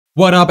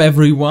What up,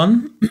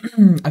 everyone?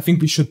 I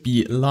think we should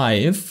be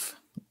live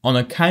on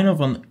a kind of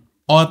an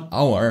odd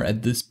hour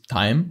at this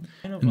time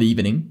in the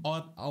evening.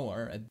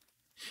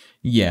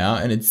 Yeah,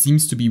 and it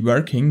seems to be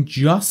working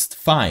just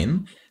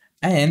fine.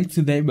 And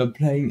today we're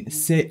playing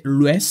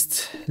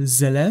Celeste.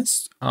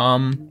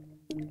 Kind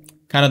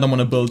of don't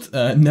want to build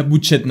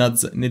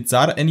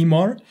Nebuchadnezzar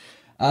anymore.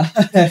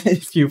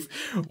 If you've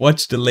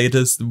watched the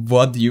latest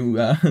VOD,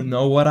 you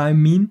know what I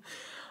mean.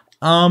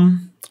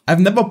 I've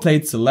never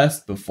played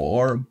Celeste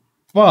before,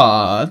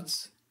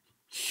 but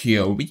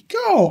here we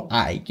go,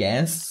 I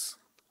guess.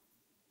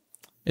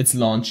 It's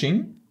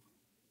launching.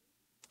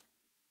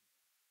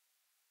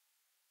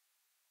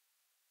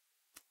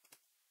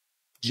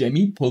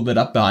 Jamie, pull that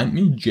up behind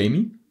me,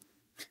 Jamie.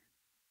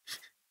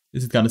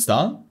 Is it gonna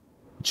start?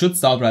 It should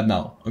start right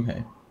now,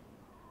 okay.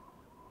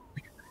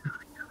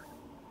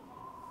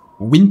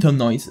 Winter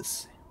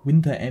noises,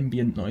 winter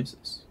ambient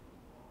noises.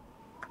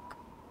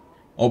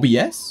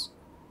 OBS?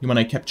 You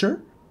wanna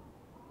capture?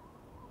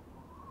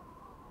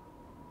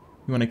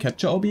 You wanna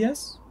capture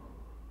OBS?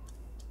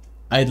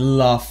 I'd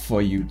love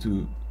for you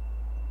to.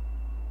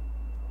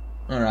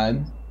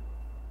 Alright.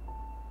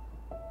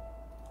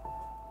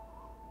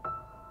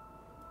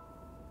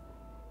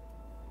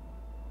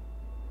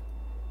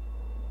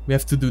 We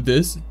have to do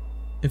this.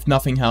 If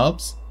nothing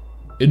helps.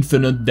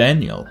 Infinite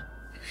Daniel.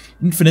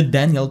 Infinite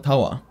Daniel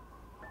Tower.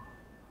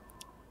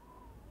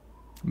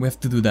 We have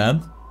to do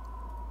that.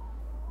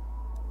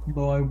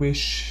 Though I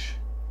wish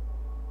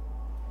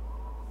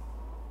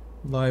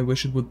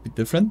it would be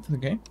different,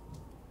 okay.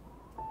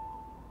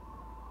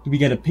 Do we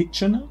get a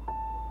picture now?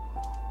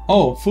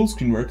 Oh, full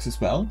screen works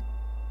as well.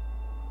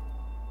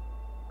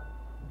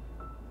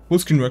 Full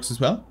screen works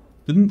as well?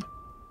 Didn't...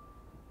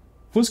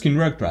 Full screen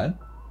worked, right?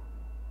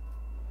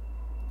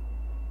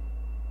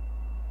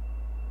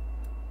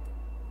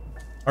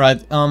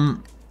 Alright,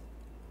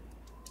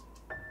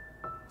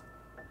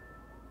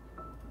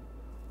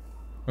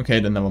 okay,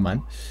 then never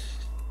mind.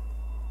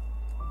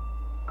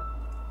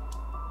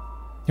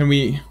 Can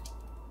we...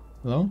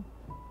 Hello?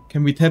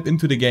 Can we tap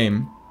into the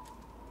game?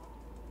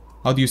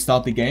 How do you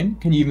start the game?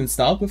 Can you even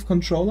start with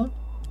controller?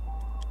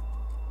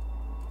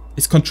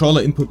 Is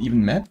controller input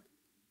even mapped?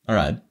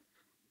 Alright.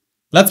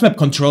 Let's map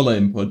controller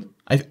input.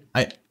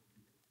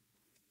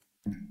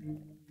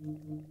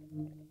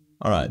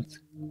 Alright.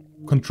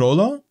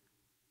 Controller?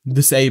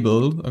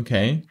 Disabled,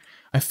 okay.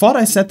 I thought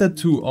I set that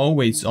to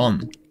always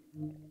on.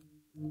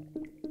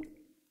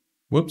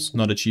 Whoops,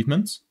 not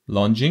achievements.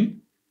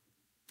 Launching.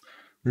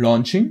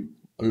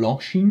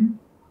 Launching.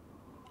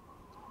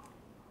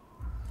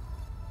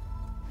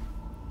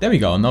 There we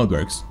go, now it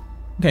works.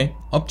 Okay,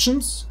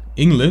 options.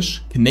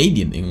 English.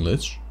 Canadian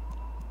English.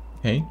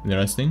 Okay,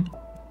 interesting.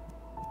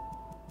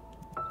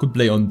 Could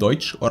play on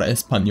Deutsch or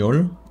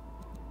Espanol.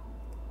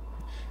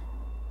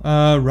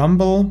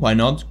 Rumble, why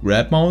not?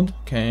 Grab mode,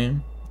 okay.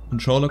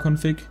 Controller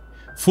config.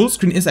 Full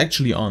screen is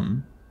actually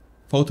on.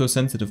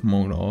 Photosensitive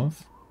mode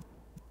off.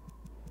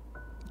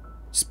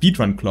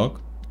 Speedrun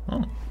clock.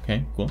 Oh,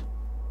 okay, cool.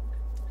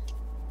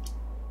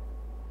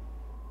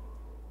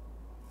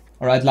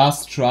 Alright,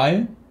 last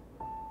try.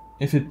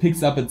 If it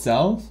picks up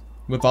itself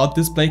without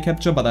display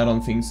capture, but I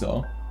don't think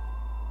so.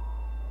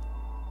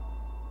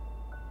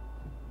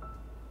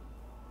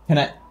 Can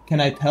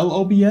I tell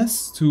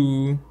OBS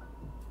to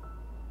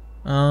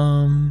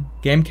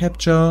game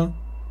capture?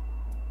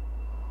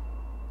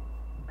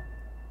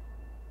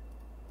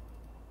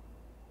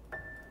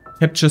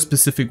 Capture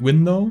specific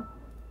window?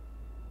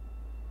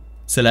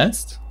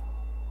 Celeste?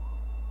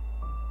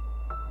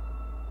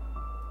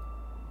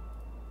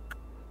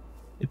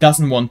 It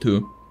doesn't want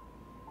to.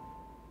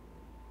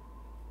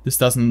 This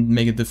doesn't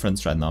make a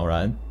difference right now,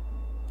 right?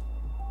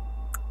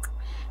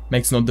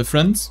 Makes no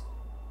difference.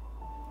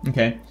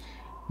 Okay.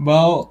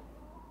 Well,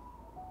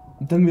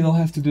 then we'll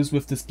have to do this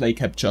with display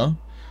capture.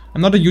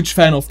 I'm not a huge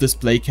fan of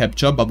display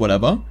capture, but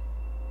whatever.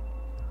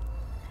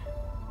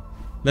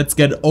 Let's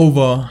get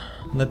over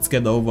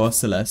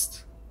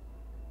Celeste.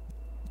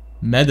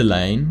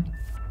 Madeline.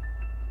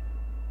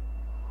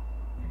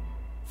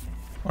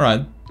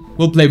 Alright.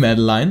 We'll play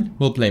Madeline.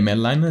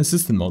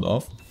 Assistant mode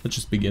off. Let's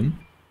just begin.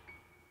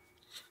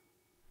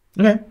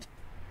 Okay.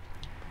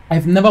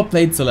 I've never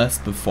played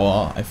Celeste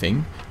before, I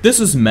think. This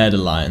is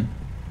Madeline.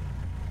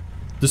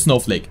 The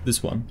snowflake.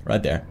 This one.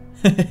 Right there.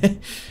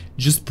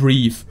 Just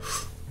breathe.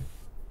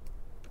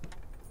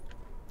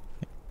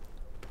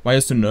 Why are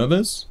you so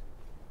nervous?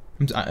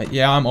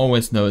 Yeah, I'm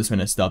always nervous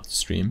when I start the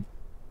stream.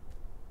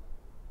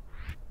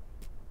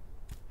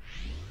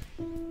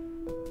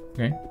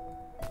 Okay.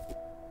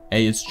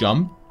 A is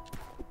jump.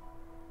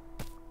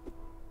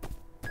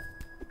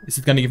 Is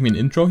it gonna give me an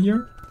intro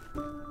here?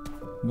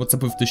 What's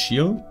up with the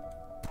shield?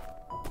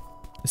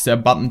 Is there a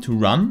button to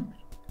run?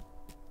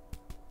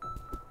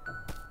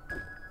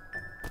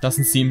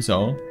 Doesn't seem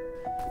so.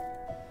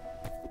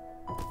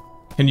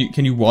 Can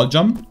you wall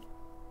jump?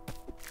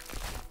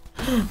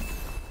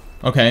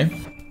 Okay.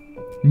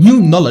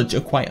 New knowledge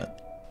acquired.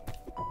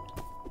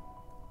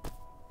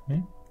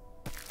 Okay.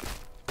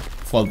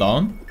 Fall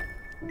down.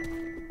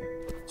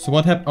 So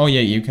what happened? Oh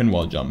yeah, you can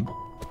wall jump.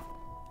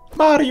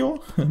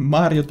 Mario!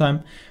 Mario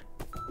time.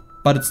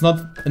 But it's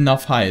not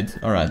enough height.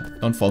 Alright,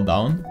 don't fall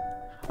down.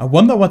 I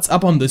wonder what's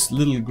up on this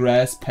little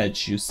grass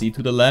patch you see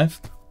to the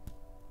left.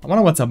 I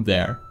wonder what's up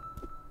there.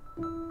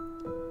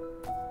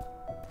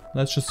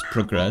 Let's just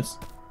progress.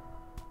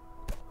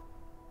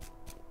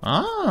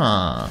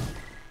 Ah.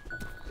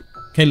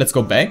 Okay, let's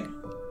go back.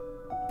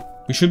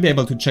 We should be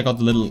able to check out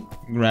the little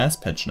grass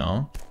patch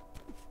now.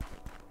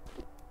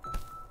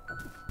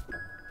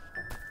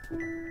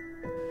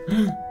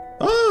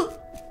 Ah!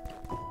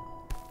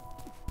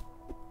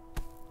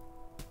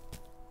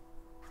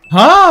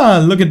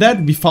 Ah, look at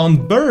that. We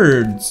found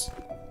birds.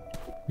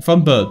 We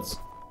found birds.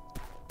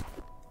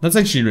 That's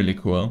actually really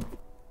cool.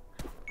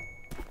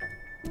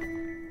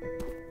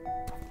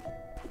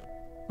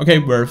 Okay,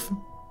 worth.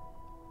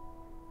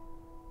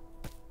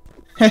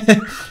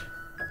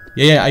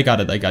 Yeah, I got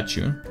it. I got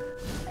you.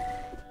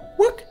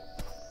 What?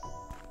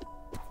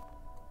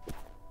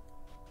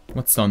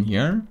 What's down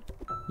here?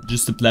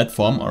 Just a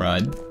platform,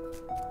 alright.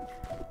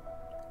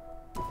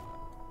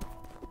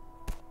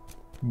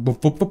 Boop,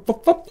 boop, boop,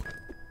 boop, boop.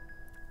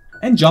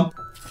 And jump.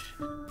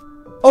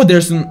 Oh,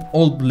 there's an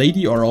old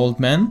lady or old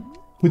man.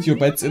 Put your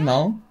bets in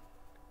now.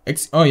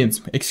 Oh,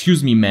 yes.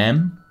 Excuse me,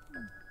 ma'am.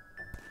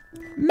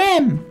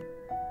 Ma'am,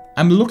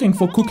 I'm looking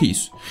for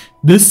cookies.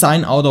 This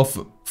sign out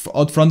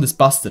front is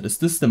busted. Is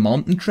this the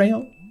mountain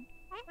trail?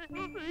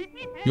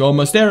 You're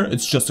almost there.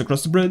 It's just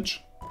across the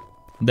bridge.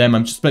 Damn,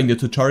 I'm just playing the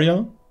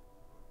tutorial.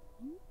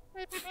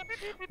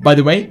 By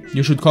the way,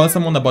 you should call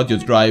someone about your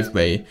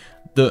driveway.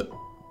 The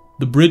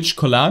bridge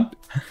collapsed.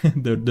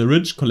 the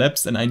ridge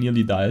collapsed and I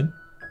nearly died.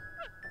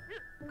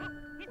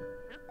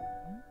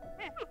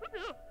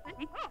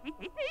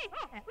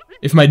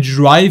 If my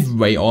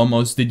driveway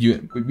almost did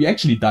you... We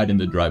actually died in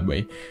the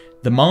driveway.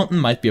 The mountain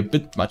might be a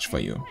bit much for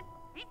you.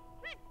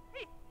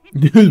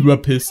 We're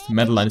pissed.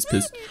 Madeline is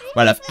pissed.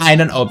 Well, if I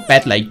don't know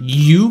bet like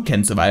you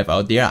can survive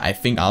out there, I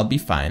think I'll be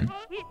fine.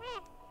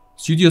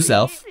 Suit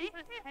yourself.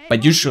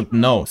 But you should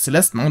know,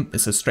 Celeste Mountain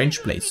is a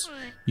strange place.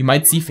 You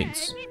might see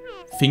things.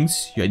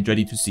 Things you ain't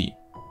ready to see.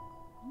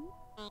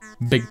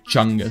 Big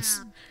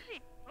chungus.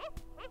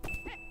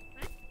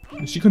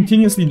 Is she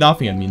continuously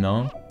laughing at me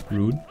now?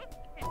 Rude.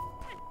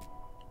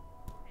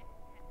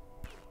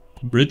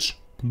 Bridge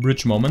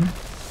moment.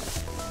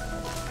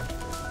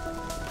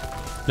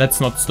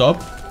 Let's not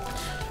stop.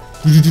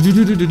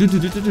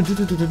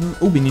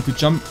 Oh, we need to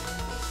jump.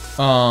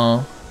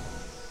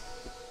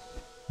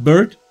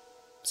 Bird,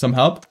 some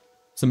help,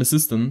 some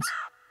assistance.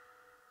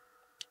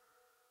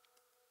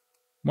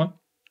 What?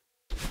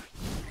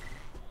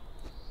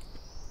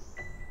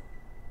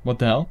 What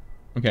the hell?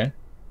 Okay.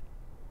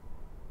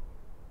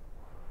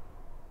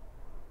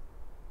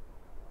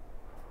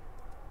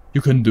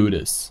 You can do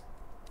this.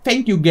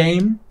 Thank you,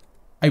 game.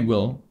 I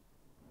will.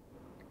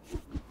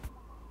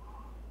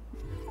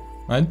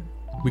 Right?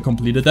 We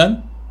completed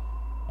that.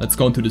 Let's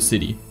go into the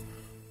city.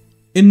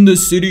 In the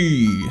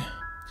city.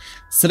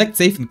 Select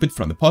save and quit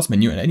from the pause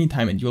menu at any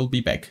time and you'll be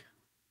back.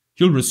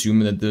 You'll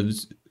resume at the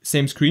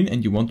same screen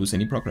and you won't lose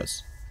any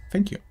progress.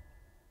 Thank you.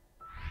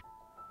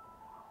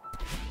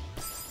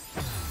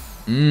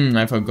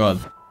 I forgot.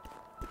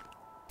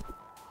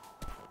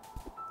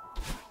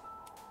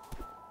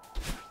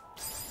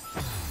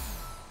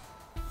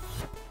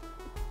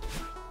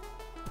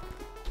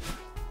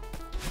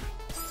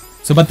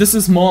 So, but this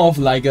is more of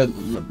like a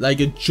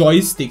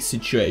joystick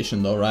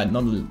situation though, right?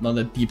 Not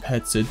a deep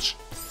head sitch.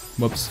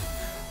 Whoops.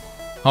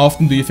 How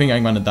often do you think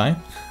I'm gonna die?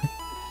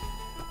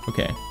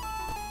 Okay.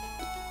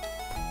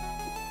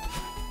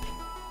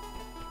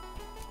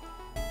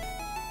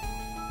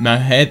 My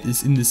head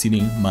is in the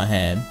ceiling. My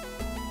head.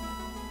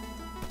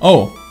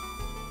 Oh!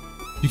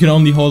 You can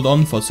only hold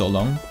on for so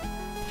long.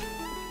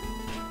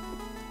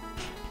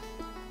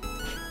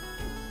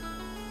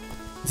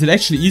 Is it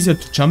actually easier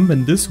to jump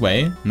in this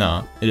way?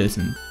 Nah, it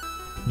isn't.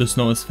 The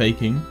snow is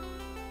faking.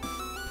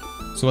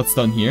 So what's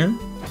down here?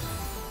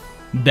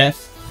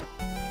 Death.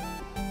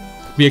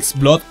 We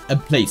explored a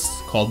place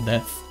called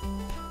Death.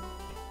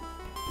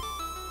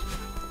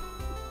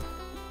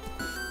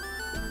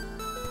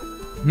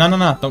 No,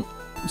 don't.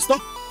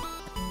 Stop!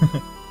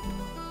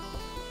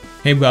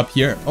 Hey, we're up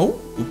here. Oh!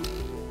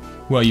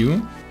 Who are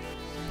you?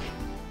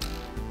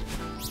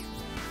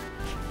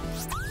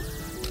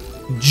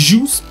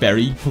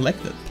 Juiceberry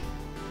collected.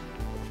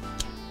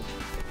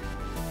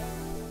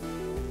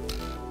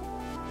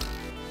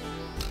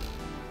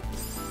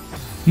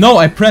 No,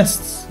 I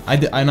pressed. I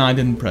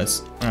didn't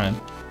press. Alright.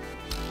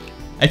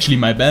 Actually,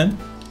 my bad.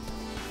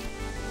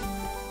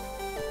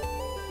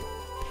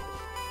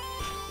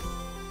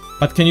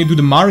 But can you do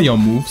the Mario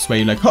moves where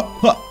you like ha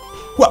ha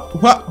ha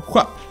ha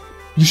ha?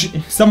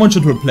 Someone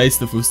should replace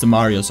the with the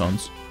Mario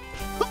sounds.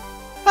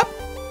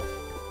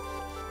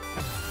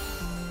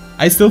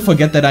 I still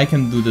forget that I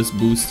can do this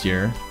boost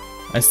here.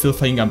 I still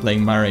think I'm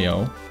playing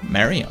Mario.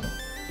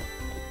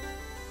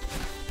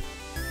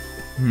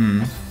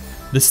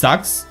 This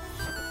sucks.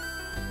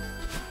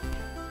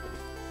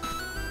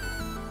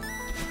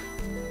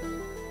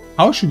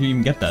 How should you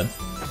even get that?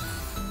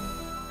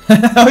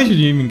 How should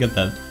you even get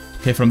that?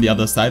 Okay, from the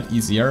other side,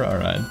 easier,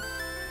 alright.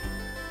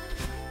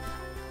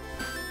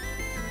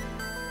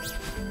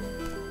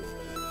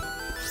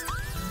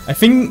 I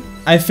think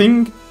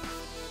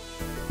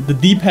the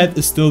D-pad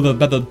is still the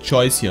better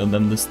choice here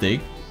than the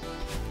stick.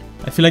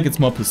 I feel like it's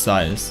more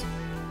precise.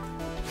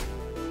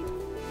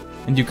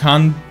 And you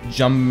can't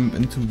jump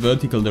into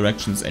vertical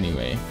directions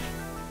anyway.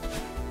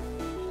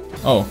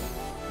 Oh,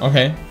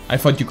 okay. I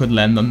thought you could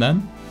land on that.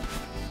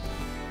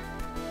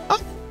 Ah.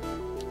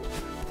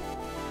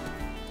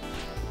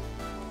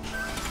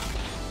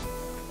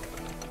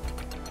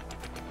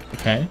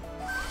 Okay.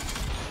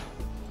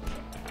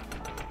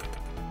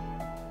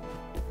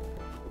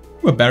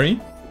 Ooh, a berry.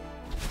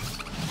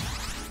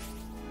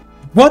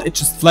 What? It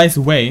just flies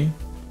away.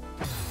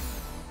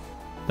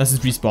 Does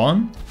it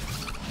respawn?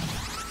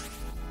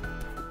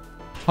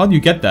 How do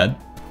you get that?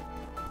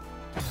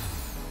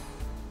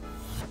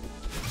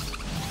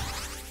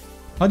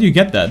 How do you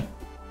get that?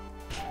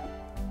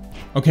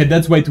 Okay,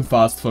 that's way too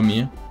fast for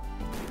me.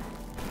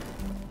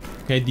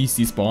 Okay, these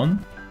despawn.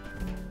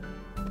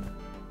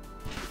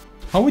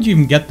 How would you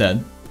even get that?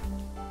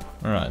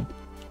 Alright.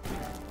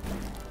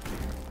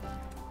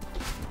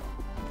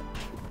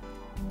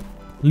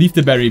 Leave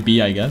the berry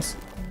be, I guess.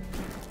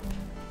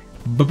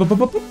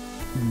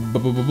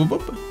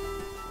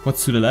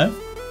 What's to the left?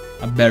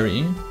 A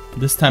berry.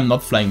 This time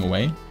not flying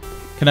away.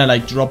 Can I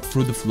like drop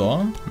through the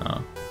floor?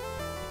 No.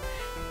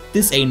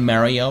 This ain't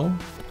Mario.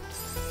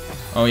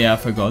 Oh yeah, I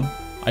forgot.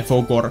 I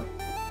forgot.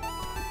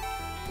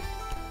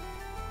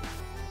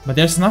 But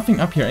there's nothing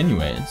up here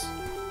anyways.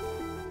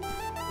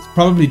 It's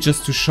probably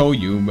just to show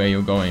you where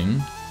you're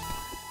going.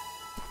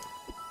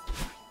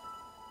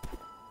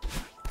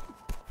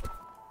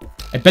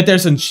 I bet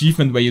there's an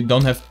achievement where you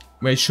don't have,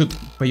 where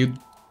you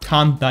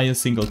can't die a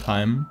single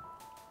time.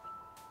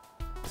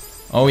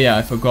 Oh yeah,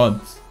 I forgot.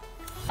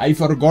 I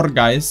forgot,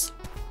 guys.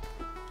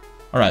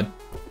 Alright.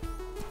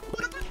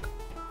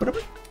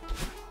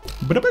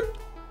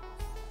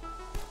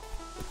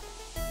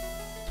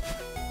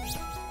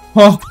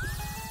 Oh,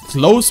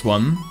 close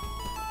one.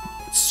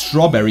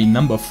 Strawberry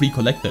number 3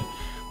 collected.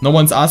 No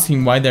one's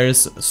asking why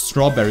there's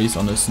strawberries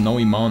on a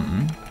snowy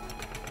mountain.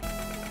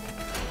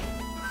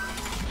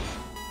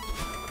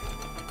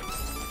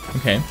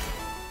 Okay.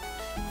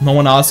 No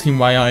one asking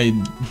why I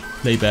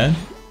play bad.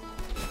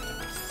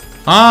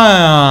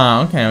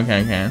 Ah, okay.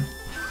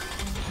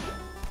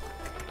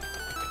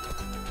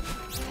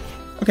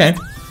 Okay.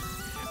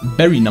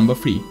 Berry number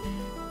 3.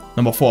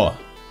 Number 4.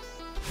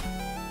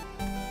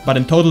 But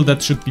in total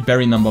that should be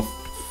berry number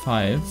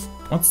 5.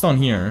 What's down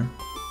here?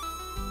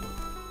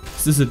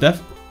 Is this a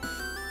death?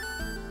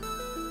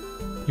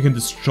 You can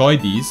destroy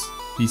these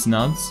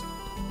nuts.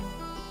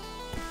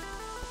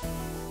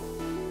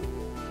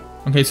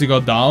 Okay, so you go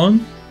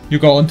down, you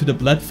go onto the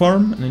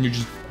platform, and then you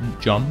just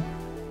jump.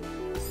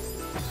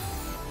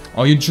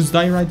 Or you just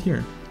die right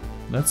here.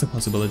 That's a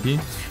possibility.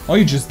 Or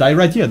you just die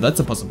right here. That's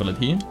a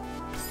possibility.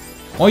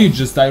 Or you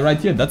just die right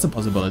here. That's a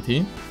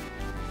possibility.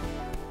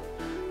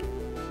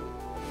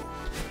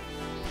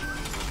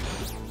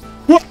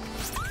 What?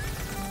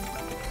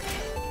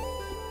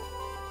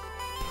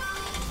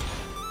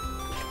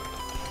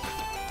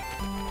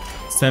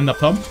 Stand up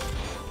top.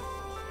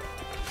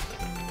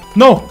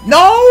 No!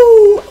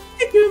 No!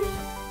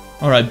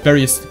 Alright,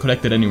 berries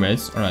collected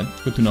anyways. Alright,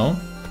 good to know.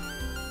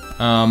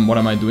 What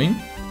am I doing?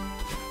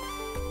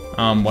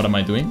 What am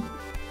I doing?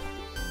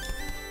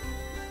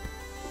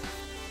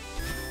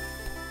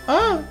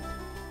 Ah!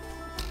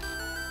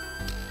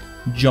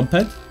 Jump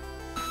it.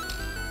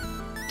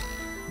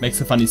 Makes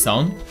a funny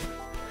sound.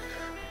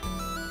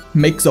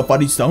 Makes a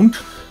funny sound.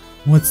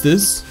 What's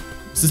this?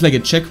 Is this like a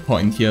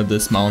checkpoint here,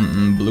 this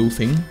mountain blue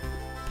thing?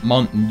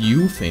 Mountain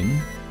dew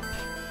thing?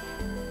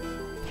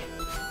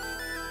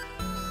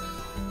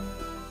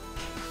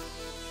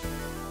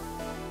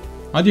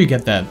 How do you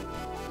get that?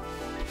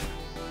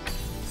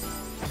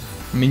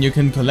 I mean, you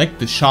can collect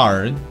the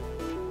shard.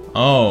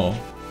 Oh.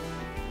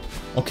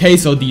 Okay,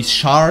 so these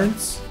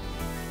shards...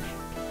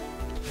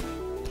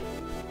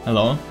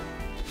 Hello?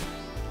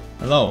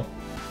 Hello?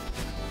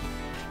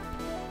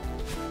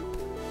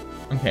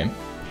 Okay.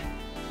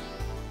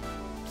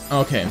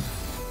 Okay.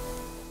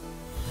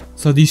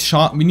 So these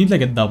shards... We need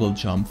like a double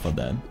jump for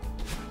that.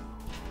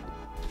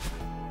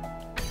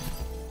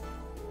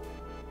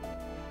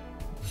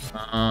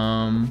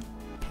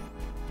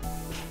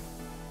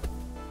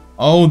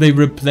 Oh, they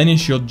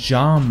replenish your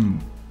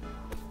jump.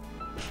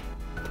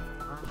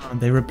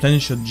 They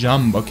replenish your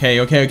jump. Okay.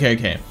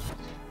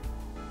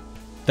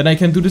 Then I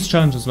can do this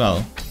challenge as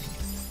well.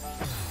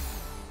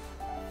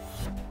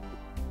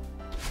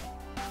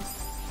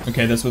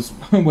 Okay, this was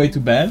way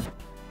too bad.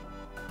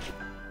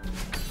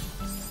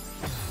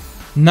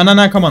 No,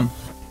 come on.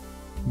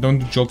 Don't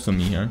do jokes on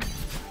me here.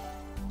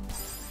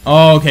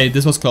 Oh, okay,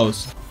 this was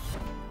close.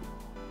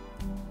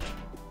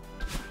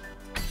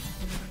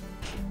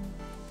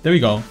 There we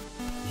go.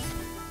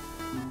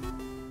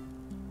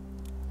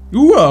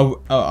 Ooh,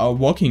 a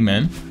walking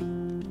man.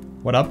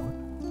 What up?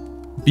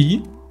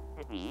 B?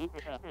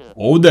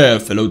 Oh there,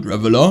 fellow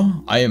traveler.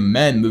 I am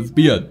man with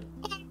beard.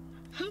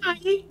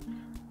 Hi.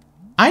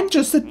 I'm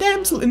just a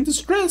damsel in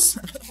distress.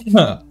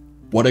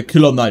 What a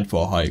killer night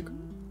for a hike.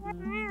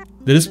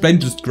 Did his plane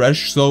just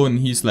crash so and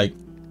he's like,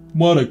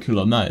 what a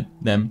killer night.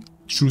 Damn,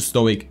 true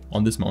stoic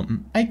on this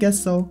mountain. I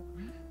guess so.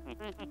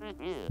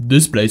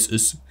 This place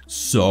is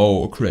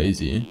so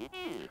crazy.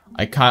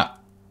 I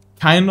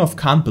kind of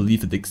can't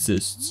believe it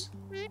exists.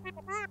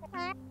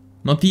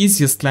 Not the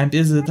easiest climb,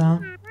 is it, huh?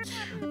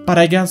 But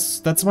I guess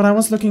that's what I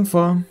was looking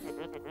for.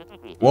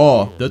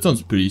 Whoa, that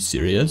sounds pretty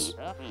serious.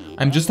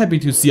 I'm just happy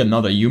to see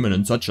another human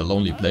in such a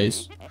lonely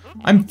place.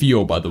 I'm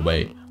Theo, by the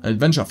way, an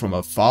adventurer from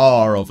a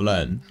far off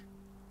land.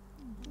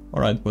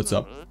 Alright, what's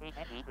up?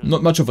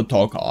 Not much of a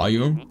talker, are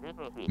you?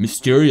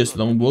 Mysterious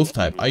lone wolf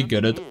type, I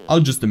get it. I'll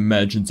just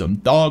imagine some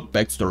dark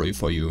backstory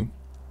for you.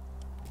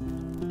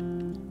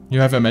 You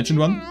have imagined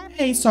one?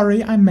 Hey,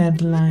 sorry, I'm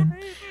Madeline.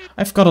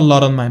 I've got a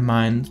lot on my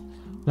mind.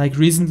 Like,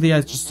 recently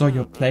I just saw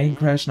your plane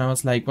crash and I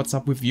was like, what's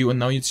up with you? And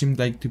now you seem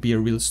like to be a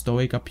real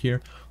stoic up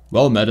here.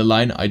 Well,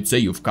 Madeline, I'd say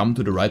you've come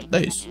to the right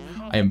place.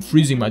 I am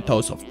freezing my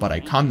toes off, but I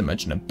can't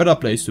imagine a better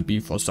place to be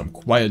for some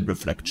quiet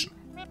reflection.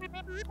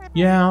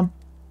 Yeah,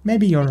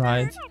 maybe you're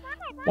right.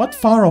 What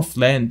far off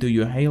land do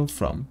you hail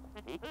from?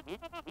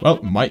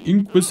 Well, my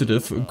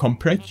inquisitive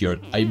compatriot,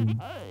 I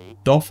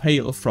doth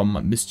hail from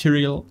a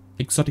mysterious,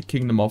 exotic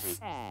kingdom of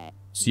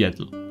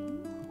Seattle.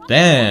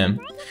 Damn,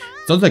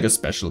 sounds like a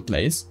special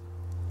place.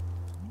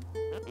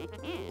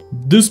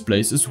 This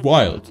place is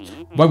wild.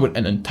 Why would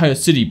an entire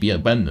city be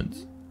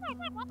abandoned?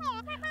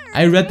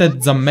 I read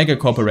that some mega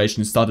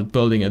corporation started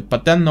building it,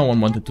 but then no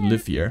one wanted to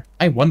live here.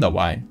 I wonder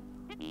why.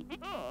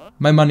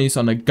 My money's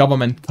on a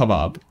government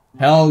cover-up.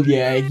 Hell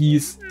yeah,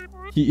 he's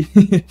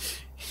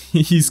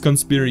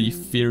conspiracy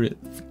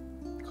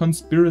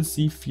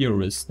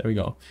theorist. There we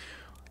go.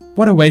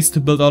 What a waste to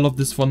build all of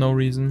this for no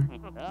reason.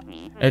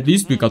 At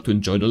least we got to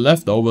enjoy the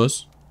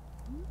leftovers.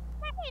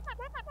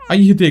 Are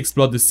you here to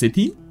explore the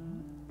city?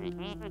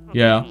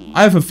 Yeah,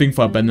 I have a thing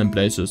for abandoned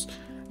places.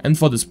 And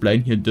for this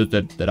plane here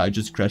that I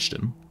just crashed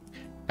in.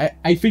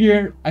 I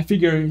figure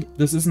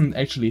this isn't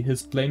actually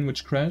his plane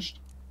which crashed.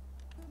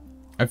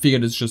 I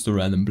figured it's just a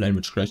random plane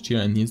which crashed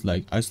here and he's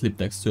like, I sleep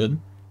next to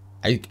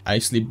it. I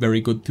sleep very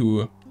good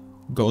to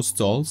ghost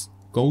souls.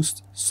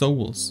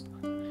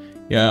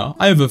 Yeah,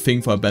 I have a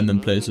thing for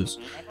abandoned places.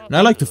 And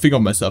I like to think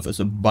of myself as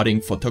a budding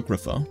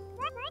photographer.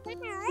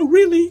 Oh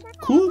really?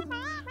 Cool.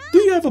 Do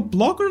you have a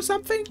blog or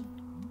something?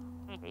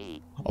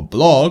 A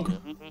blog?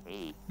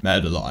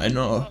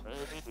 Madeline,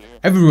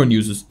 everyone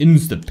uses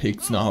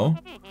Instapics now.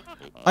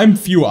 I'm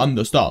Theo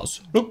Understars.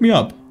 Look me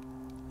up.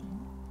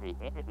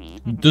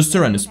 This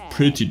terrain is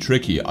pretty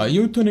tricky. Are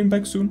you turning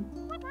back soon?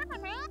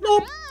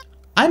 Nope.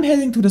 I'm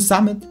heading to the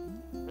summit.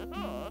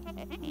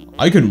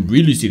 I can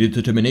really see the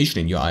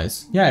determination in your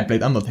eyes. Yeah, I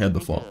played Undertale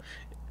before.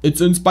 It's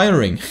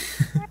inspiring.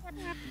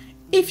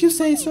 If you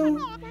say so.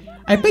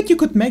 I bet you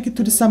could make it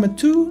to the summit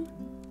too.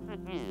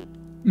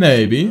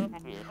 Maybe.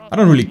 I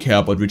don't really care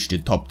about reaching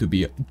the top to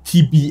be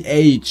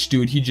TBH,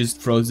 dude, he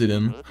just throws it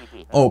in.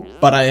 Oh,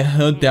 but I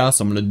heard there are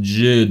some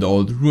legit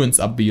old ruins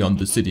up beyond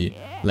the city.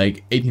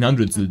 Like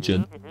 1800s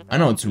legit. I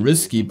know it's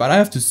risky, but I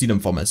have to see them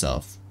for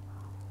myself.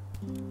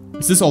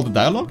 Is this all the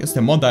dialogue? Is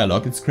there more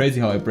dialogue? It's crazy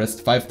how I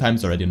pressed 5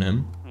 times already on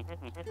him.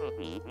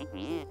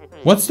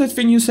 What's that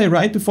thing you say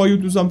right before you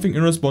do something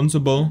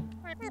irresponsible?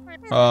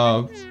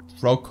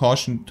 Throw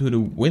caution to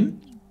the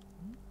wind?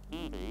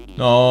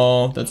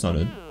 No, that's not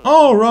it.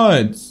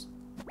 Alright!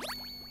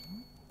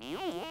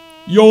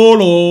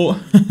 YOLO!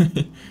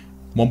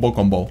 Wombo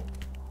combo.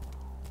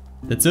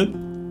 That's it?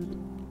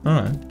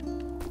 Alright.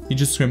 He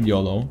just screamed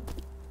YOLO.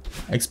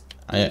 I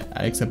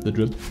accept the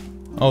drip.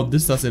 Oh,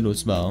 this does it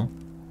as well.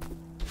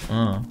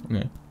 Ah,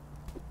 okay.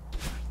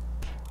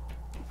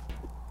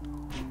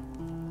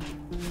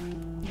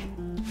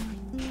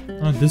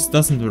 Oh, this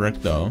doesn't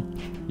work though.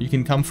 You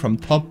can come from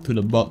top to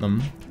the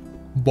bottom,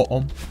 but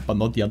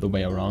not the other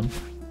way around.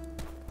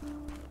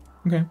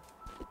 Okay.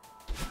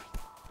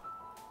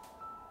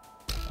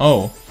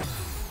 Oh.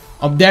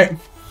 Up there.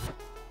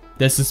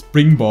 There's a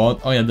springboard.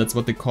 Oh yeah, that's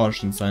what the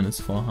caution sign is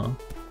for,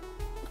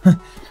 huh?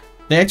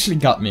 They actually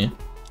got me.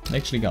 They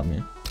actually got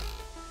me.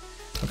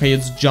 Okay,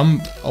 let's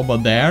jump over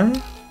there.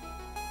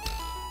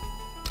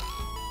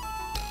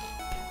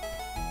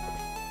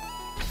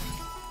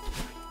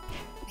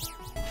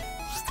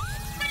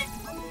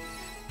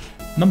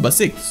 Number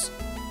 6.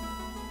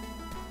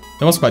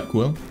 That was quite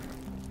cool.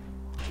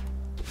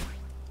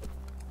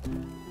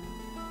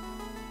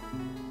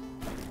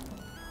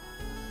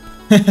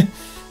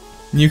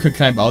 You could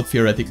climb out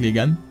theoretically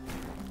again.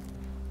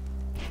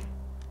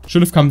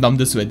 Should have come down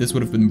this way. This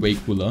would have been way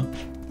cooler.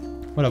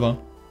 Whatever.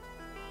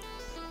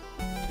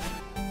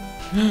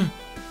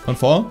 Don't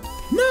fall?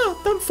 No,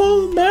 don't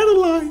fall,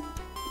 Madeline.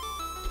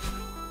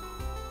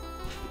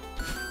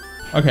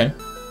 Okay,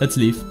 let's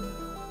leave.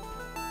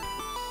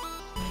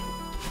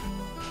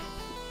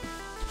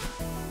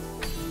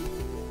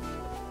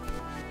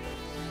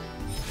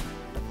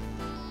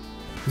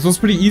 This was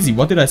pretty easy.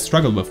 What did I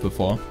struggle with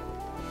before?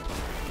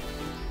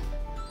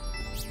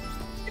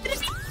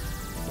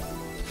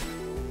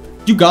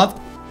 You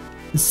got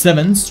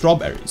 7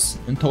 strawberries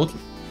in total.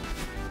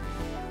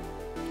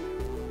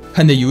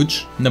 Kinda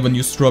huge. Never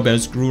knew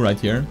strawberries grew right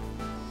here.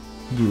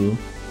 Grew.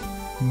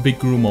 Big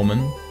grew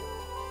moment.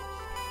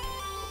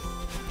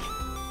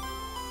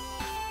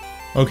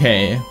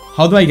 Okay,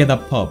 how do I get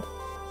up top?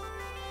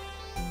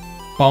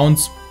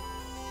 Bounce,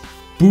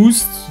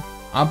 boost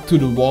up to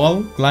the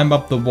wall, climb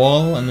up the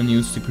wall, and then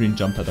use the green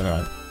jump pad.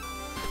 Alright.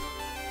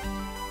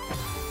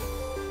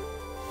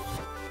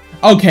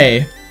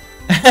 Okay.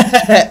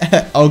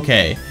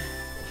 Okay.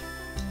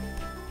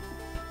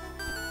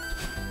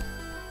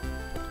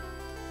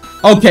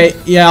 Okay,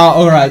 yeah,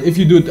 alright. If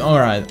you do it,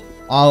 alright.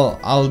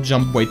 I'll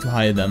jump way too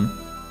high then.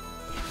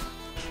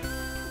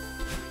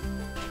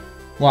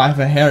 Well, I have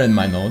a hair in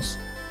my nose.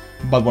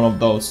 But one of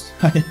those.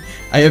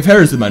 I have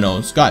hairs in my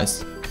nose,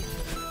 guys.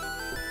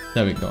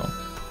 There we go.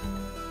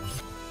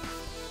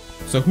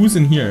 So who's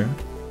in here?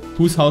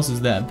 Whose house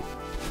is that?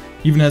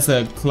 Even has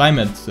a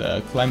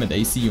climate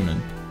AC unit.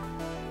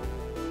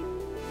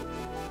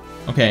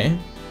 Okay.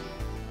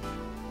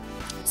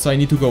 So I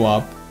need to go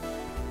up.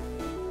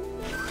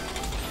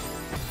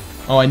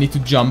 Oh, I need to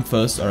jump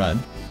first. Alright.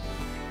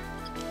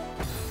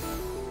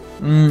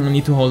 I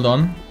need to hold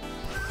on.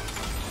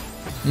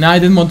 Nah, I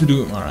didn't want to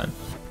do. Alright.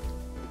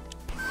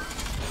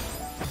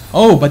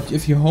 Oh, but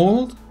if you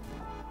hold,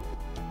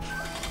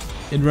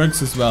 it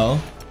works as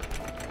well.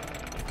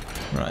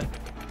 Right.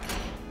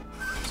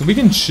 So we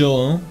can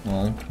chill.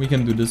 Well, we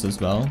can do this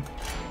as well.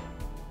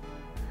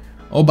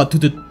 Oh, but to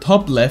the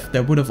top left,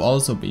 there would have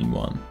also been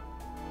one.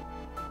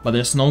 But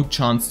there's no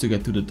chance to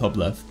get to the top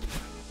left.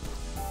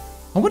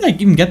 How would I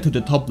even get to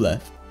the top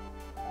left?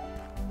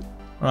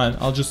 Alright,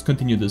 I'll just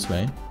continue this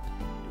way.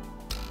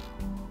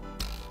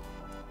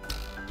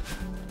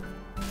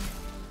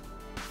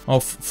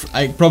 Oh,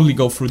 I probably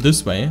go through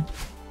this way.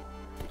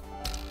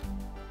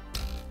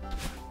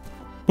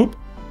 Boop.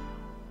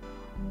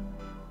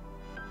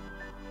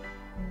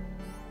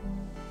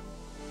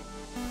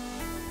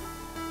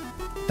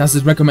 Does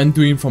it recommend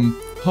doing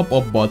from top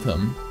or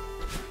bottom?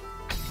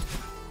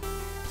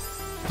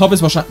 Top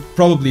is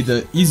probably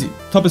the easy.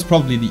 Top is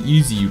probably the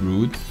easy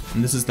route,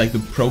 and this is like the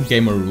pro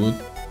gamer route.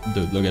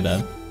 Dude, look at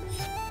that.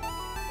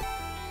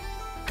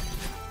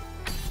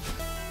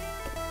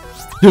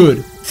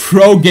 Dude,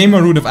 pro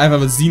gamer route if I've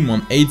ever seen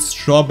one. 8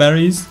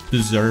 strawberries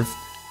deserved.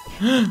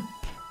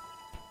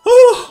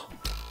 Oh.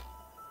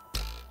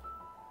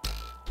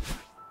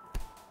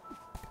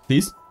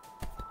 Please.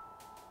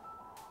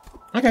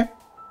 Okay.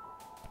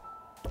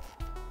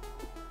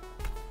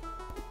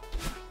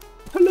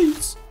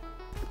 Please.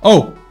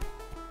 Oh.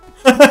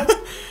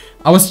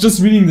 I was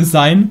just reading the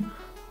sign.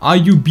 Are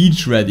you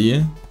beach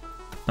ready?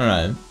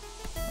 Alright.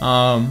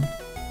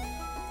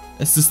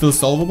 Is this still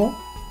solvable?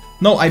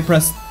 No, I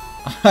pressed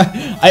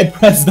I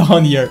pressed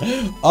down here.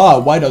 Ah,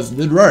 why doesn't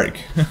it work?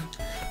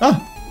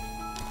 Ah.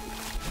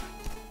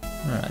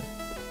 Alright.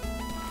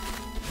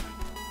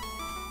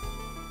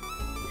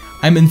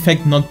 I'm in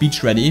fact not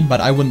beach ready, but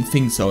I wouldn't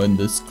think so in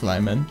this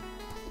climate.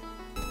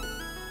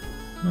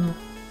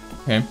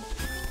 Okay.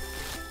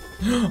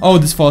 Oh,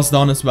 this falls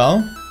down as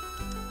well.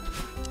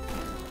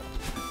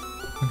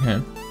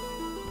 Okay.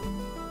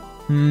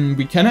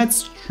 We can head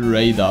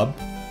straight up.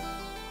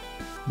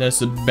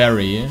 There's a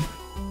berry.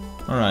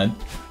 Alright.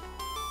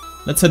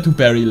 Let's head to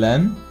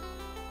Berryland.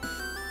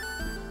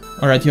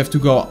 Alright, you have to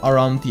go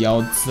around the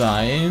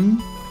outside.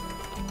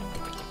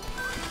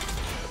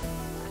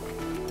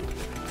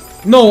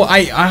 No,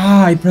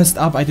 I pressed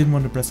up. I didn't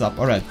want to press up.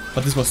 Alright,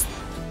 but this was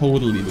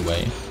totally the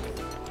way.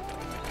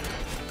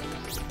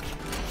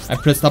 I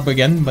pressed up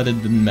again, but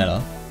it didn't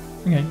matter.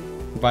 Okay,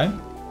 goodbye.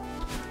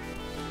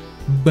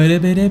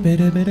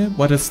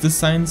 What does this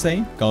sign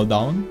say? Go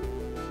down.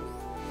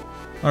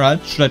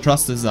 Alright, should I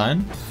trust this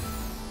sign?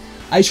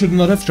 I should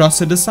not have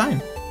trusted the sign.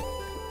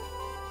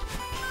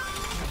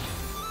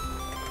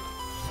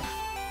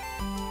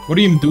 What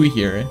do you even do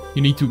here?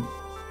 You need to...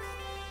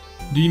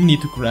 Do you even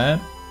need to grab?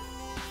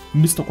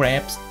 Mr.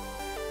 Krabs?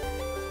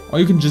 Or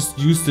you can just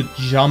use the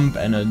jump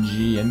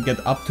energy and get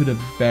up to the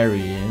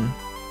berry.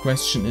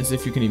 Question is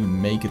if you can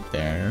even make it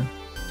there.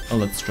 Oh,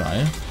 let's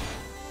try.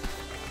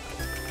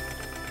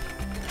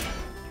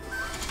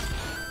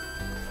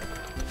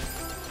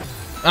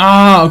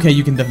 Ah, okay,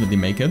 you can definitely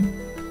make it.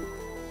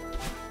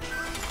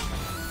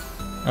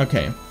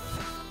 Okay.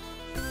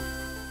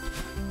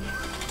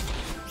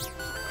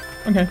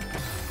 Okay.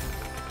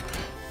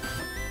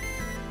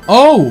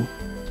 Oh!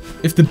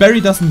 If the berry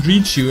doesn't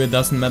reach you, it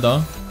doesn't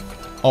matter.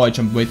 Oh, I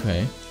jumped way too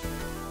high.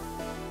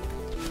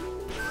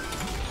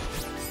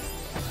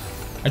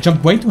 I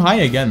jumped way too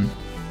high again.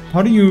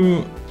 How do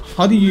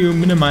you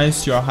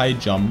minimize your high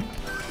jump?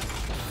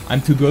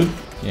 I'm too good?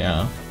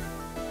 Yeah.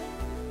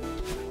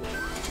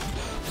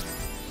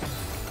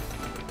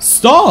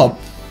 Stop!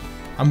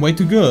 I'm way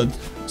too good.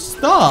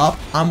 Stop!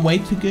 I'm way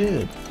too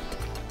good.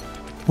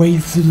 Way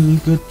too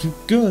good to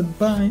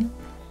goodbye.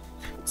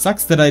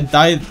 Sucks that I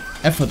died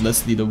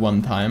effortlessly the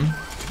one time.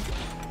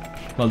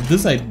 Well,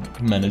 this I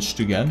managed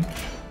to get.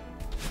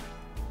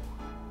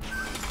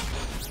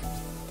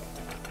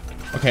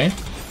 Okay.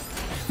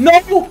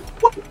 No!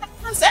 What?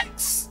 Press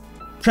X!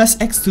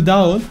 Press X to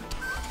down.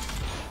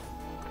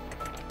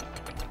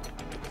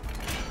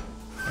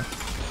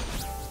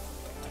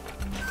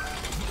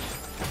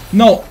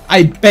 No,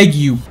 I beg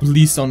you,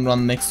 please don't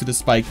run next to the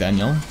spike,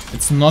 Daniel.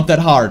 It's not that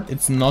hard.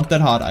 It's not that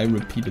hard. I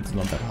repeat, it's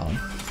not that hard.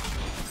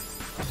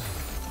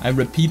 I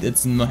repeat,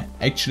 it's not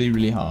actually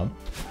really hard.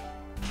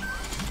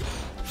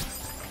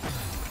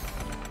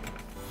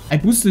 I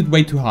boosted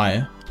way too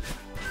high.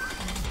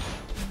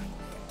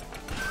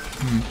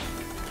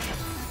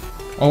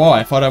 Oh wow,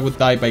 I thought I would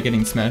die by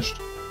getting smashed.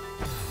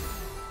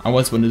 I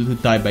was wanted to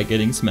die by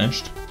getting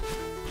smashed.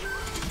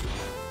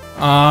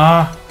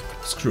 Ah,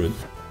 screw it.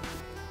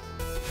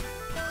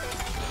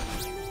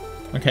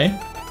 Okay.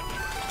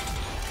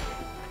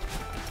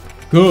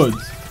 Good.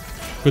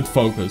 Good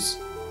focus.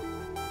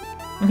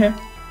 Okay.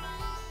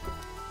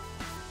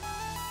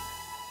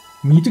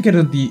 We need to get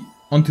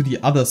onto the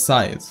other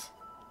side.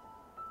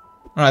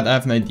 Alright, I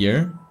have an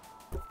idea.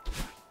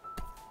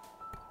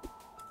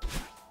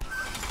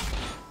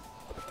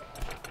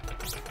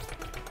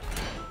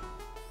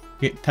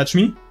 Okay, touch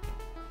me.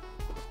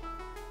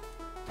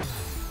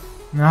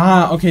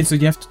 Ah, okay, so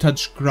you have to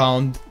touch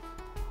ground.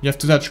 You have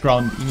to touch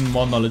ground, even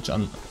more knowledge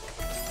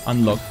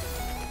unlocked.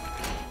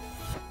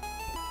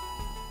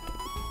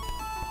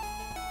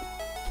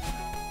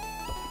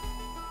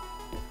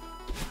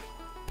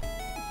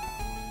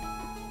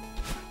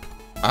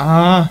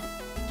 Ah!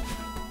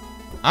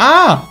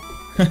 Ah!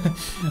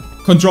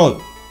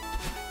 Control.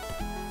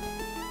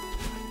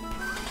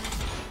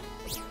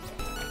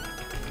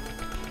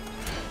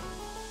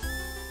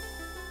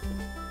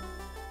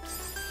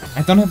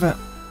 I don't have a...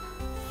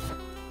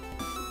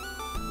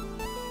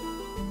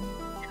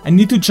 I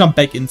need to jump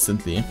back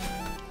instantly.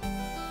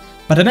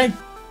 But then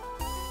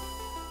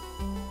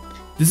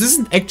this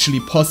isn't actually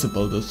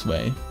possible this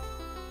way.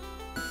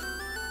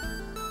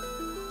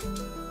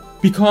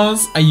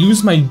 Because I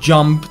use my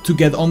jump to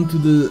get onto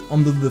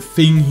the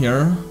thing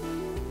here.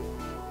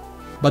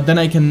 But then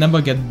I can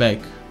never get back.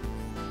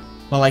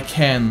 Well, I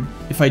can.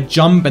 If I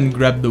jump and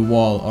grab the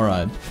wall,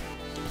 alright.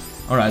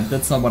 Alright,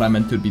 that's not what I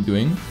meant to be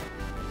doing.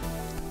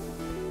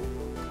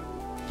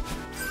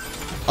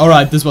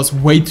 Alright, this was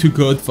way too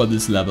good for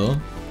this level.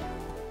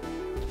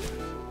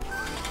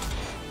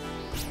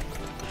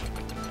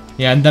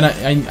 Yeah, and then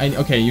I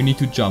okay, you need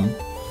to jump.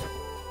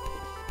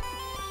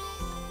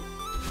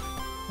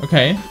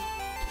 Okay.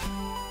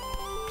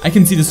 I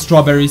can see the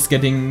strawberries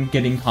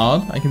getting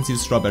hard. I can see the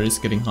strawberries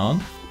getting hard.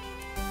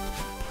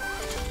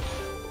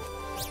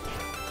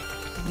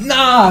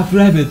 Nah,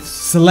 grab it.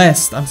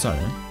 Celeste, I'm sorry.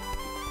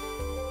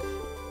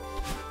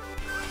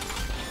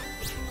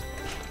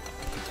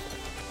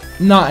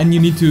 Nah, and you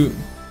need to...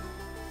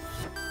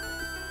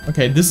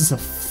 Okay, this is a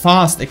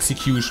fast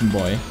execution,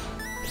 boy.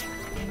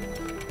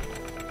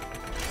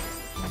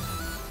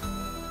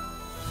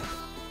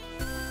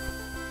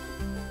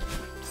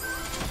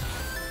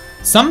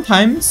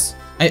 Sometimes,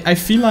 I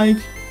feel like...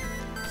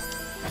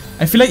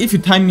 if you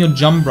time your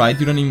jump right,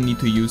 you don't even need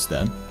to use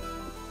that.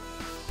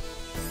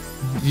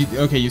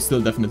 Okay, you still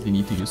definitely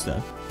need to use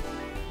that.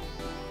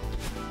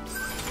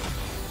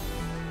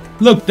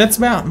 Look, that's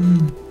where...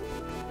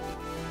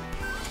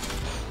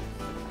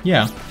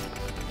 Yeah.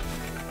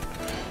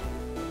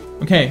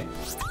 Okay.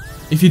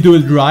 If you do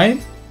it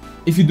right,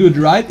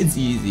 it's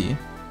easy.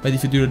 But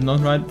if you do it not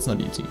right, it's not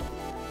easy.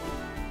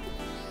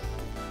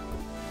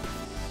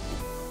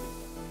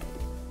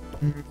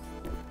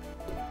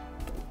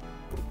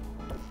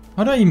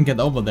 How do I even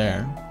get over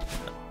there?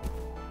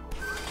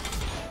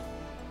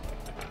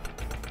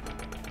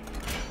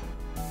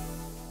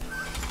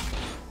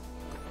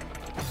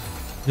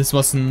 This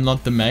was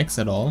not the max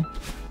at all.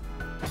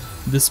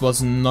 This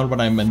was not what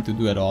I meant to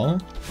do at all.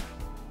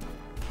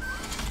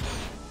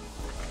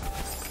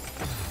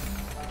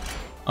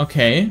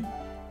 Okay.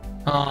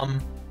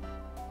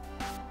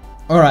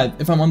 Alright,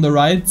 if I'm on the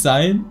right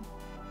side.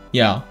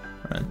 Yeah,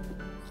 alright.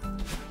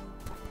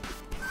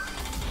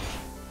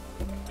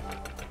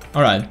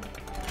 Alright.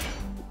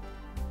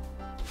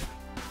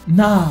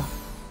 Nah!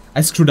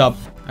 I screwed up.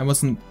 I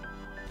wasn't...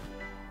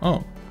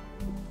 Oh.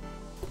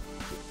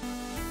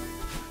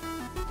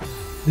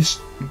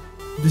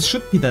 This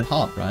should be that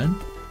hard, right?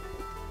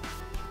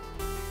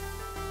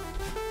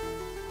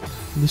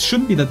 This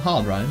shouldn't be that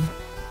hard, right?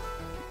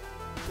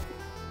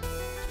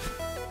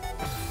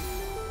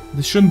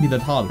 This shouldn't be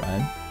that hard,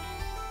 right?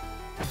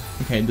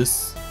 Okay,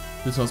 this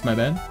was my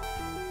bad.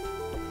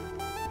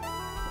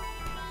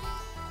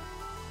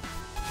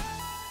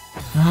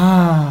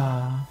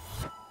 Ah.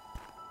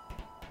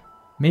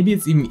 Maybe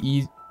it's even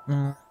easy.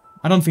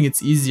 I don't think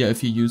it's easier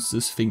if you use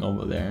this thing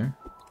over there.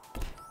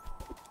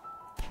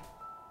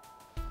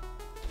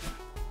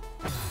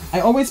 I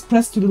always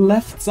press to the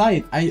left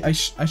side. I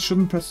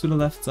shouldn't press to the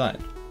left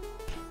side.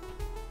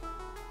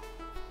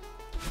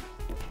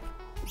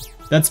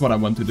 That's what I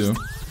want to do.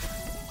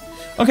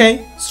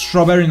 Okay,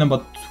 strawberry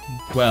number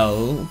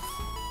 12.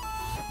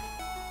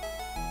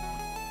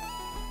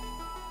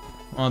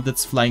 Oh,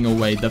 that's flying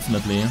away,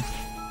 definitely.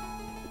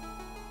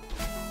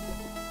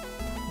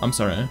 I'm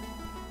sorry.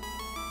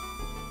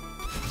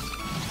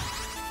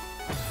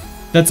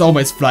 That's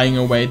always flying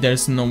away.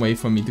 There's no way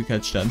for me to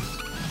catch that.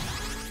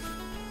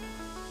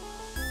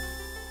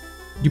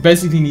 You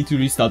basically need to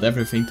restart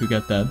everything to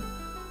get that.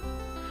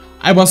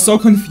 I was so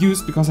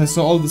confused because I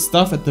saw all the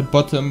stuff at the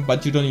bottom,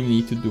 but you don't even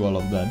need to do all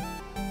of that.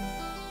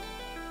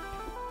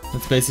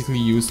 That's basically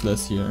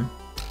useless here.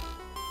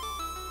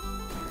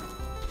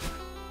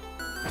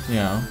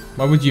 Yeah,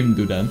 why would you even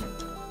do that?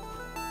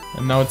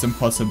 And now it's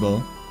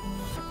impossible.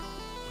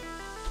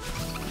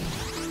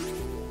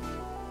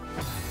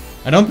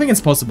 I don't think it's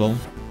possible.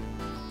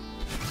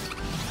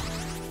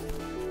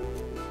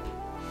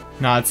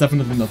 Nah, it's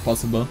definitely not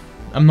possible.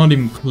 I'm not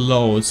even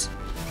close.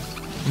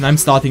 And I'm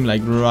starting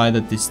like right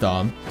at the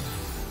start.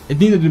 It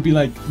needed to be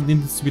like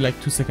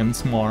 2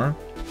 seconds more.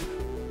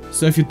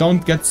 So if you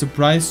don't get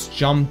surprise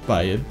jumped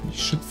by it, it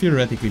should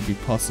theoretically be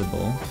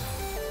possible.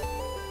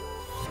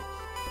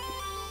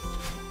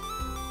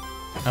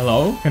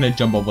 Hello? Can I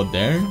jump over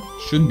there?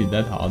 Shouldn't be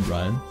that hard,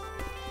 right?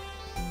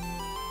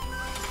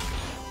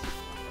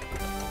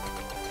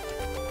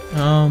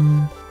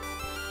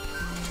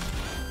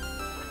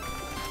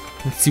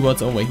 Let's see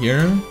what's over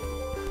here.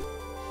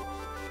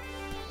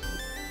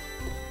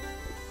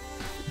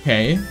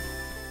 Okay.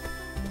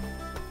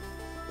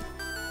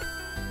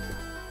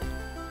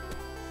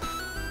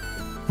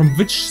 From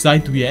which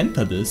side do we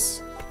enter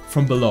this?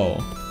 From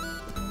below.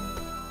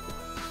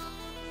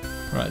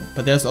 Right,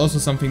 but there's also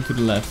something to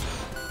the left.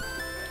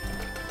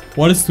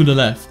 What is to the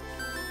left?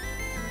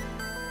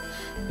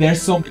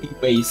 There's so many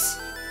ways.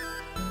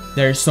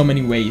 There's so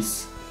many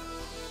ways.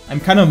 I'm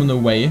kind of in the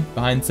way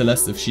behind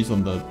Celeste if she's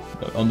on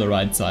the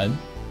right side.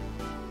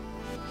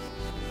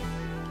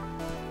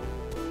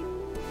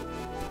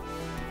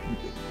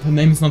 Her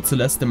name is not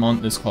Celeste, the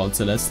mountain is called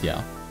Celeste,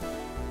 yeah.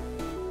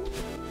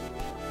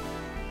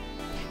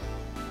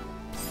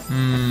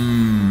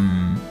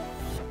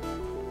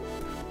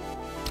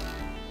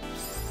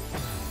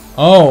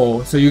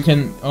 Oh, so you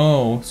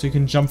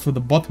can jump through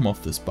the bottom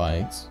of the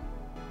spikes.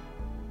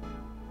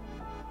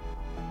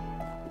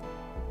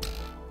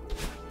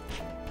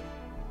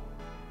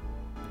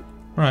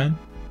 Alright.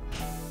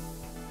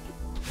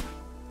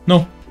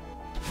 No.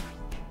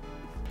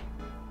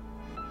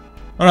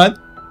 Alright.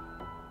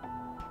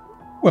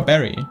 Ooh, a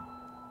berry.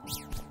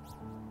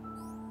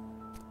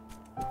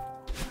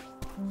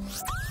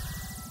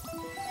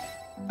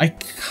 I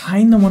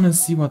kinda wanna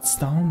see what's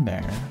down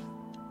there.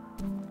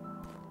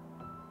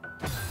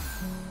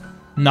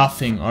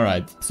 Nothing,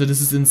 alright. So this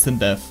is instant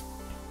death.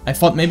 I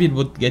thought maybe it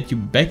would get you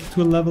back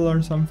to a level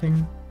or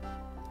something.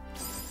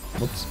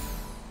 Whoops.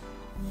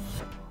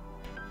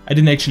 I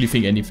didn't actually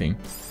think anything.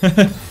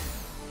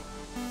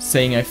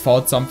 Saying I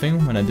thought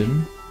something when I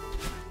didn't.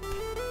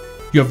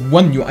 You have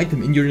one new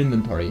item in your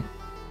inventory.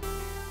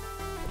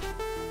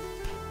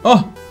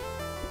 Oh!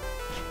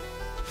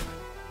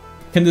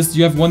 Can this,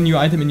 you have one new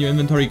item in your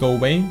inventory, go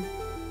away?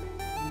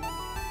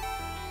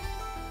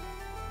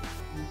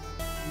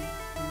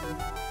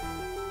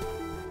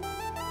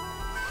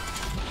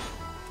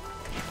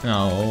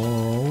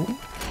 No.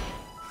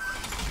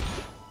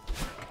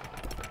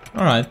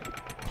 Alright.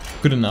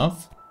 Good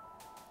enough.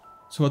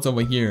 So what's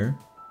over here?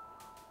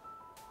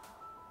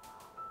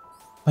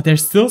 But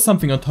there's still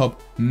something on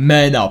top.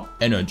 Man up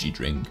energy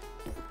drink.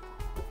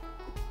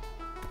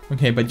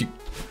 Okay, but you...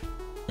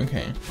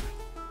 Okay.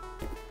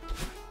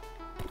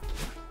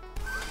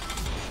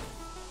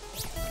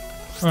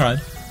 Alright.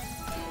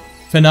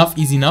 Fair enough,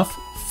 easy enough.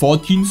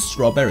 14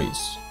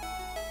 strawberries.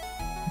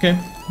 Okay,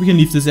 we can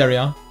leave this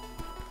area.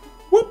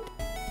 Whoop!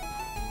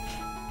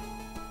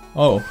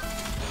 Oh.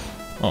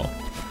 Oh.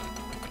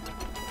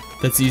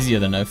 That's easier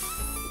than I've...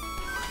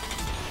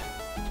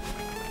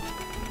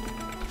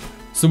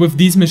 So with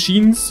these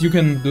machines, you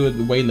can do it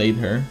way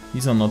later.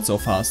 These are not so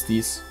fast,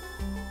 these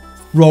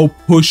row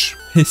push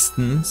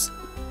pistons.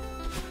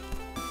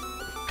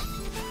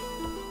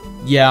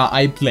 Yeah,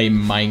 I play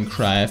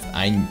Minecraft.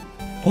 I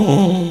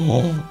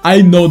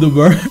know the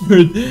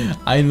word.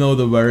 I know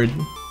the word.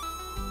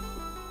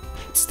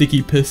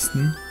 Sticky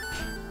piston.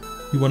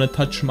 You wanna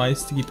touch my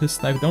sticky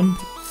piston? I don't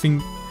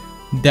think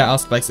there are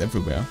spikes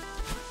everywhere.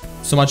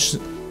 So much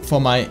for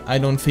my... I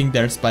don't think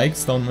there are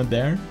spikes down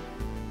there.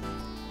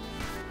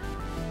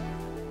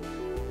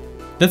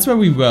 That's where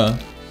we were.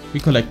 We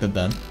collected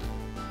that.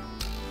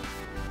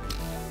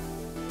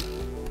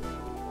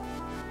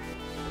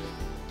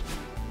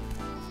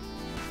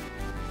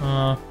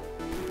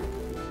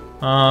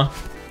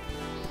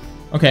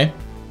 Okay.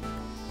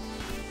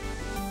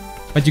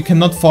 But you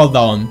cannot fall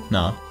down.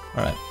 Nah.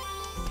 Alright.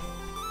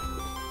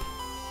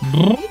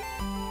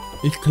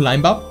 You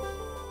climb up?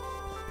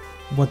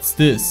 What's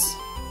this?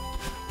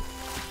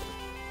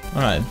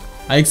 Alright.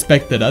 I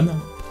expected that.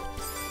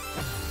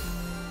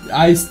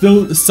 I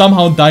still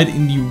somehow died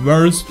in the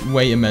worst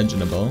way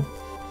imaginable.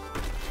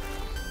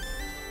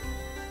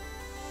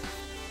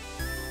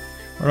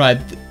 Alright,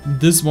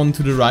 this one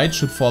to the right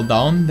should fall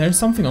down. There's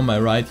something on my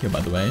right here,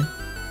 by the way.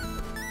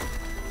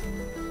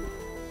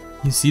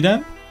 You see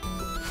that?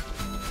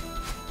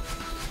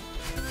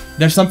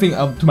 There's something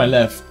up to my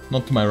left,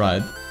 not to my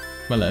right.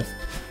 My left.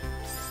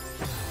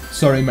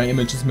 Sorry, my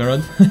image is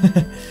mirrored.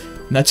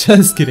 Not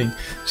just kidding.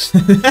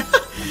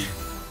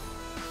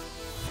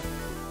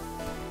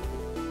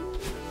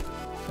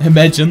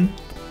 Imagine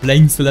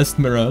playing Celeste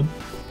Mirrored.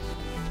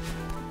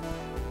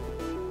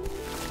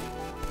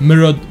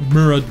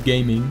 Mirrored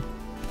gaming.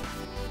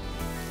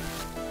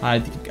 I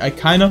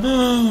kind of...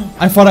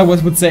 I thought I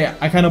would say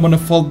I kind of want to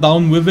fall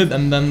down with it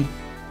and then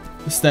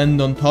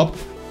stand on top.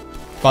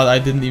 But I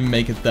didn't even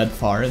make it that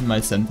far in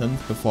my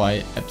sentence before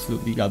I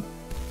absolutely got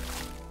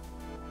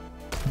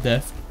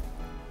death.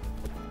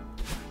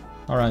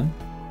 Alright.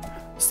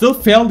 Still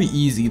fairly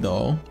easy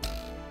though.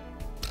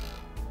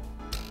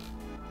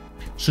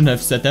 Shouldn't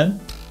have said that.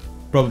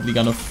 Probably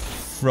gonna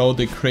throw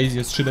the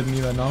craziest shit at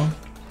me right now.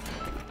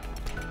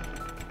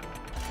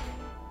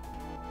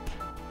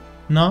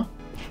 No,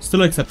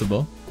 still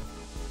acceptable.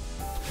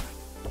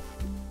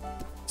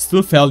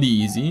 Still fairly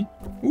easy.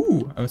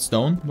 Ooh, a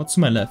stone. What's to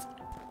my left?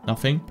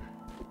 Nothing.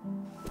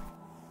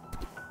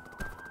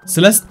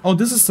 Celeste. Oh,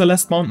 this is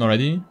Celeste Mountain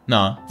already?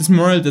 Nah, this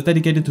memorial is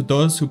dedicated to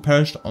those who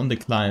perished on the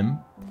climb.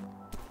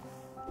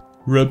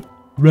 Rip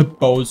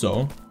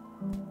Bozo.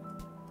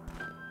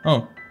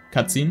 Oh,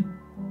 cutscene.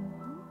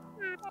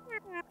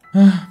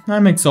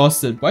 I'm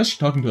exhausted. Why is she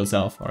talking to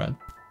herself? Alright.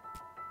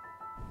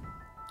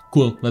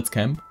 Cool, let's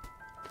camp.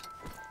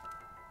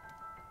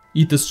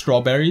 Eat the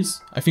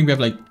strawberries. I think we have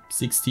like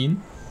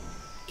 16.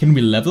 Can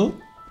we level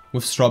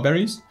with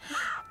strawberries?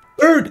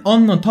 Bird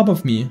on top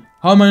of me.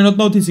 How am I not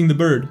noticing the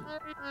bird?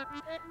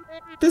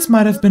 This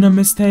might have been a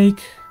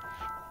mistake.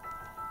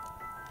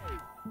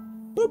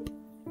 Boop.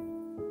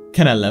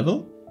 Can I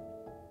level?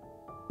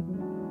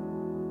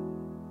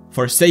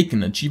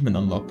 Forsaken achievement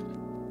unlocked.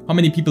 How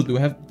many people do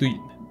have?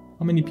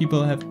 How many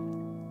people have?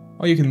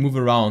 Oh, you can move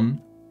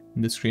around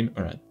in the screen.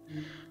 All right.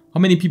 How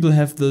many people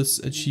have this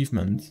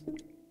achievement?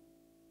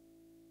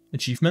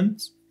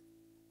 Achievements?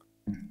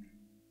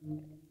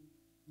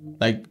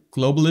 Like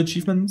global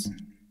achievements?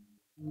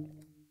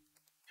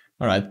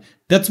 Alright.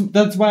 That's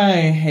why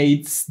I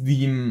hate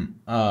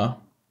Steam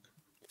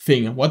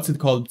thing. What's it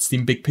called?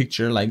 Steam Big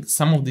Picture. Like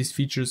some of these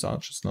features are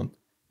just not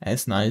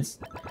as nice.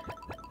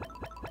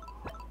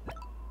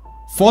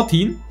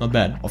 14? Not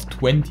bad. Of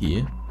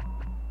 20.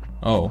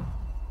 Oh.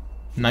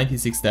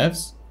 96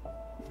 deaths.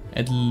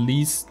 At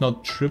least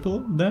not triple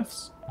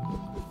deaths.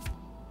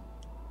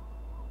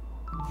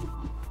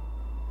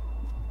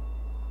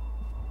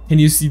 Can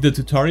you see the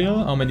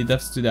tutorial? How many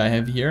deaths do I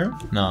have here?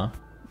 Nah.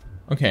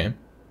 Okay.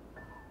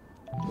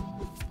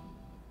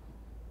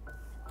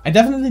 I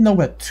definitely know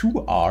where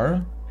 2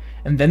 are.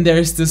 And then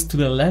there's this to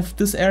the left,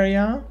 this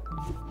area.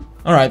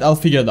 Alright, I'll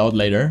figure it out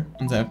later.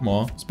 Once I have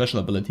more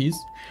special abilities.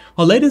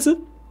 How late is it?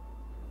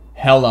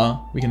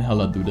 Hella. We can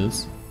hella do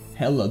this.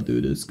 Hella do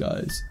this,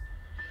 guys.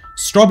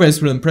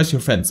 Strawberries will impress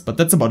your friends, but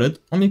that's about it.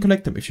 Only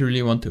collect them if you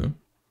really want to.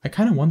 I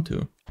kinda want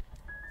to.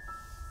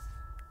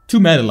 To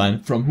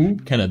Madeline. From who?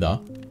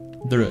 Canada.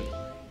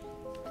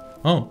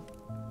 Oh.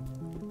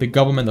 The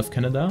government of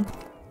Canada.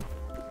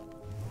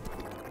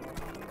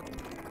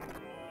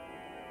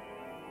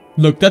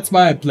 Look, that's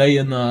why I play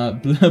in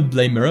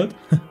play Mirrored.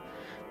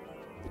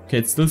 Okay,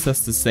 it still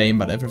says the same,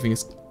 but everything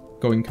is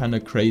going kinda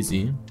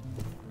crazy.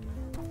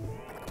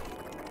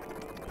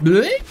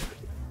 Bleh?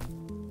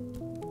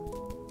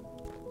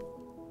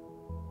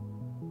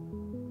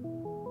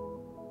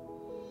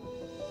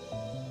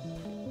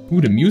 Ooh,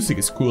 the music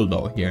is cool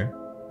though here.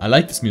 I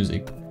like this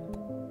music.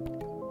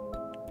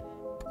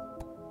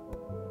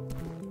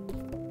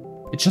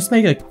 It just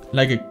made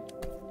like a...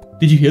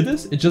 Did you hear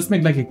this? It just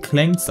made like a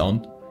clank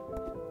sound.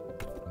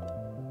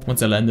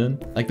 Once I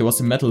landed. Like there was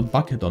a metal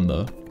bucket on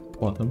the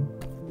bottom.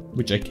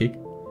 Which I kicked.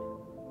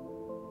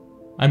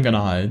 I'm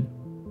gonna hide.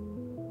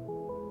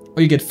 Oh,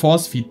 you get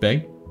force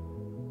feedback.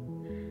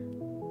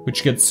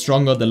 Which gets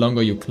stronger the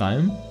longer you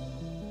climb.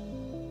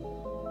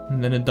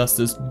 And then it does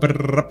this...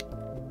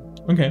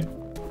 Okay.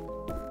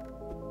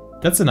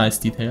 That's a nice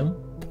detail.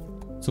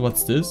 So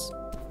what's this?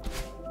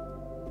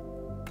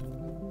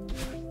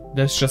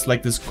 That's just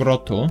like this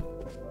grotto.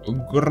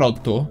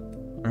 Grotto.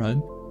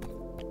 Alright.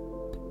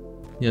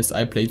 Yes,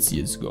 I played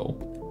CSGO.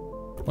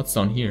 What's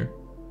down here?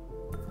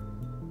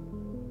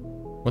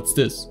 What's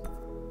this?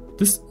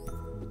 This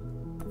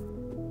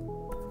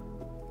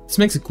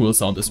makes a cool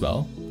sound as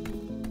well.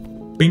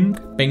 Bing,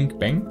 bang,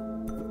 bang.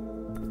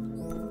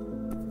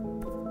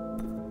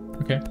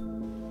 Okay.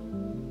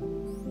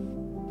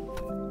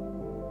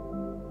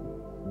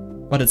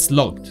 But it's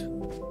locked.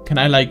 Can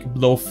I like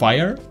blow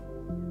fire?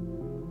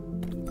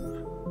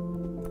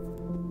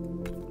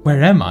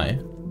 Where am I?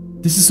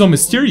 This is so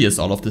mysterious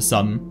all of the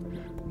sudden.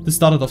 This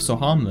started off so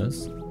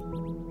harmless.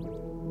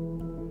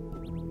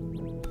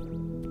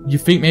 You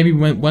think maybe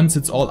once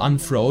it's all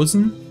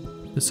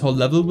unfrozen, this whole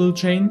level will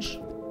change?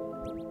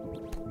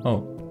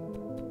 Oh.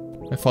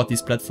 I thought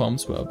these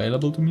platforms were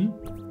available to me.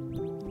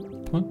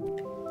 What?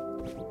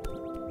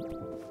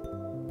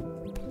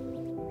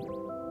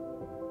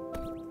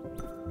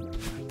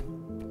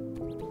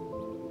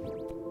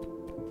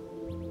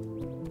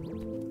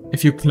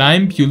 If you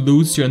climb, you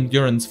lose your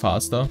endurance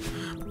faster.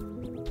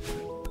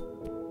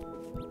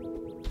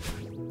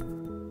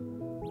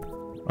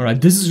 Alright,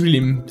 this is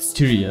really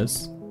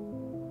mysterious.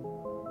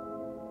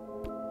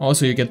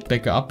 Also, you get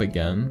back up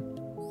again.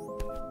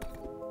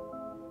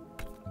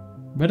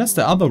 Where does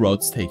the other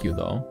roads take you,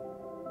 though?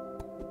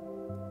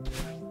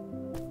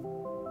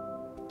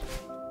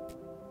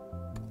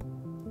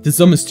 This is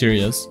so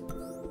mysterious.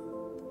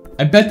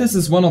 I bet this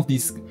is one of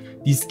these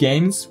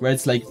games where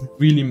it's like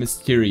really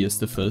mysterious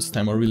the first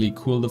time or really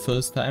cool the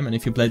first time, and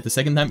if you play it the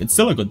second time, it's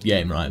still a good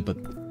game, right? But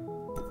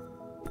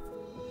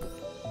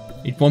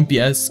it won't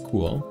be as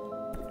cool.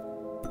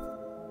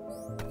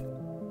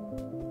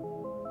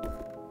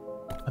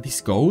 Are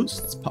these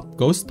ghosts?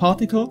 Ghost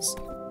particles?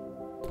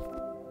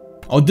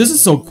 Oh, this is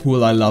so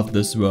cool. I love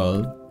this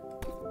world.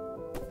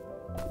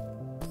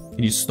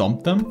 Can you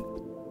stomp them?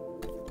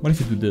 What if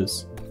you do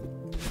this?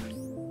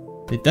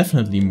 They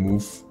definitely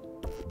move.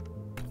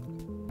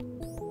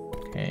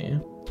 Okay.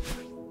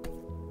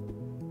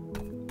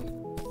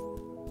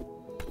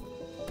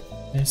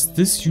 There's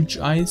this huge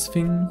eyes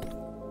thing.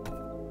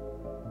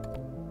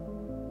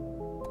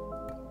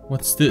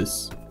 What's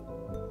this?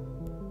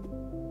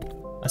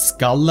 A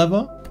skull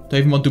lever? Do I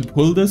even want to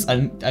pull this?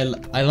 I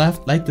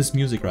like this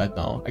music right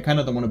now. I kind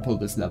of don't want to pull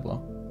this lever.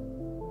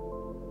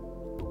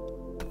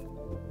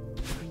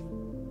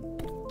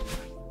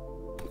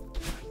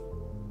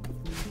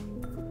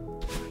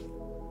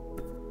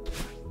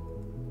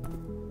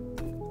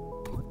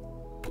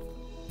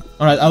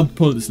 Alright, I'll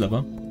pull this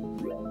lever.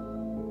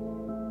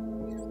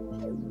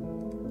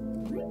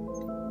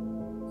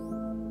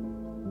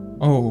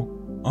 Oh.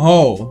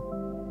 Oh.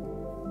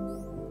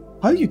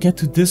 How do you get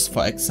to this,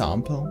 for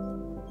example?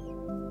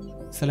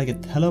 Is there like a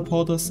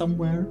teleporter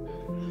somewhere?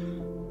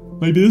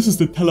 Maybe this is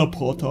the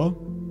teleporter,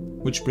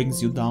 which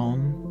brings you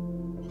down.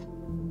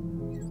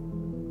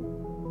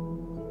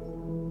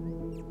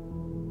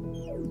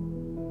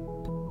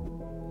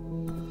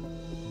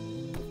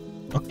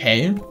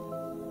 Okay.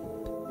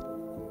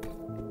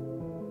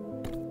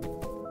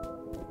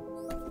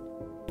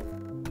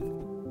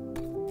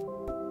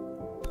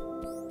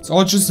 It's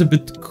all just a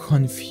bit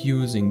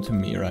confusing to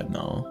me right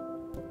now.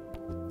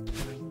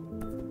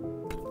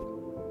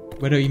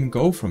 Where do I even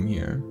go from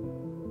here?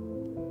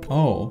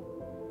 Oh.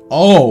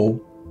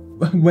 Oh!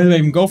 Where do I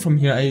even go from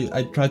here?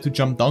 I try to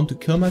jump down to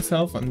kill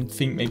myself and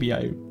think maybe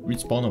I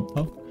respawn up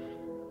top.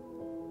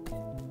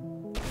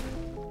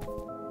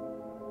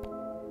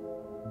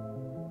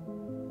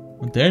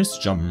 Oh, there's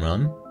jump and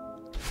run.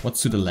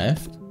 What's to the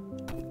left?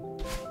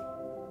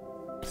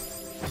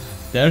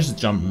 There's a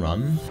jump and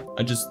run.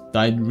 I just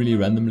died really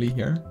randomly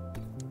here.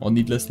 Or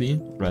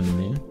needlessly,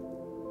 randomly.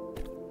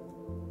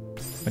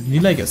 But you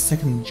need like a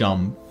second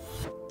jump.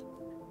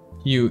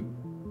 You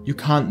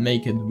can't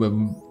make it with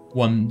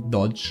one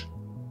dodge.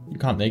 You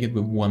can't make it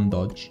with one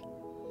dodge.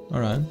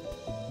 Alright.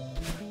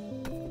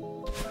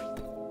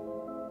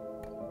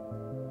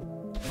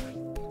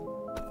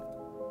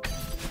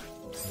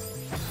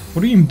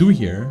 What do you even do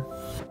here?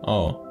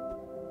 Oh.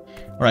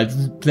 Alright,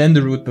 plan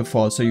the route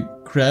before. So you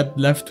grab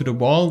left to the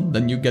wall,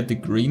 then you get the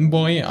green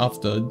boy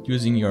after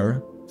using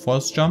your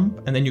force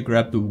jump, and then you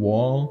grab the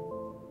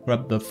wall,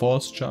 grab the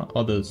force jump,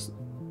 or the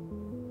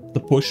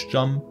push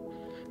jump,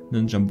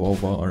 then jump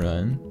over.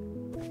 Alright.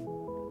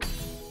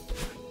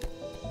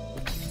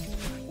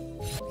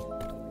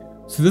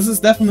 So this is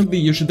definitely,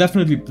 you should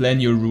definitely plan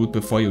your route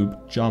before you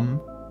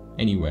jump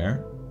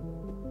anywhere.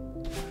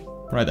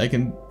 Right, I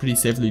can pretty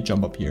safely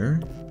jump up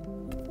here.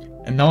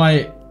 And now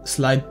I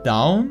slide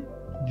down,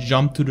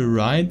 jump to the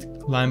right,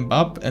 climb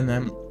up, and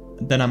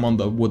then I'm on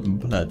the wooden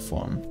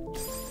platform.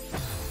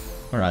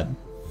 Alright.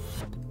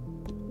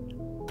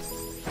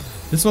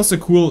 This was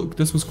cool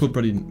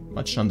pretty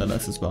much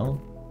nonetheless as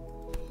well.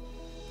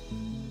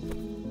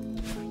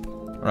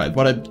 Alright,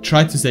 what I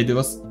tried to say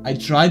was I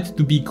tried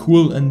to be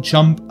cool and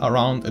jump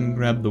around and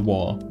grab the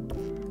wall.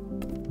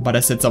 But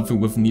I said something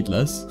with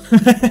needless.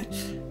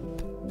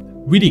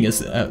 Reading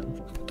is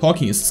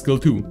talking is a skill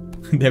too.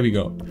 There we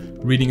go.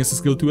 Reading is a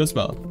skill too as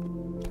well.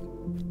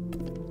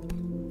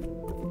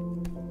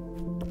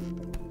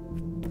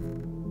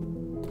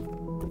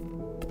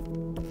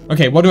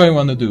 Okay, what do I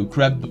want to do?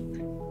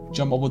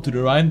 Jump over to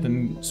the right,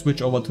 then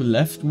switch over to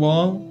left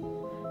wall.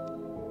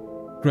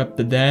 Grab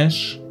the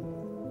dash.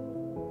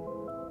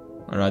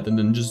 Alright, and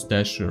then just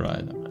dash to the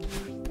right.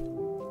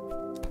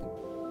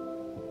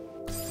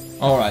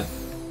 Alright,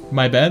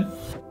 my bad.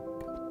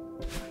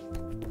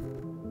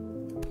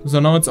 So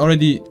now it's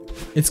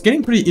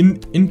getting pretty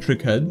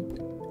intricate.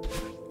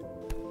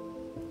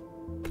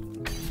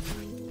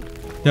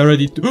 There are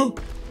already two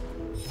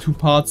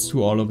parts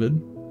to all of it.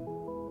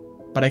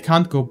 But I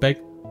can't go back.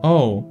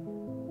 Oh,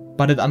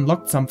 but it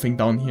unlocked something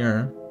down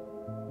here.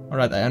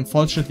 Alright, I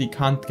unfortunately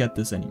can't get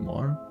this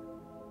anymore.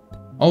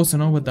 Oh, so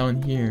now we're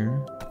down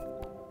here.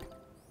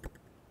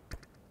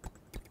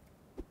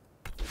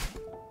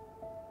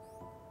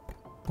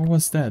 What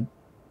was that?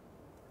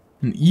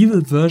 An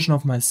evil version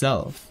of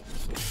myself.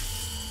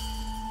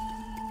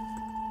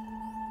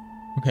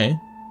 Okay.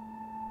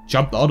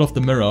 Jumped out of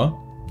the mirror.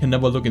 Can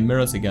never look in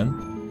mirrors again.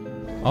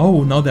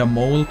 Oh, now they're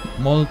molten.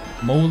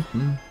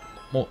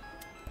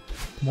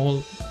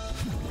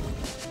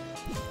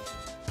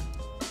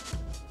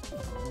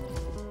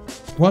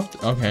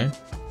 What? Okay.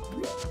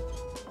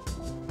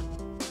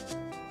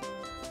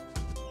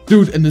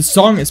 Dude, and the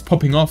song is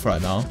popping off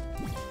right now.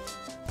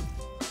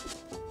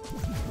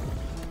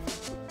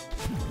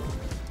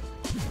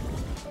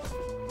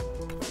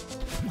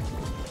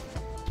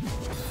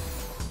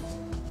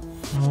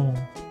 Oh,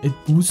 it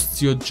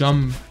boosts your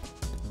jump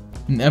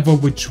in ever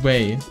which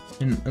way.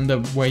 In the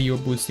way you're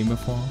boosting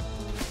before.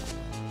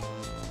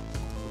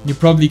 You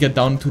probably get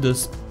down to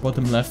this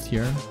bottom left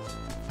here.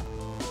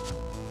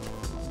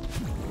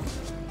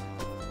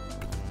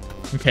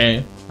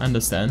 Okay, I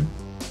understand.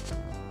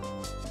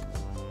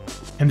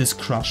 Can this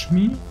crush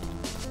me?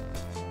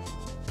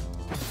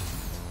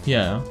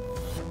 Yeah.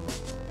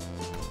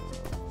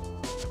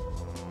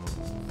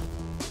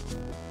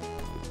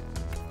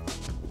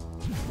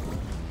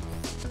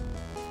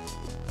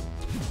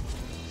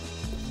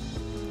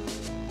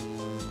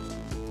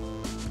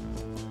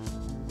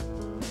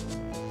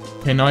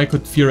 Okay, now I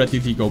could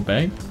theoretically go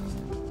back.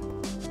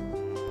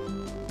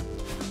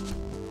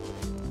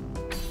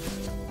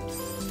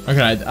 Okay,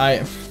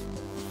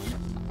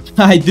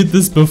 I did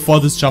this before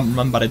this jump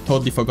run, but I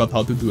totally forgot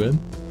how to do it.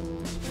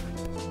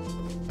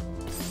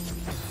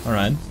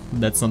 Alright,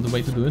 that's not the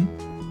way to do it.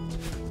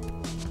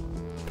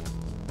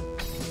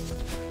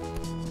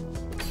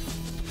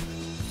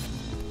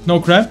 No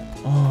crap.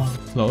 Oh,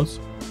 close.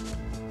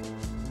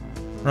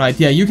 Right,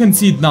 yeah, you can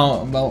see it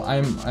now. Well,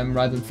 I'm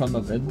right in front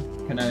of it.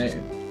 Can I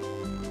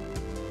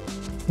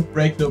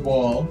break the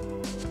wall?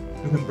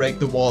 You can break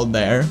the wall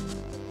there.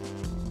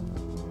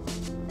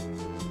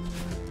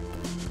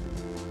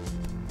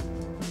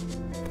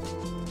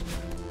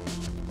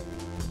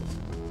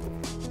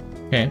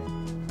 Okay.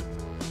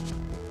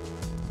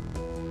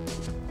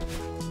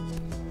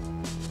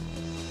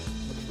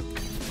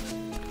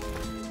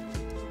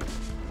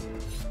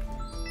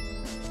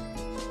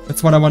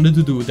 That's what I wanted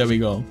to do. There we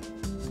go.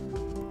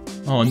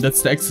 Oh, and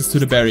that's the access to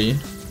the berry.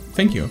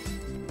 Thank you.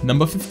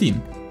 Number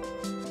 15.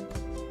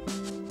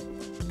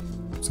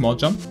 Small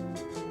jump.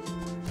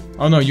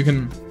 Oh no, you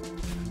can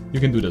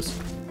do this.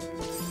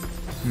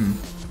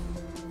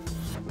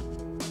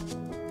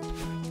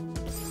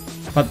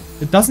 But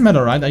it doesn't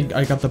matter, right?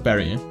 I got the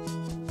berry.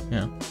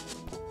 Yeah.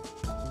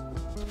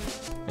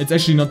 It's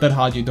actually not that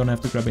hard. You don't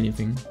have to grab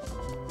anything.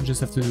 You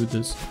just have to do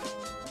this.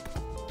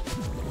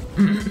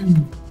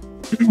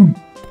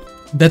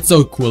 That's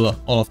so cool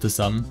all of the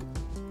sudden.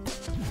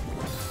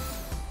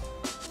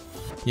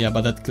 Yeah,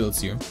 but that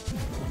kills you.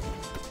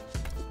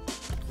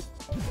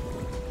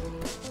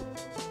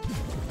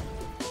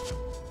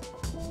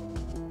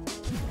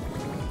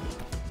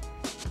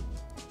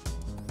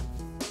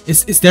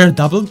 Is there a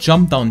double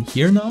jump down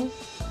here now?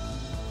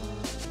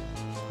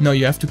 No,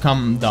 you have to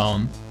come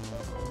down.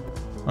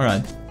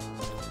 Alright.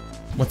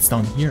 What's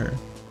down here?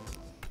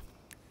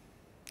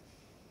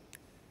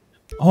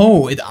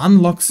 Oh, it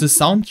unlocks the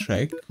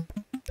soundtrack.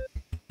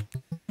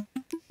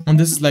 And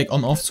this is like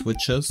on-off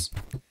switches.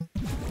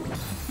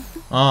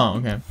 Ah,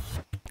 okay.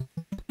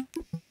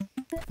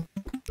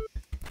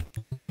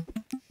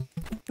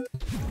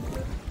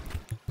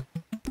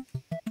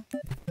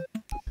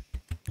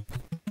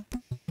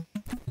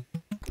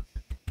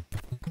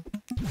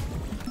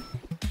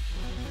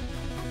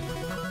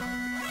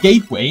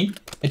 Gateway.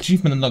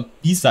 Achievement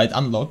unlocked. B-side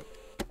unlocked.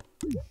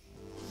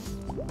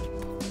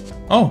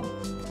 Oh,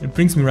 it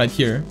brings me right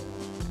here.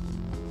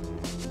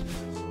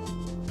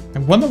 I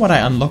wonder what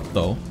I unlocked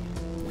though.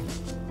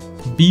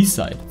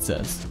 B-side, it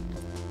says.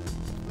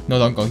 No,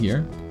 don't go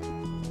here.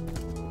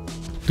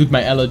 Dude,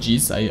 my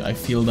allergies, I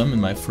feel them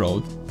in my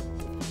throat.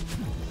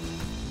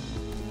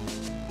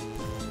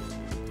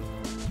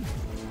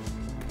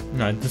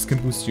 Alright, this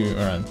can boost you.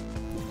 Alright.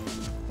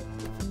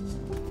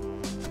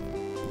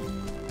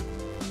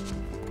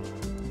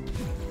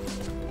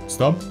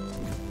 Stop.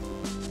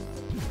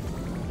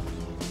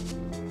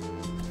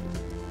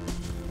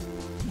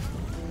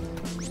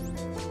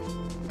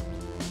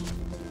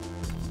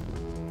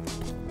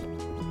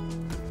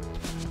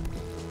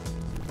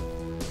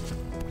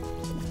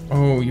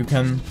 Oh, you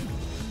can...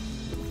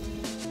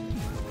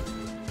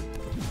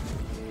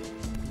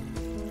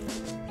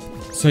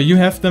 So you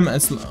have them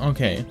as...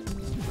 Okay.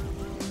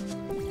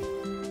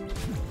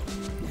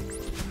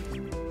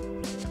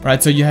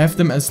 Right, so you have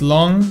them as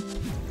long...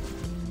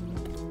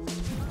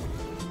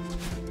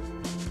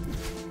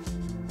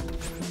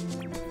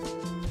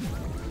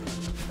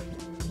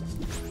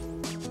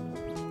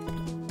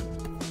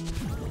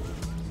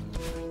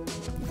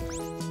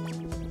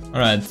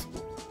 Alright.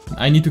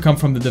 I need to come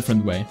from the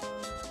different way.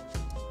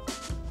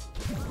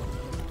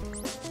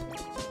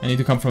 I need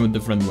to come from a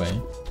different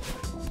way.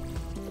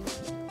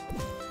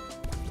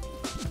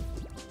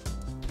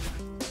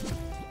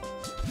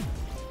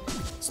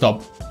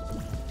 Stop.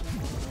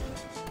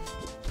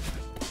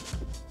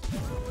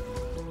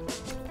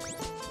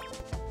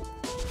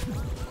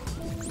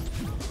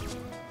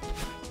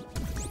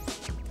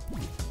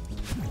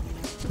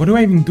 What do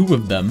I even do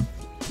with them?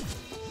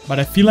 But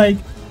I feel like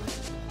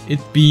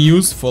it'd be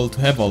useful to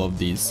have all of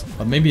these.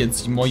 But maybe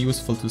it's more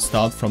useful to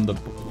start from the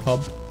top.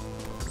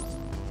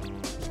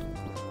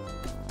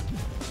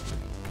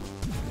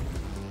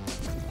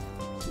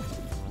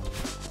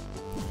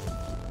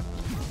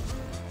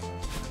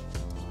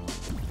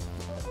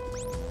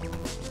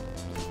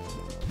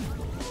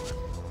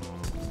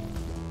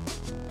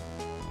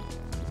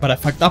 But I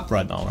fucked up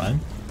right now, right?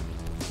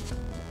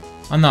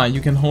 Oh no,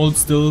 you can hold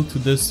still to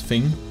this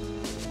thing.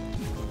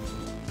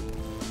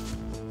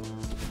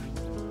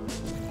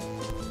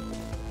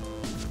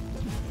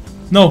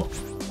 No!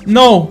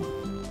 No!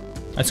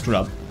 I screwed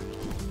up.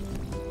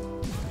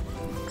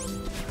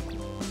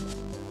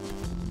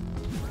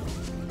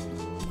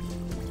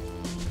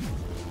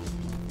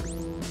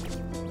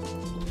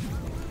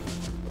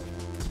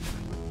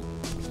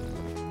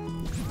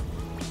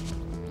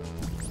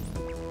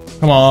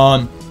 Come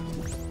on!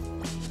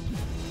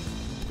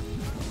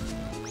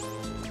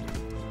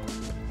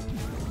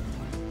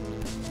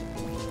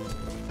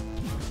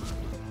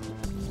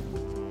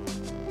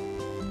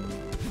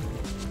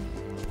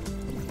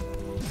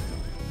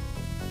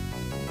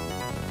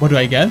 What do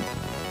I get?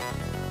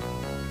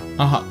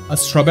 A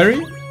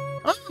strawberry?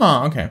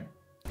 Ah, okay.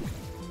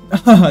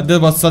 That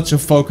was such a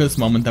focus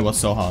moment, that was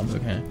so hard,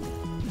 okay.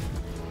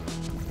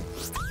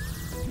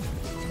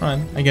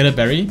 Alright, I get a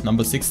berry,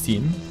 number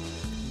 16.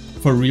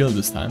 For real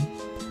this time.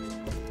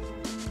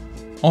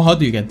 Oh, how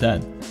do you get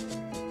that?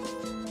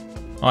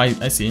 Oh,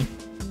 I see.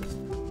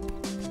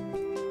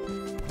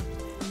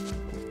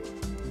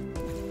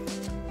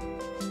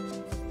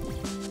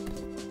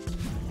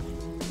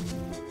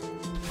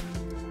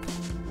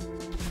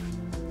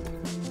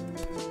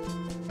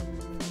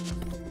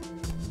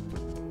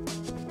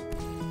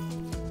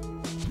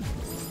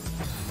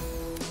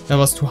 That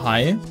was too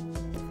high.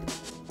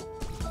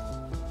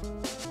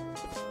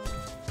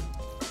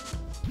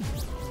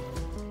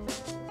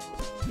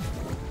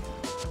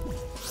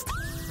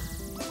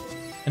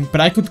 But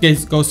I could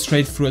go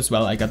straight through as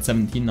well. I got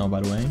 17 now,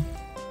 by the way.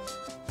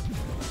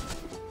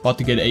 About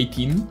to get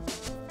 18.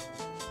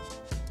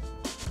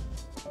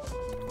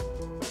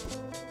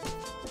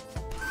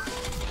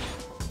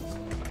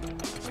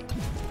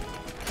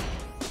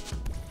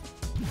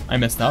 I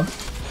messed up.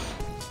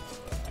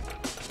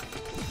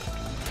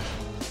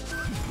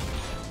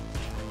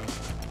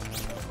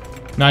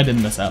 No, I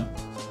didn't mess up.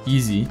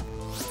 Easy.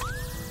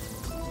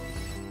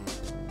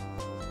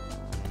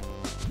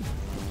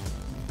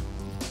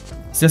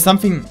 Is there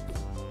something?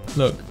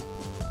 Look.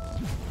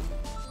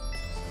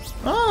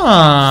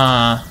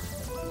 Ah.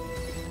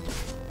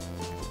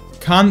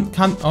 Can't.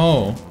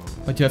 Oh,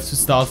 but you have to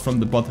start from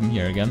the bottom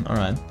here again. All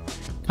right.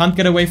 Can't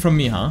get away from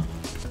me, huh?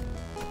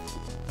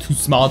 Too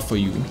smart for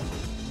you.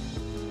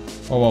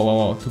 Oh, whoa, whoa,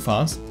 whoa! Too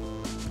fast.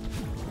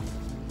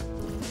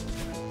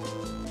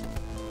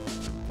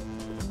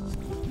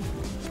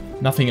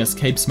 Nothing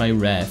escapes my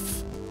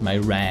wrath. My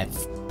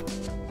wrath.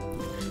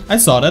 I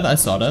saw that. I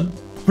saw that.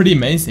 Pretty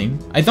amazing.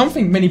 I don't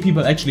think many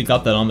people actually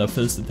got that on their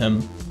first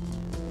attempt.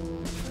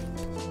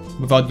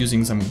 Without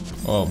using some...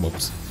 Oh,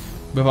 whoops.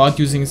 Without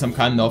using some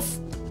kind of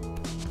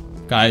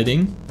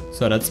guiding.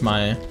 So that's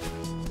my...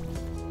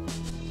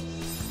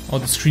 Oh,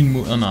 the screen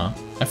move... Oh, no.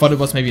 I thought it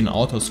was maybe an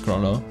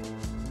auto-scroller.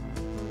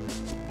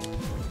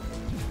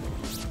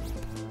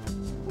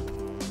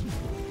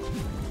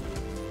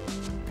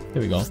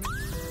 Here we go.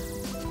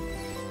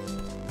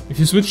 If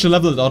you switch the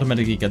level, it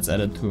automatically gets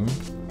added too.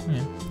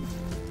 Yeah.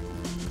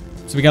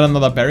 So we got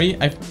another berry.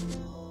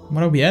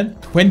 What are we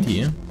at?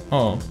 20.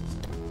 Oh.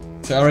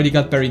 So I already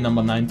got berry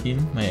number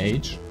 19, my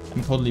age. I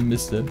totally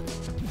missed it.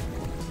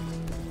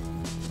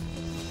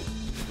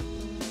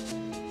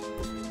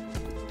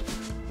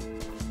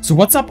 So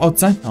what's up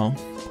outside now?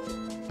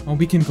 Oh,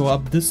 we can go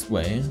up this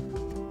way.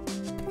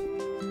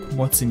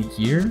 What's in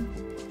here?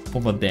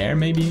 Over there,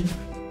 maybe?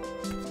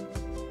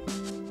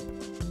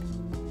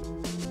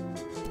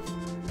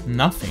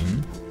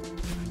 Nothing.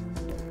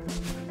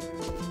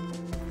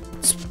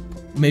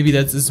 Maybe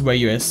that is where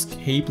you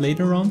escape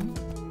later on?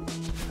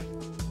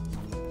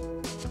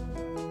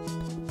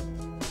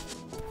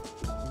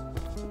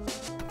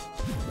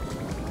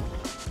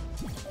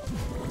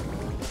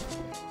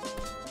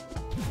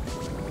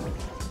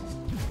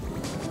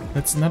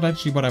 That's not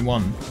actually what I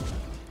want.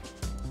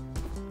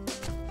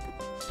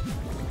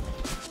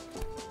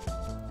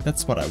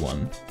 That's what I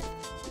want.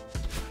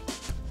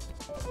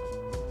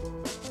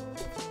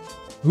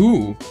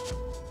 Ooh.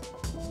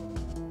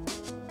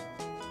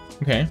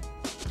 Okay.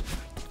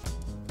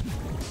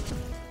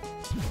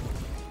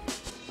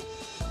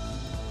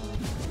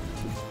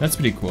 That's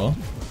pretty cool.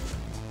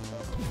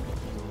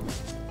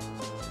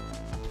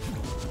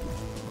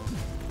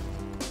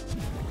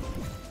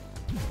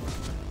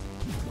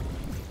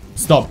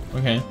 Stop.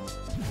 Okay.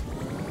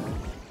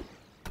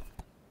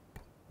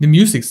 The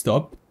music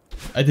stopped.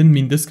 I didn't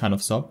mean this kind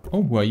of stop.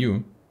 Oh, who are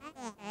you?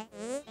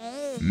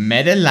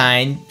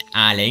 Madeline,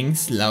 darling,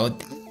 slow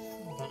down.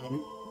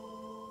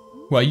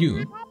 Who are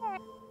you?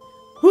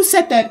 Who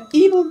said that?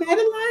 Evil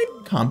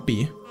Madeline? Can't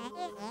be.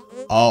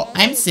 Oh,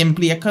 I'm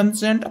simply a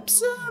concerned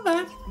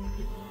observer.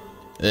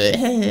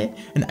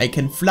 And I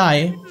can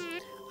fly.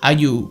 Are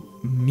you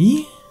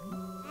me?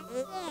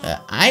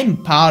 I'm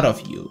part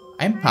of you.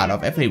 I'm part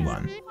of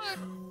everyone.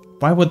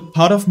 Why would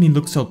part of me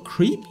look so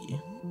creepy?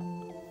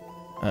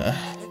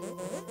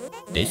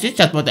 This is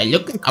just what I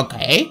look like,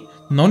 okay?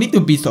 No need to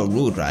be so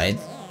rude, right?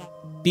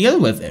 Deal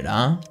with it,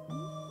 huh?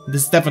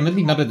 This is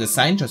definitely not a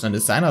design choice on the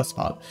designer's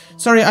part.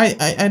 Sorry,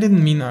 I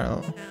didn't mean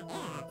I'll...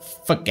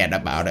 Forget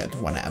about it,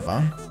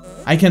 whatever.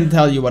 I can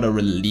tell you what a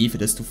relief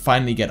it is to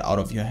finally get out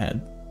of your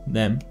head.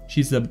 Damn,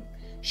 she's a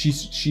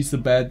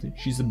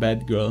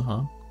bad girl,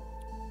 huh?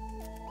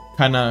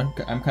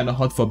 I'm kinda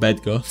hot for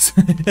bad girls.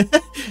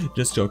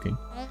 Just joking.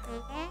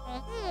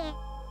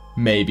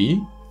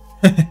 Maybe.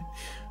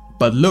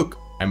 But look,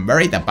 I'm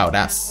worried about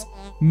us.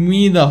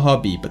 Me the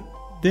hobby, but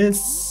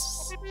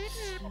this...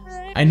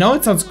 I know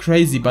it sounds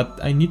crazy, but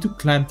I need to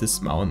climb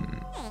this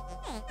mountain.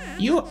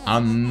 You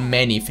are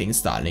many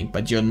things, darling,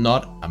 but you're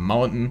not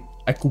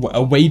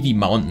a wavy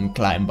mountain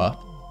climber.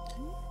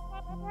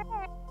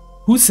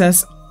 Who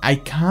says I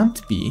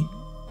can't be?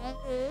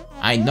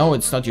 I know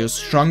it's not your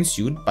strong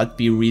suit, but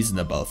be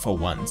reasonable for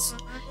once.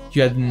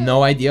 You have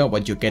no idea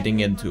what you're getting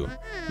into.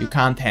 You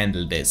can't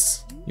handle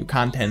this. You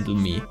can't handle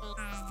me.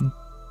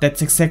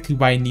 That's exactly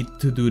why I need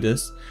to do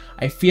this.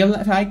 I feel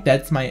like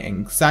that's my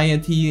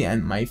anxiety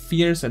and my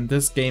fears, and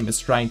this game is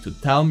trying to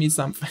tell me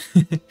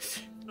something.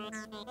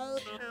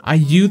 Are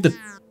you the...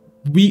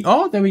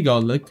 Oh, there we go,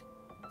 look.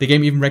 The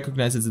game even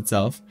recognizes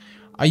itself.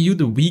 Are you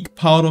the weak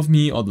part of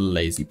me or the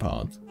lazy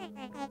part?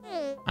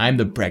 I'm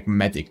the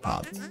pragmatic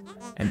part.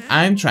 And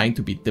I'm trying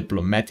to be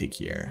diplomatic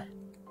here.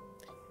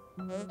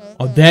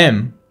 Oh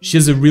damn, she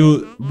has a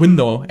real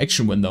window,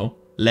 action window.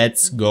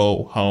 Let's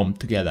go home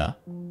together.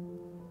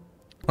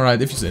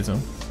 Alright, if you say so.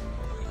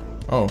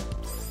 Oh.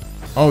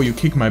 Oh, you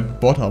kick my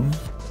bottom.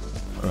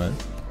 Alright.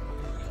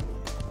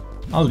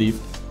 I'll leave.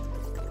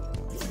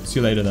 See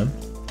you later then.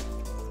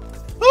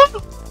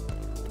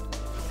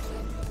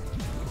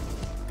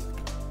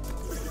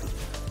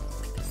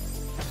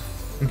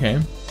 Okay.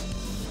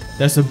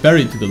 There's a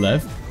berry to the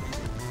left.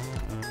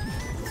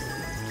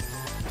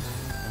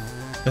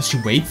 Does she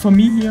wait for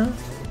me here?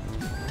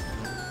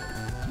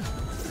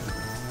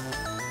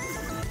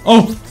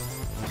 Oh!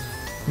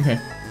 Okay.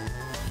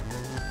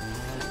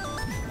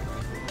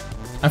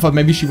 I thought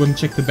maybe she wouldn't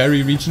check the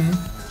berry region.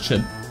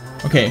 Shit.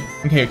 Okay,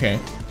 okay.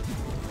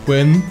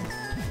 Win.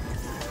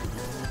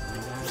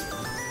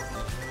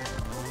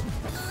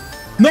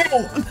 No!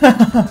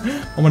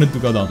 I wanted to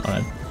go down,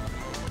 alright.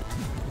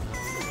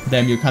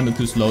 Damn, you're kinda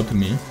too slow to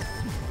me.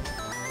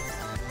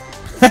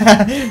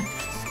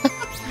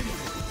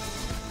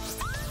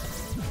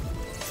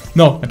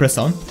 No, I pressed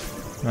down.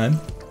 Right.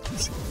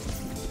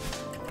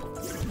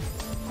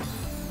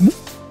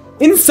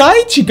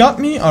 Inside? She got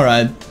me?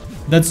 Alright.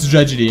 That's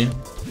tragedy.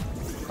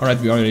 Alright,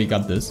 we already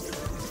got this.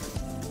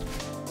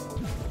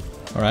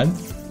 Alright.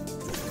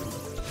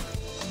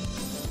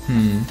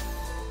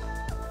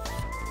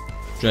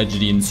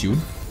 Tragedy ensued.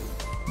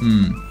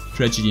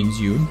 Tragedy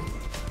ensued.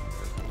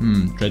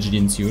 Tragedy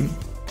ensued.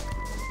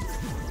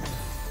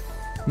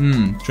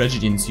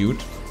 Tragedy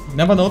ensued.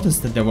 Never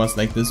noticed that there was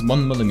like this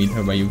 1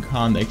 millimeter where you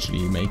can't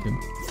actually make it.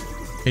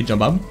 Okay,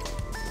 jump up.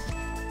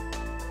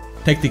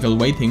 Tactical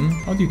waiting.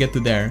 How do you get to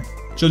there?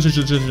 Chill.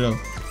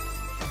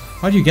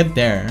 How do you get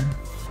there?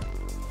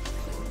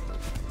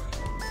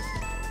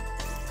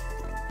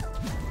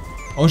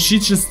 Oh, she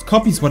just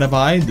copies whatever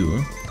I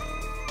do.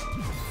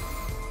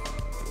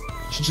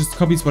 She just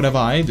copies whatever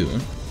I do.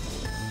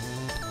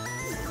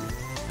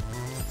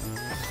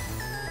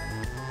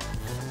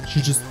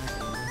 She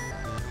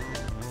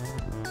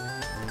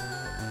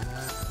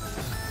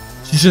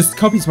just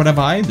copies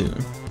whatever I do.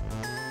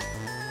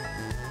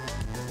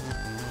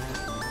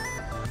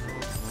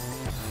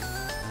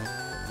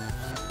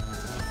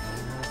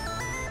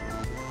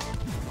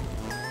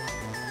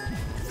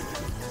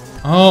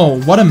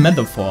 Oh, what a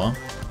metaphor.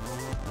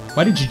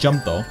 Why did you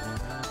jump though?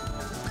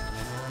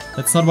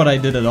 That's not what I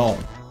did at all.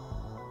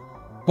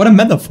 What a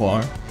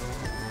metaphor.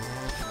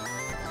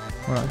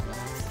 Alright.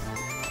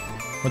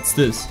 What's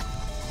this?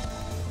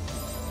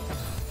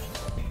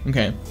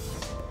 Okay.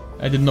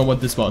 I didn't know what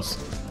this was.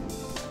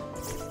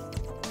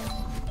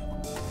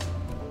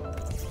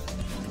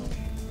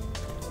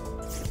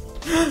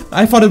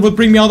 I thought it would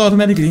bring me out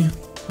automatically.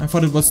 I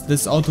thought it was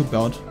this auto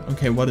belt.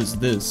 Okay, what is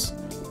this?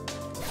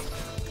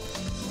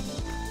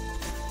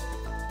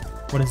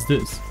 What is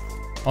this?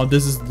 Oh,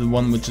 this is the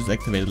one which is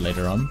activated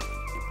later on.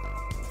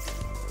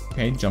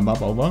 Okay, jump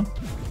up over.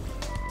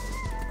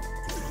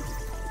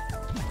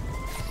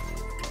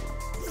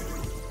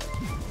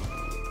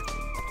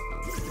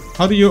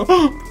 How do you...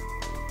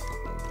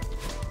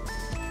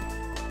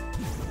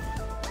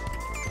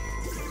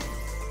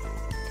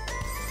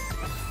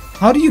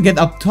 How do you get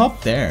up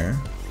top there?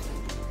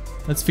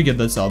 Let's figure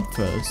this out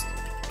first.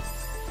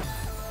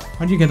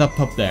 How do you get up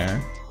top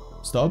there?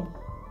 Stop.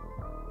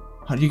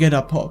 How do you get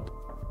up top?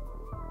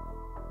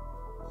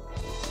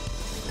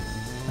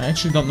 I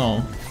actually don't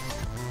know.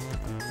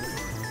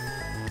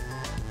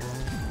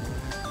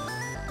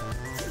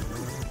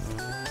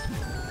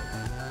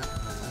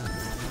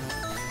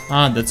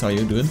 Ah, that's how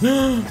you do it.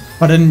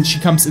 But then she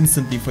comes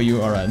instantly for you,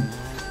 alright.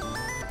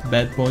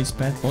 Bad boys,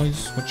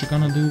 what you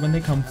gonna do when they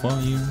come for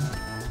you?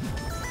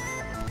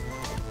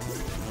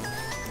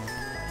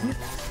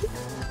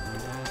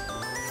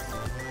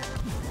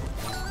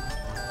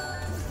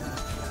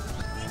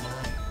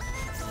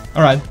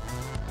 Alright.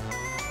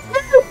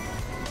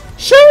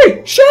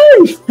 Shay!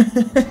 Shay!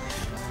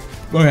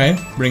 Okay,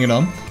 bring it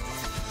on.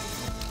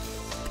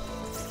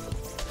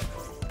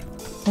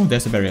 Oh,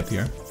 there's a berry up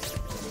here.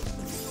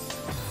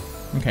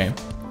 Okay.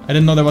 I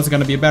didn't know there was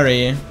gonna be a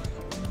berry.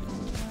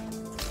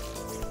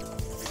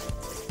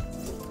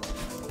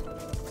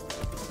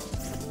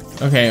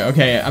 Okay,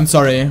 okay, I'm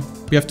sorry.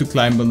 We have to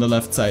climb on the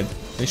left side.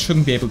 They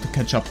shouldn't be able to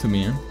catch up to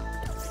me.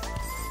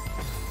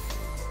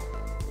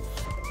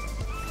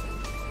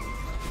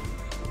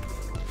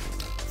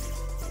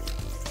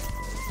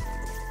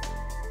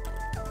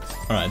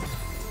 Alright.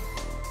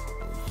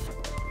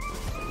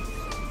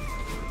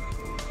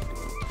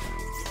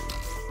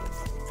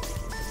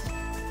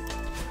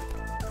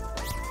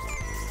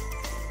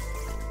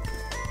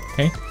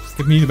 Okay,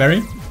 give me the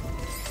berry.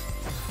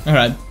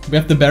 Alright, we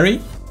have the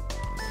berry.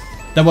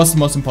 That was the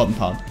most important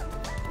part.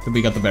 That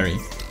we got the berry.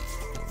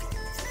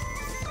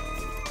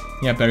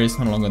 Yeah, berry is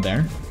no longer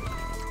there.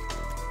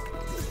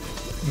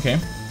 Okay.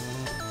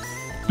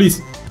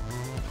 Please.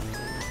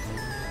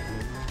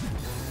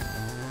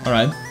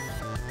 Alright.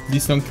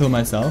 Please don't kill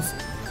myself.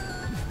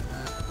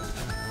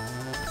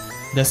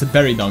 There's a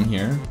berry down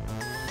here.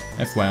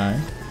 FYI.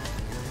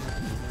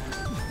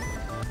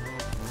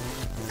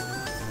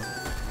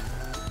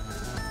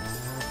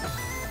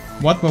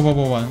 What?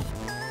 What?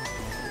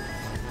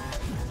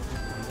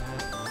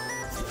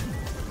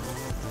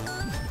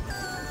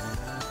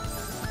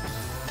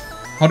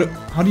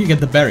 How do you get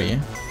the berry?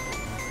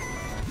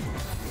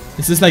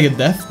 Is this like a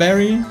death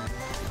berry?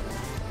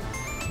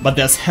 But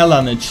there's hella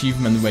an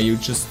achievement where you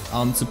just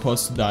aren't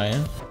supposed to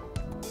die.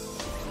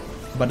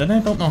 But then I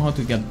don't know how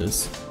to get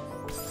this.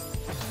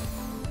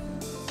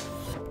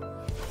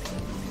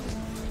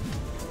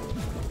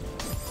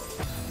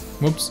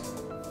 Whoops.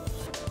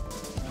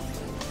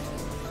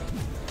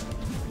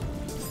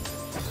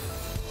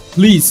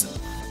 Please.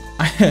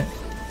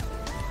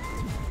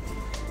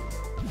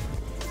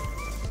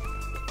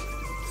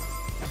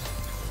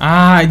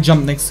 Ah, I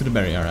jumped next to the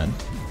berry, alright.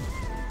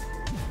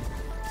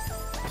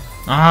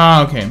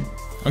 Ah, okay.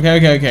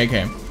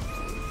 Okay.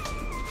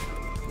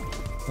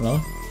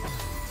 Hello?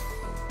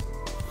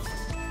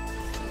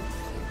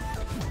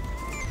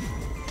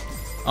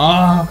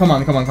 Ah, come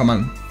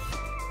on.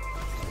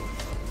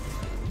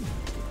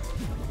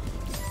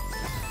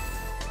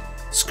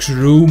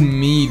 Screw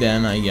me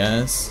then, I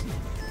guess.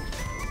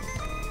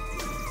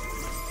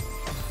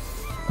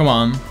 Come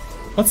on.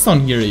 What's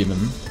down here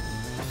even?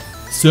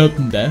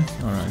 Certain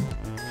death? Alright.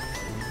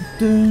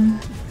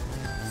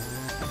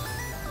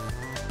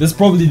 This is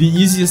probably the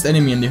easiest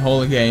enemy in the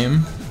whole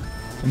game.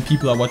 And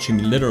people are watching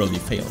me literally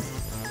fail.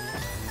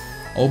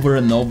 Over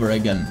and over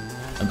again.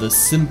 And the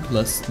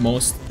simplest,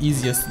 most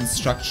easiest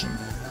instruction.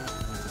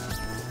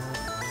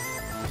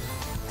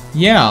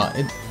 Yeah,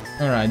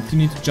 alright, you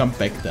need to jump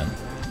back then.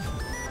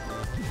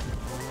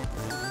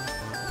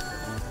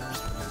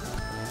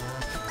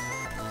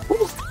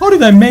 How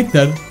did I make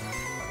that?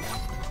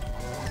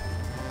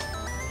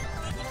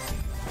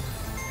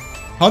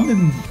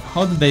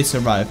 How did they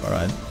survive?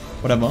 Alright,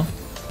 whatever.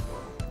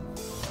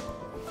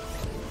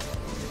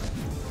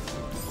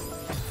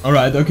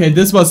 Alright, okay,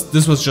 this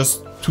was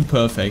just too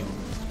perfect.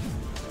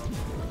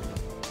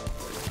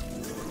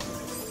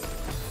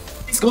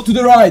 Let's go to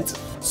the right!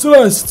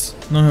 Celeste!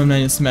 No, her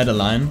name is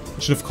Madeline. I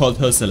should have called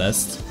her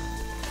Celeste.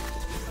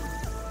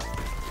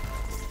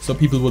 So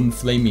people wouldn't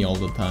flame me all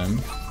the time.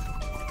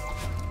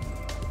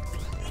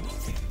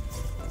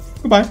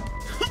 Goodbye.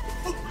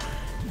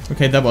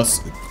 Okay, that was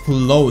a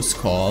close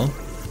call.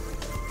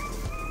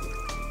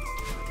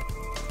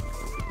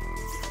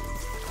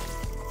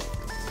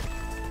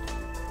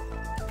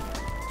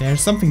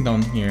 There's something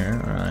down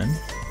here, alright.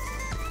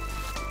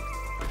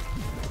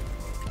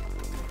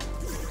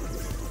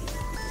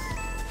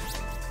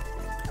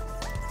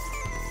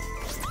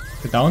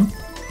 Get down.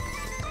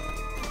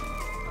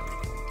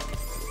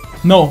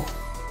 No!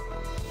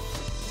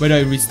 Where do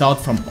I restart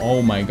from?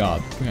 Oh my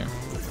god. Okay.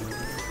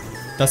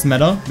 Doesn't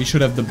matter, we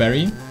should have the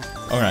berry.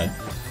 Alright.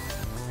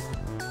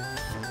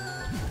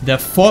 There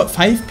are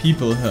 5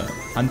 people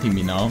hunting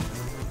me now.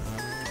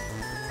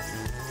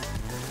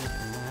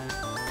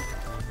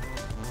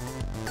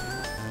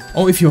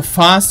 Oh, if you're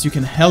fast, you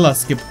can hella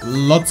skip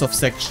lots of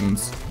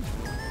sections.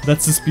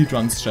 That's the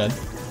speedrun strat.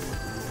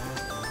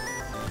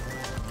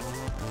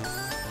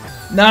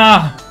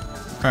 Nah!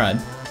 Alright.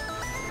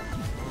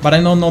 But I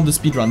now know the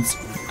speedruns.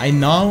 I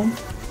now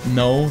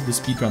know the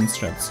speedrun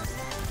strats.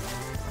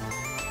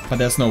 But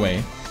there's no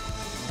way.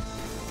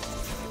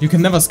 You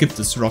can never skip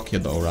this rock here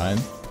though, right?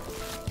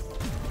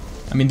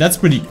 I mean, that's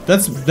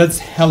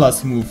hella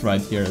smooth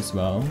right here as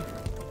well.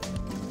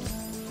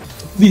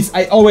 Please,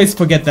 I always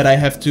forget that I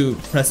have to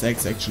press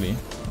X actually.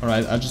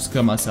 Alright, I'll just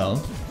kill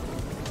myself.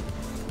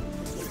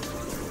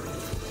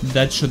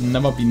 That should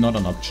never be not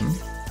an option.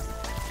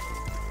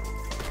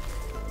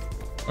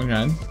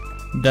 Okay.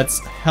 That's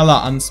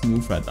hella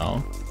unsmooth right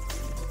now.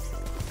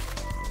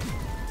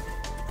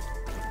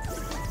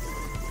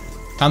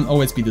 Can't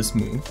always be this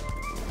smooth.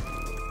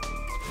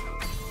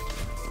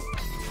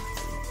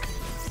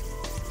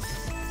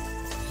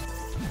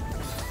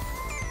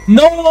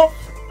 No!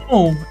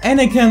 No!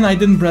 Anakin, I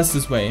didn't press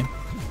this way.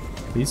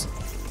 Please.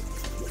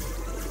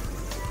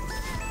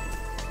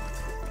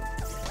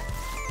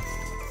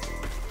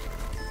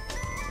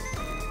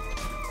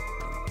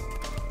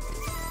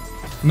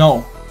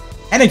 No.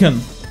 Anakin!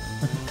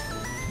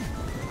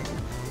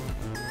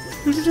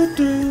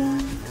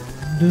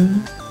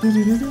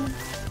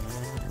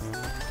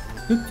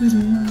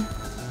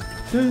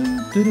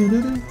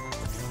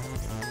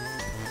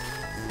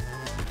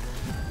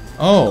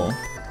 Oh.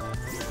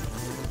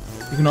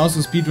 You can also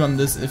speedrun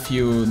this if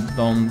you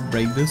don't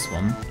break this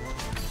one.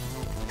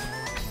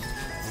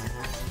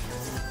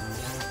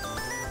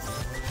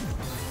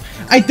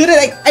 I did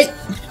it!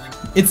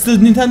 It's the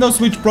Nintendo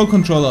Switch Pro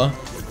controller,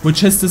 which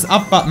has this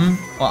up button,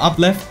 or up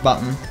left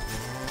button.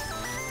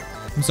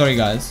 I'm sorry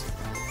guys.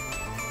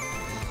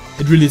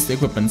 It really is the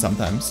equipment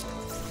sometimes.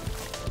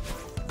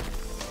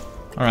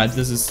 Alright,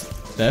 this is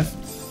left.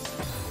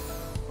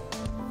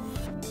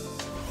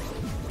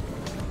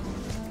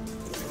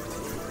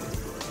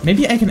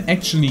 Maybe I can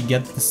actually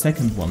get the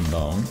second one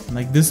though.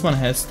 Like this one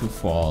has to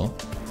fall.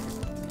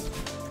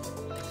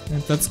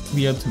 If that's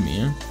clear to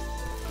me.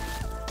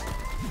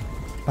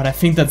 But I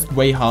think that's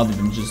way harder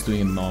than just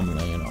doing it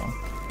normally, you know.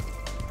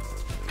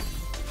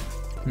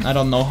 And I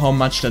don't know how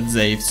much that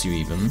saves you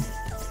even.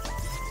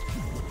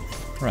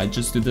 Alright,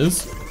 just do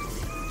this.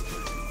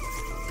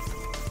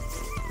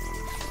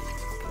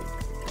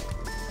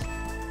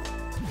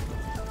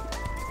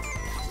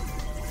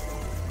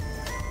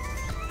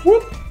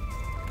 Whoop!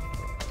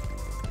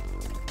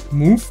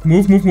 Move,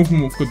 move, move, move,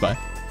 move. Goodbye.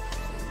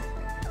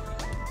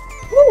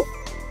 Woo!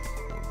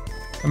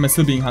 Am I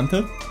still being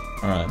hunted?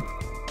 Alright.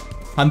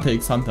 Hunter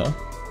x Hunter.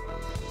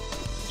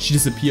 She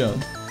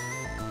disappeared.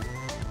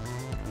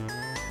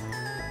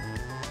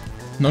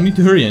 No need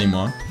to hurry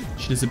anymore.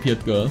 She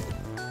disappeared, girl.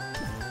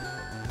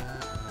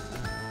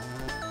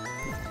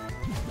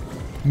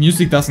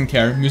 Music doesn't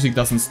care. Music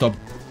doesn't stop.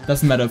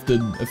 Doesn't matter if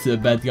the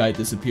bad guy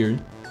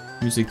disappeared.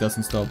 Music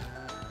doesn't stop.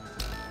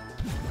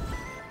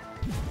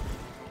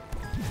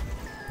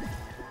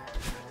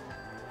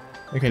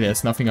 Okay,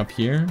 there's nothing up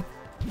here.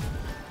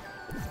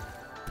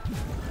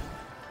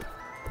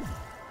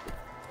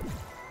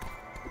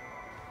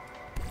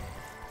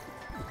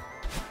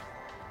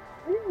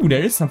 Ooh,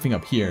 there is something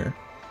up here.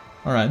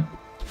 Alright.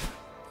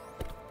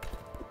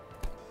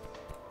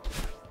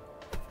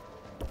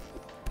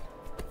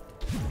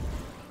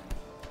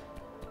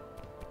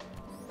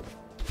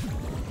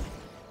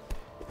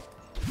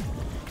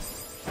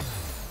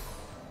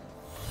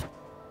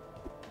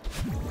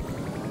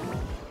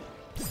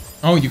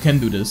 Oh, you can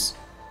do this.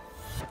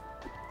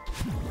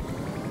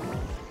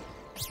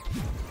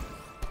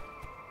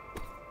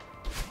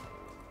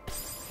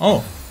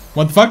 Oh,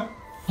 what the fuck?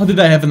 How did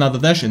I have another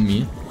dash in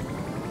me?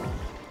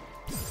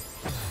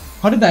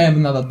 How did I have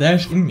another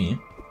dash in me?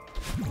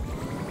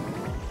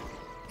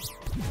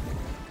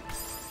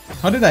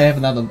 How did I have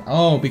another...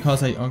 Oh,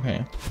 because I...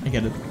 Okay, I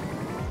get it.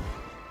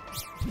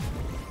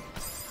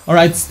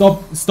 Alright,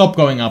 stop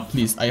going up,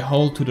 please. I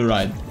hold to the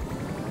right.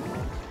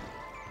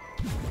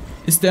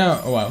 Is there...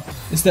 Oh, wow.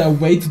 Is there a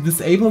way to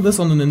disable this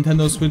on the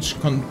Nintendo Switch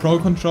Pro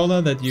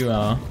controller that you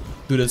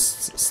do this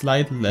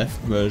slide left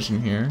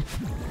version here?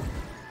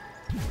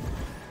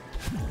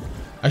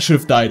 I should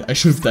have died. I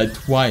should have died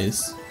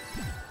twice.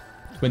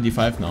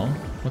 25 now.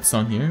 What's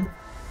down here?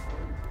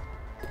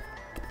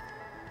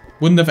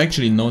 Wouldn't have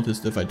actually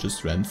noticed if I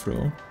just ran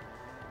through.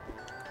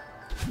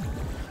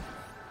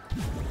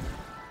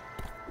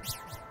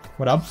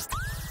 What up?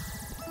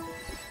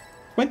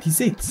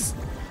 26.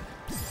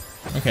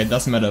 Okay,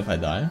 doesn't matter if I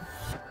die.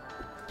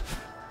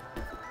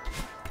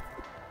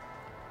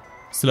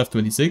 Still have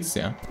 26,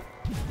 yeah.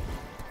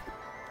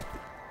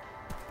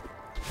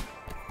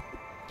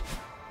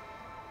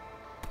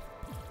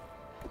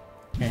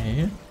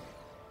 Okay.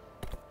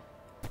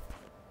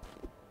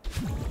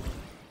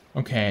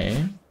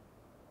 Okay.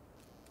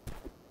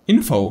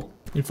 Info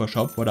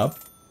shop, what up?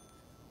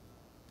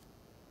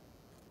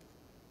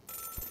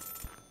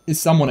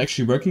 Is someone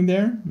actually working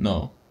there?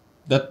 No.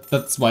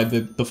 That's why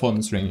the phone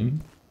is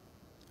ringing.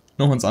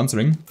 No one's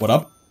answering. What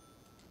up?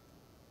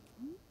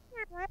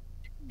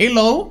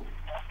 Hello?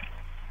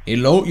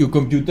 Hello, your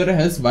computer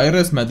has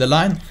virus,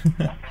 Madeline.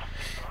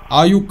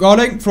 Are you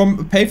calling from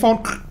a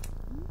payphone?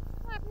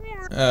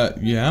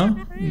 Yeah?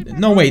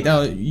 No, wait,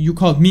 you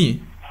called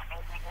me.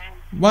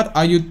 What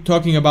are you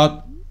talking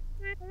about?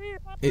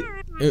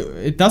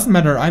 It doesn't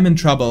matter, I'm in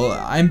trouble.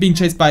 I'm being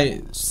chased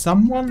by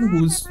someone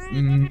who's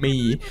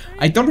me.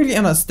 I don't really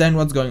understand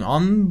what's going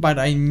on, but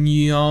I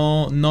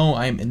know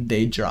I'm in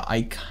danger.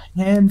 I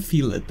can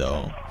feel it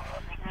though.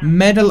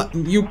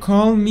 Madeline, you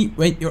call me?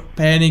 Wait, you're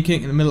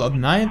panicking in the middle of the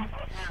night?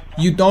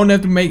 You don't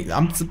have to make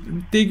a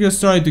ridiculous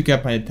story to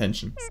get my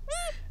attention.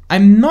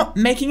 I'm not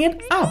making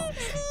it up.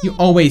 You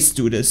always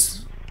do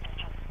this.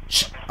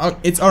 Shh. Oh,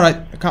 it's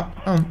alright. Come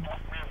on.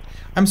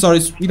 I'm sorry,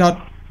 sweetheart.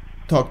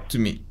 Talk to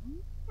me.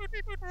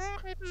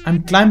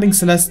 I'm climbing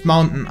Celeste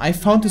Mountain. I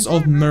found this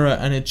old mirror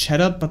and it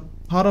shattered,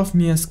 but part of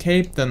me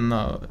escaped and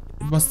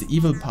it was the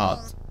evil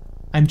part.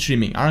 I'm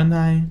dreaming, aren't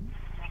I?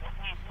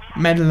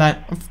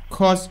 Madeline, of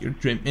course you're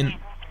dreaming.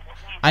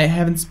 I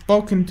haven't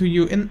spoken to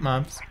you in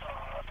months.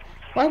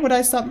 Why would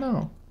I start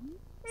now?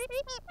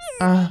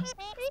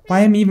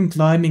 Why am I even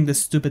climbing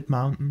this stupid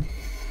mountain?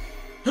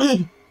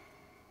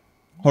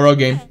 Horror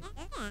game.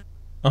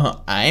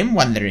 I'm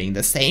wondering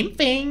the same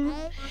thing.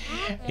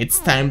 It's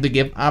time to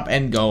give up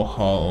and go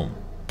home.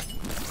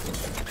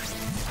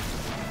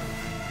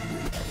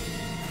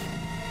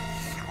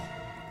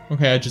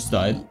 Okay, I just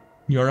died.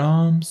 Your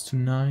arms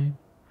tonight.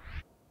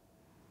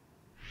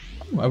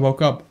 Oh, I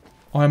woke up.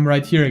 Oh, I'm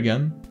right here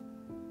again.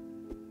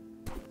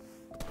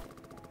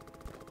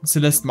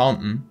 Celeste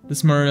Mountain.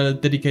 This memorial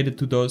dedicated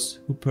to those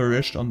who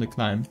perished on the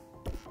climb.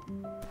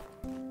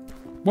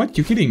 What?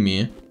 You're kidding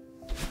me?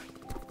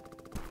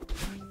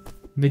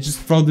 They just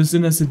throw this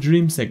in as a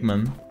dream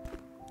segment.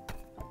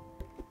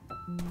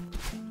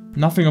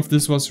 Nothing of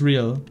this was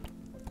real.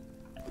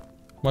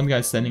 One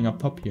guy standing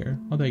up top here.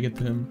 How do I get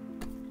to him?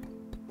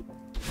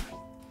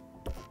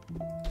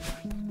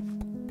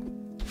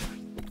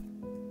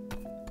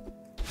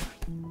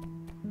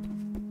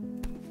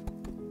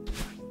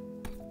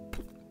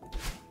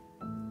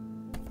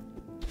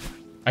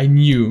 I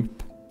knew.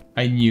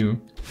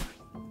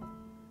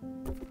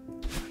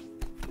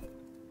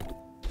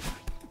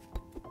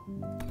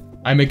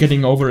 I'm a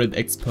getting over it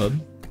expert.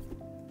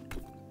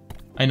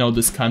 I know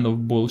this kind of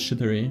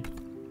bullshittery.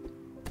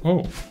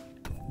 Oh.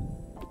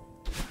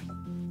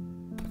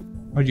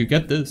 How'd you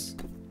get this?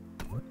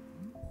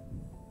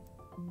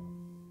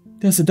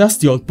 There's a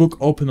dusty old book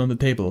open on the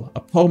table.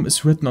 A poem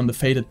is written on the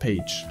faded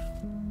page.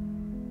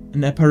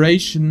 An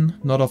apparition,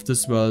 not of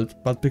this world,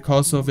 but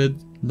because of it,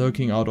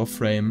 lurking out of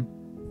frame.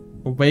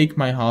 Awake,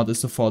 my heart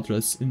is a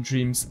fortress. In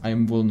dreams, I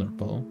am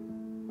vulnerable.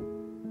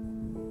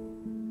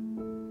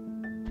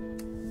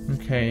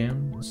 Okay,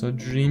 so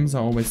dreams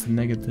are always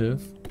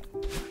negative.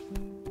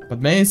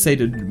 But may I say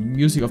the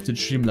music of the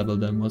dream level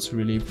then was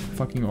really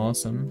fucking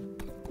awesome.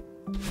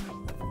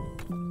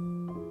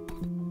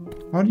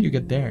 How do you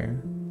get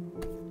there?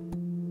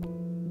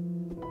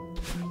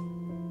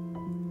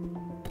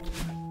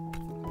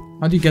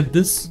 How do you get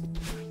this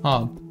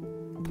hard?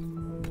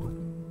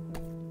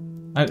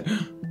 I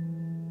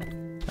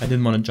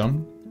didn't want to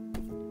jump.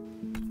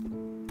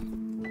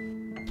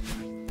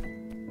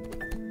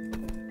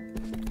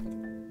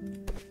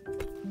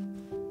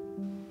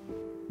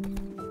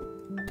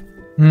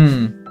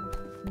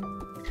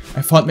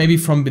 I thought maybe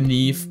from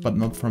beneath, but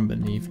not from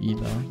beneath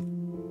either.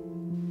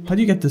 How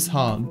do you get this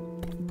hard?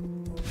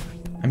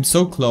 I'm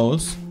so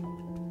close.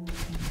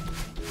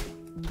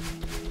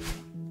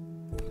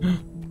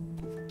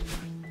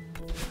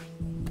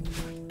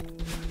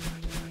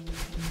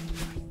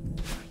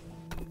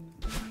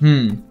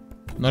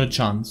 Not a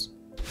chance.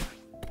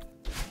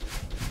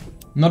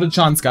 Not a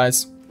chance,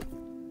 guys.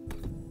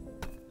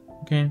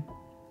 Okay,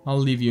 I'll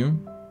leave you.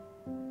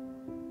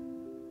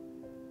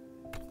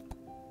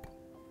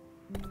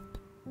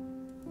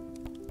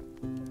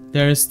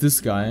 There's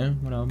this guy.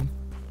 What up?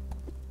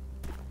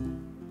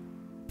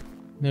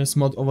 There's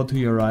mod over to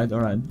your right.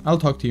 Alright, I'll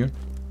talk to you.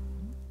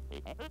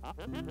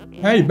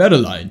 Hey,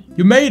 Madeline,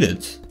 you made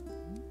it!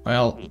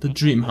 Well, the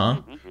dream,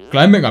 huh?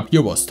 Climbing up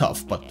here was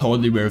tough, but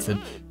totally worth it.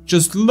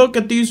 Just look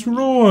at these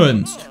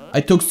ruins!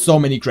 I took so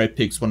many great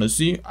pics. Wanna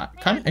see? I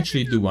kinda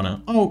actually do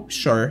wanna. Oh,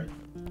 sure.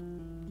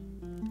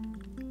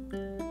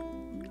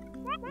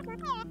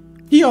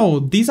 Yo,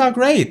 these are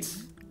great!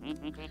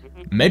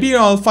 Maybe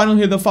I'll finally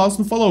hit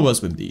 1,000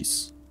 followers with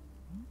these.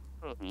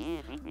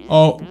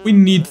 Oh, we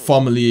need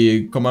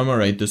formally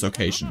commemorate this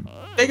occasion.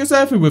 Take a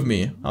selfie with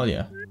me. Hell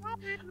yeah.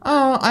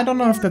 I don't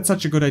know if that's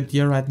such a good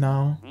idea right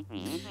now.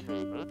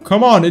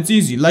 Come on, it's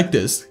easy, like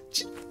this.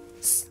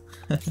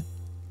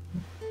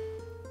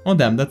 Oh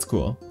damn, that's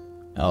cool.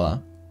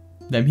 Ella.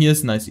 Damn, he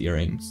has nice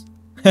earrings.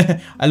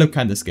 I look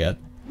kinda scared.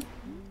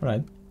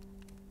 Alright.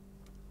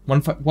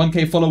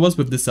 1K followers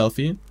with this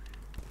selfie.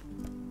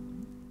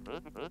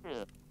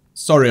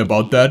 Sorry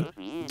about that.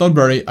 Don't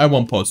worry, I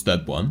won't post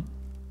that one.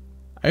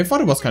 I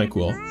thought it was kinda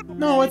cool.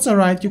 No, it's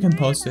alright, you can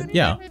post it.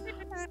 Yeah.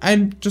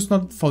 I'm just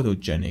not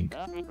photogenic.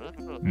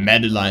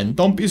 Madeline,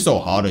 don't be so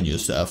hard on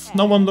yourself.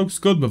 No one looks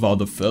good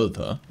without a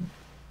filter.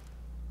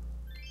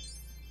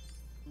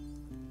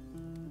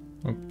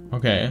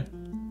 Okay.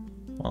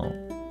 Well,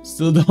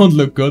 still don't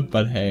look good,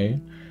 but hey.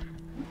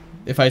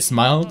 If I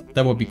smiled,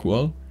 that would be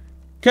cool.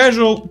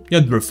 Casual,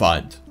 yet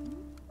refined.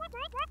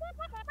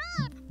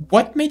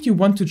 What made you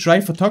want to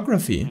try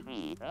photography?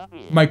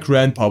 My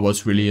grandpa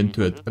was really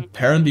into it.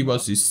 Apparently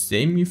was he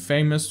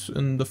semi-famous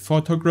in the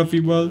photography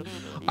world.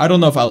 I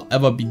don't know if I'll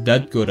ever be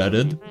that good at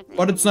it,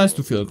 but it's nice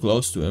to feel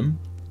close to him.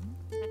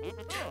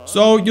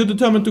 So, you're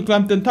determined to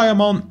climb the entire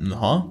mountain,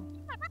 huh?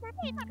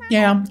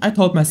 Yeah, I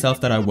told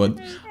myself that I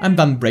would. I'm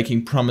done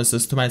breaking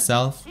promises to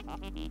myself.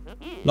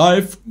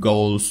 Life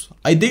goals.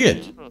 I dig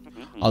it.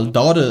 I'll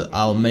doubt it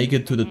I'll make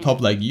it to the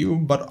top like you,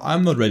 but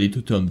I'm not ready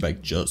to turn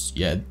back just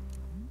yet.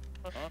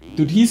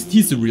 Dude,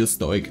 he's a real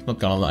stoic, not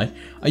gonna lie.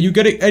 Are you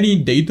getting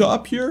any data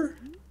up here?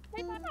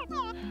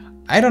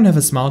 I don't have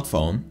a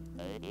smartphone.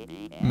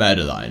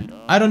 Madeline,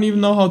 I don't even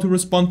know how to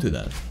respond to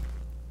that.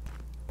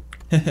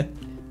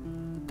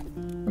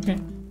 Okay.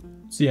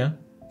 See ya.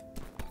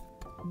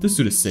 This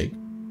dude is sick.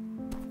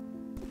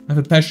 I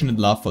have a passionate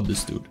love for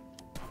this dude.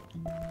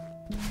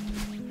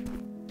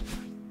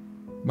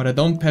 What I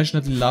don't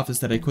passionately love is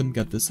that I couldn't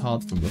get this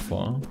heart from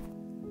before.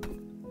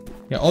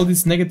 Yeah, all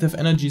these negative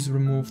energies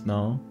removed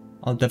now.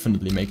 I'll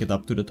definitely make it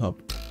up to the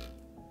top.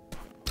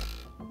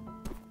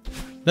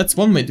 That's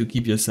one way to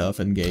keep yourself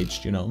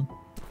engaged, you know.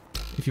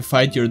 If you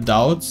fight your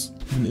doubts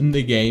in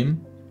the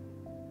game,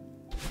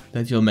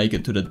 that you'll make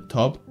it to the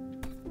top.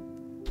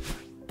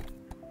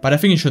 But I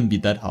think it shouldn't be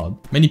that hard.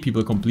 Many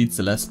people complete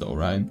Celeste though,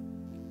 right?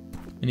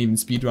 And even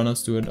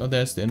speedrunners do it. Oh,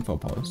 there's the info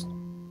post.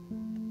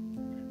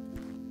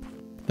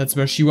 That's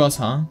where she was,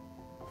 huh?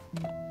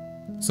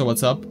 So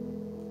what's up?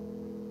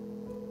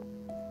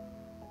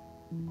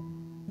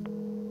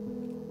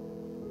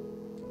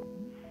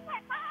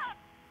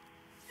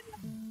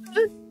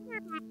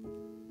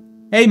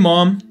 Hey,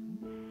 Mom.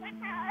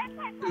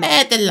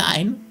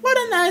 Madeline, what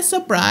a nice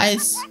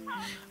surprise.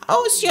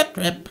 How was your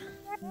trip?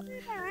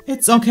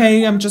 It's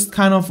okay, I'm just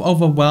kind of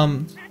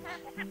overwhelmed.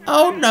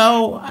 Oh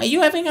no, are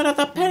you having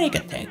another panic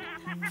attack?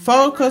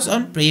 Focus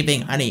on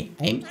breathing, honey.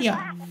 I'm here.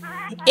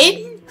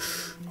 In,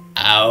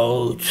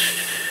 out.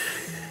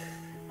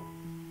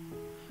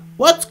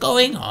 What's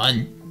going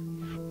on?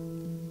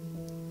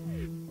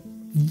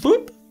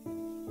 Whoop.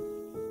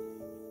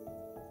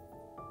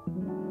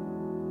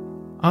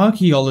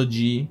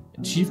 Archaeology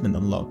achievement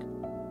unlocked.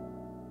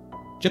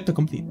 Chapter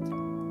complete.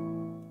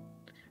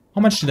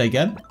 How much did I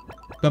get?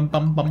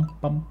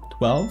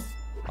 12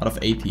 out of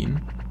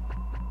 18.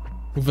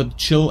 With a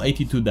chill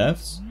 82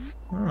 deaths.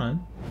 Alright.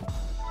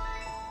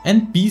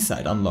 And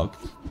B-side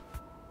unlocked.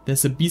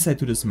 There's a B-side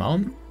to this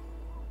mount.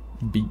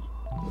 B.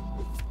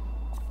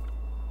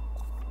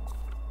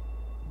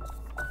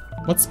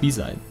 What's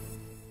B-side?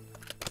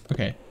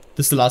 Okay,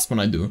 this is the last one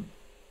I do.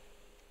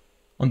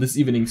 On this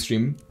evening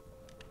stream.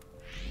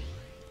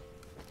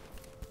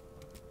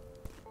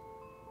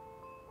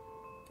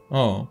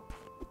 Oh.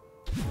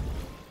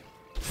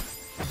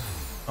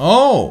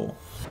 Oh!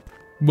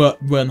 We're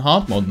in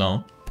hard mode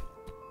now.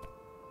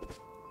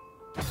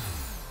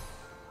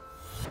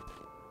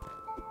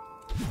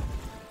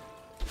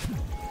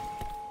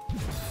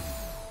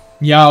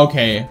 Yeah,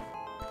 okay.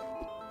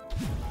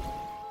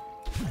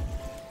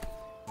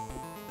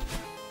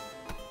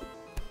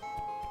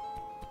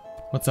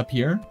 What's up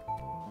here?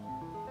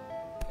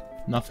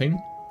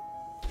 Nothing.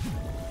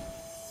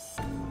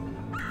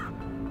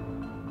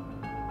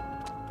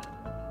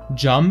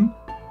 Jump.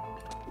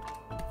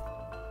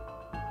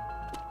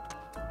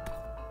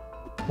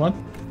 What?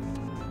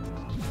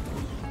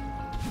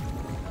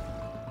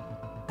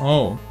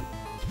 Oh.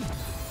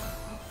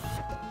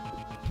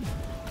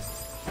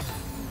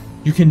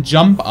 You can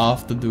jump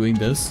after doing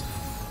this.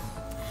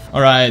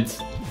 Alright.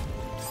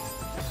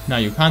 Now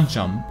you can't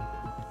jump.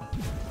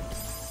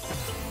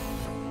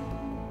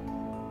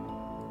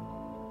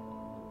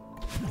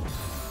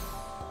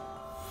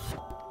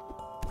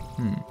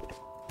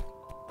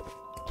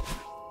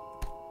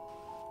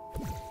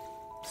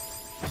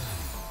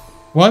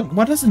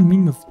 What does it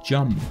mean with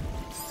jump?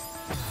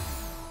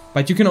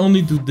 But you can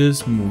only do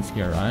this move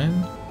here, right?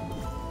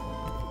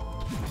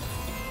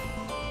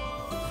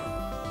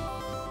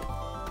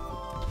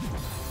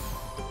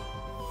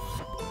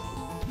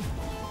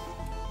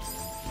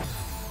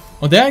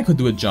 Oh, there I could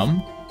do a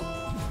jump.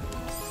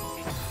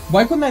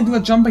 Why couldn't I do a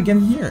jump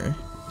again here?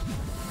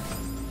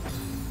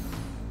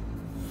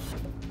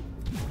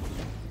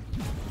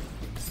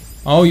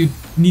 Oh, you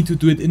need to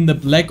do it in the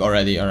black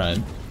already, alright.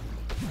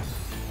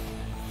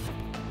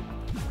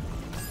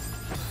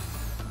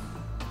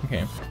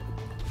 Okay.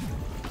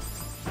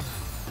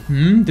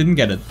 Didn't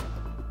get it.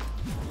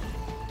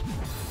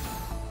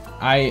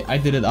 I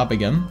did it up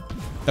again.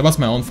 That was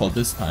my own fault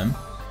this time.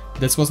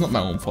 This was not my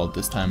own fault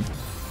this time.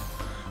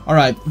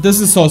 Alright, this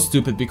is so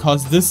stupid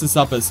because this is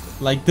up as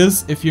like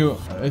this if you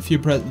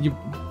press you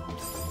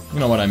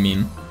know what I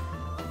mean.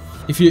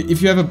 If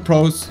you have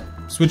a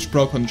Switch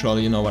Pro controller,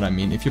 you know what I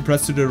mean. If you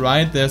press to the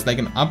right, there's like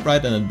an up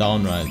right and a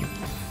down right.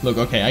 Look,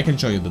 okay, I can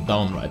show you the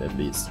down right at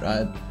least,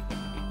 right?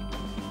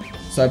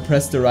 So I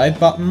press the right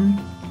button.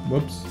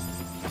 Whoops.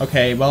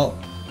 Okay, well,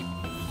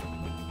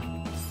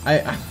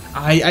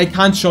 I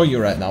can't show you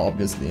right now,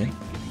 obviously.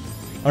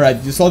 All right,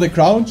 you saw the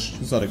crouch.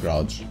 You saw the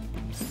crouch.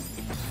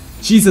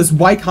 Jesus,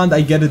 why can't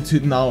I get it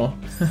to now?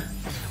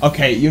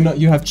 Okay, you know,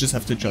 just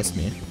have to trust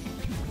me.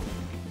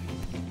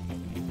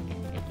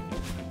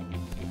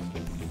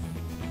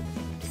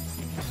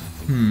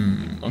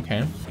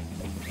 Okay.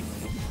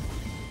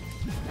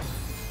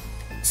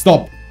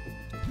 Stop.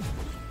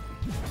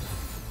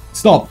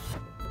 Stop.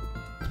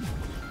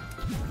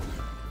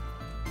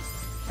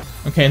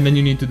 Okay, and then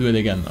you need to do it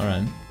again. All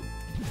right.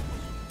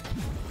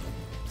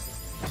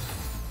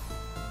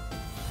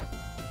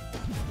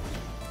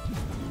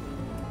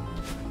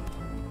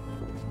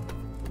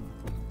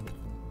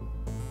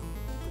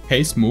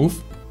 Okay, smooth.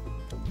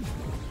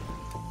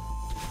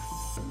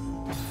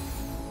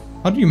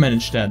 How do you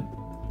manage that?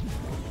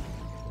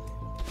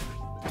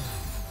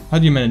 How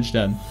do you manage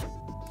that?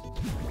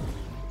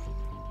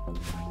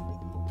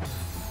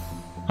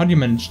 How do you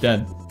manage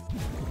that?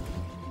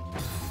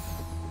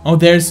 Oh,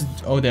 there's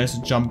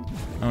a jump.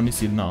 I only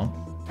see it now.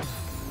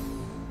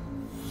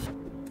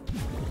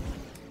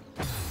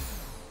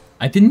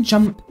 I didn't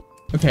jump.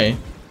 Okay.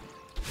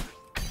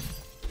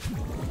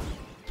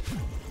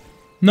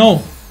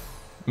 No.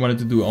 I wanted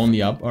to do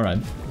only up. All right.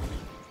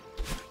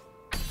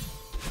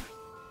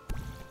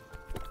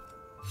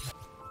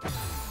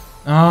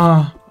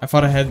 Ah, I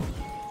thought I had.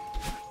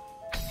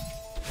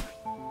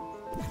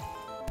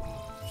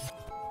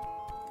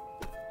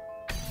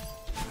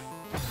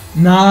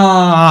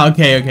 Nah,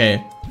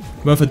 okay.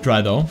 Worth a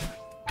try though.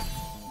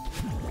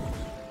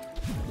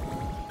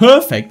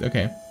 Perfect,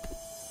 okay.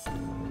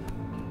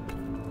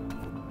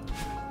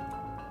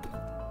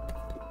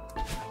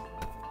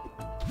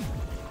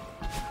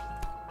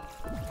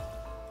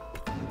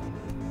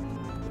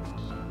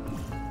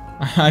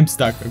 I'm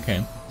stuck,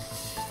 okay.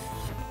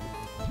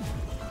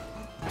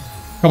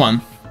 Come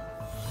on.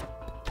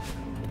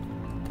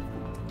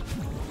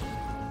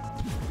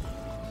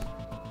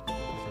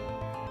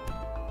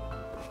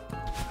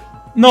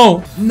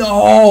 No!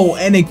 No!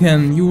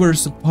 Anakin, you were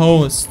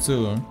supposed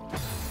to.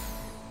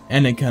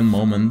 Anakin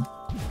moment.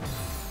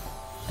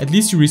 At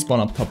least you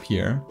respawn up top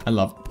here. I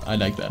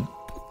like that.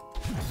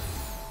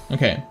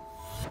 Okay.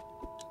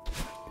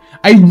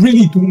 I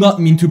really do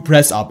not mean to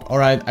press up,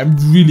 alright?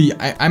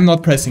 I'm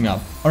not pressing up.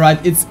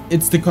 Alright,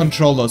 it's the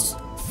controller's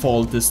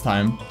fault this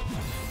time.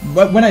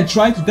 But when I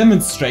try to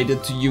demonstrate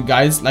it to you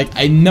guys, like,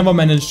 I never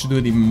managed to do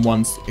it even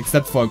once,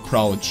 except for a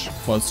crouch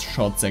for a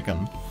short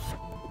second.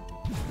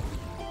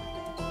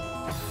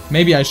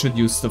 Maybe I should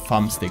use the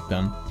thumbstick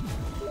then.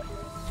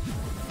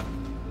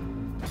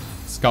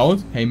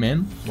 Scout, hey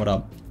man, what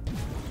up?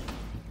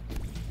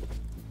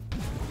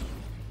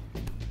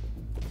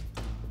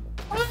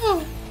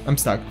 I'm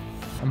stuck.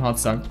 I'm hard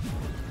stuck.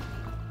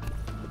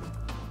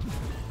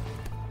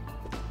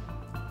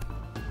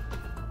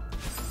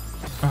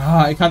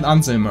 Ah, I can't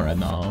answer him right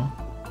now.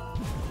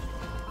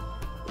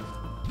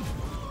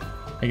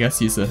 I guess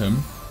he's a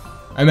him.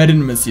 I met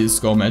him in a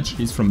CSGO match.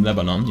 He's from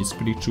Lebanon. He's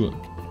pretty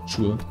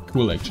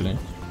cool actually.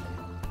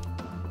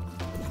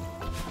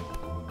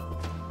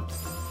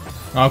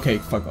 Okay,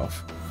 fuck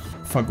off.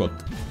 Forgot.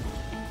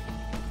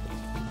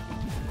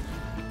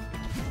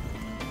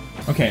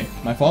 Okay,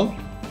 my fault.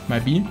 My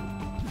B.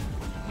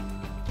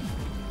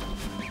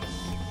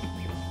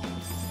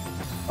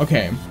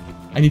 Okay,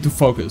 I need to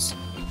focus.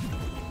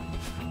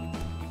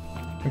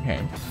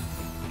 Okay.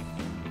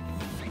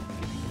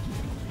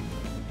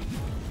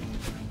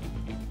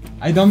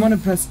 I don't want to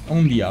press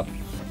only up.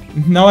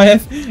 Now I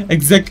have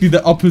exactly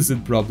the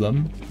opposite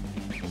problem.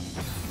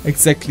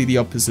 Exactly the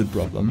opposite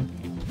problem.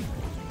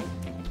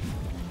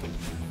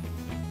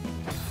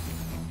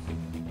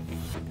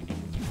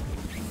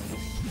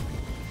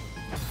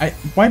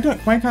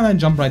 Why can't I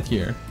jump right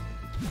here?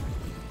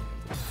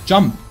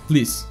 Jump,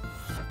 please.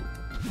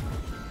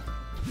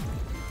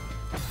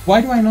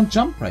 Why do I not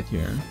jump right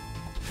here?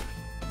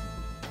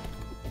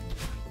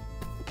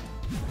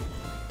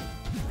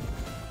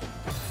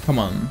 Come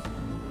on.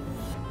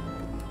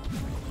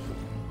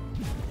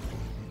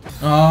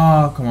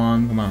 Oh, come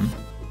on, come on.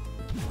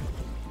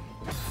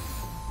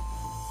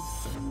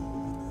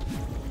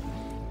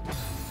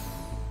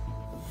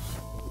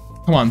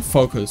 Come on,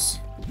 focus.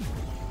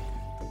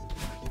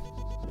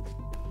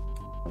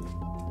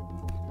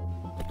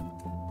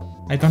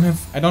 I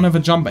don't have a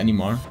jump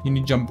anymore. You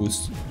need jump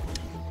boost.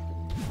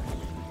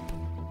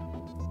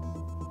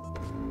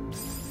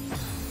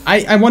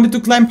 I wanted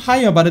to climb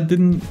higher, but it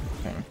didn't.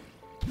 Okay.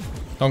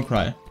 Don't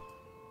cry.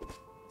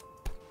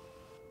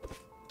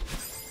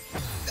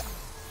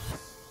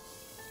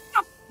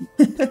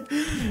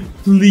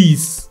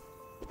 Please.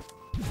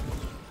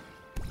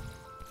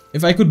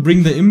 If I could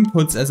bring the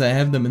inputs as I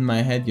have them in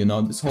my head, you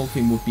know, this whole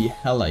thing would be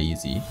hella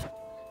easy.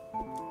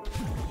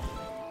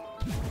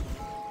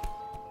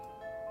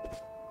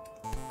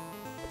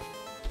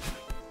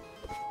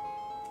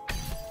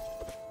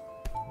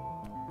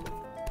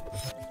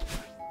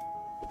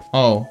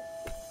 Oh,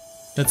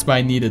 that's why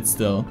I need it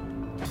still.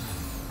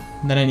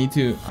 And then I need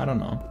to, I don't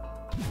know.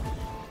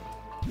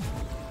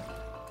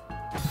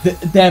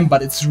 Damn,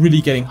 but it's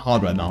really getting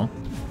hard right now.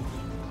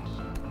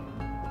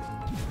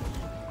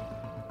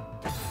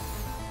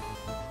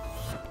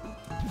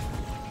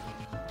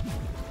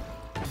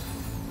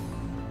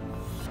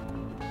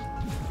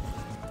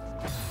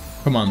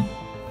 Come on.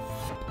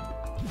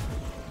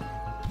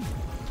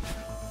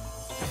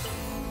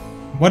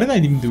 What did I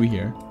even do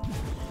here?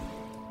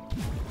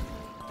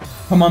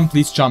 Come on,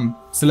 please jump.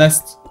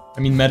 Celeste.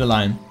 I mean,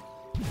 Madeline.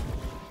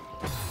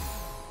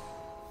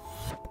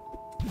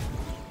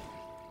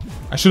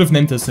 I should have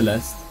named her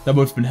Celeste. That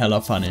would have been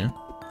hella funny.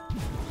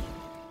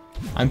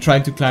 I'm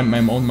trying to climb my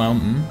own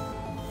mountain.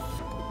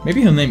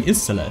 Maybe her name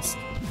is Celeste.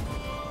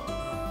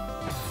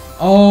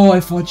 Oh,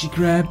 I thought she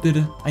grabbed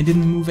it. I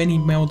didn't move any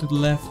more to the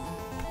left.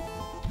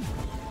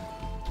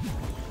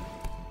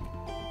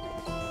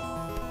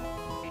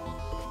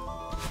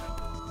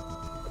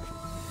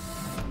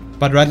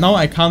 But right now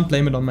I can't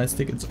blame it on my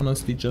stick, it's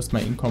honestly just my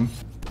income.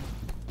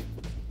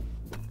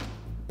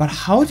 But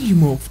how do you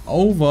move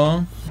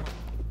over?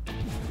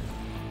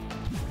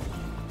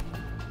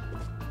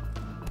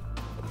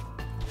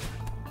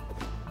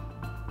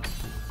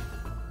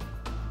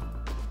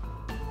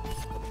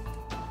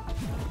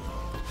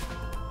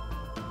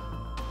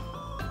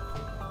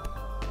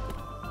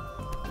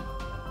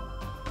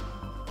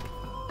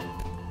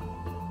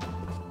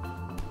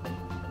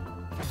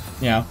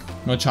 Yeah,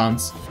 no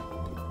chance.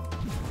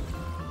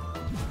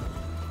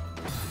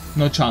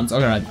 No chance,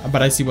 alright,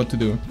 but I see what to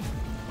do.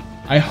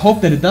 I hope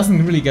that it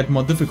doesn't really get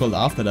more difficult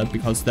after that,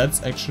 because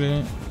that's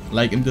actually,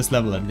 like, in this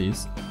level at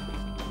least.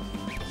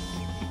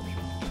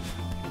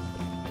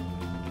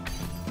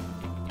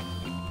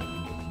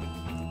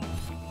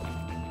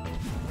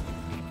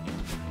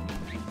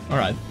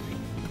 Alright.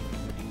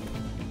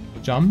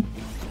 Jump.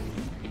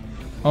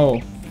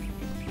 Oh.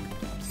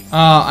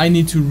 I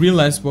need to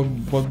realize what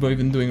we're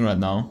even doing right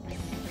now.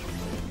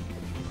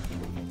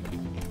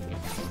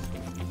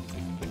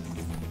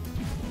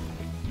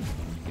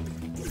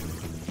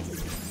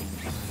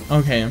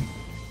 Okay.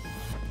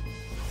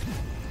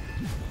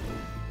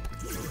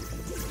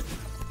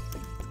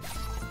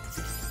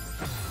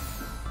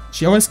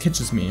 She always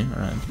catches me.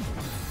 Alright.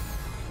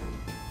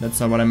 That's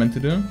not what I meant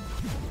to do.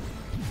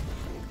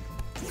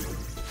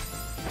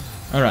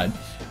 Alright.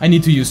 I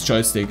need to use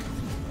joystick.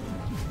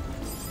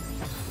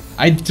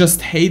 I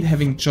just hate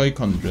having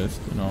Joy-Con drift,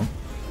 you know.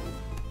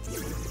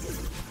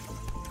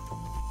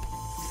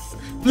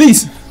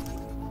 Please!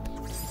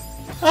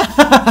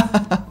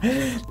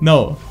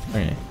 No.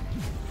 Okay.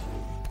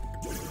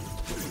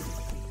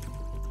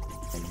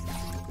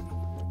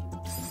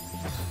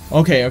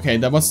 Okay,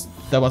 that was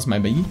my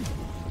baby.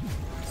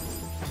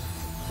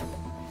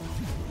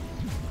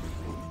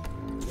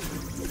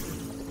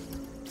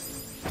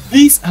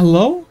 Please,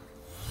 hello?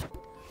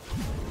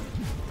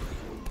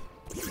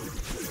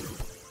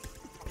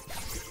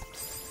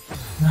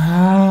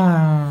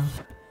 Ah,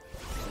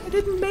 I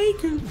didn't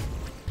make it.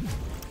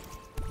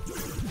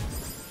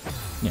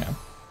 Yeah.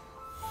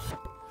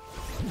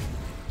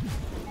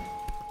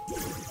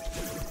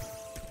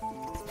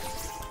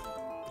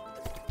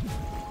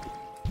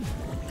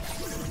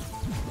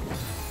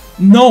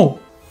 No!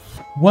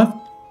 What?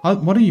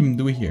 What do you even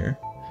do here?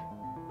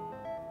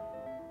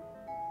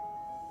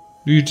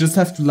 Do you just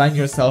have to line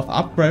yourself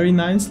up very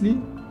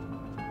nicely?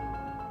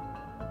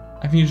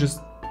 I think you just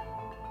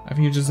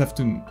have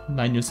to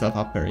line yourself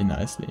up very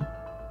nicely.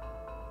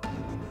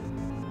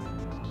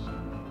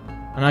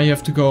 And now you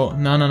have to go,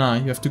 no,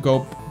 you have to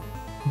go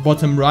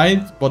bottom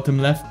right, bottom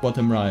left,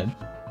 bottom right.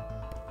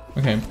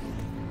 Okay.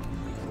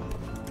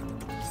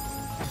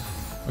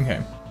 Okay.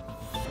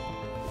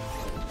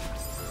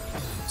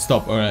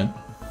 Stop, alright.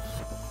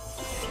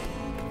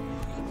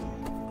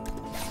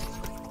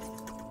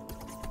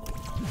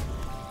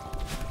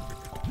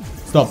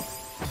 Stop.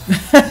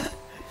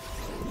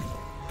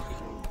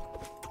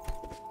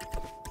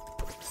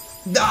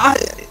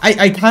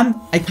 I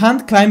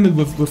can't climb it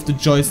with the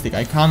joystick.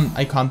 I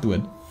can't do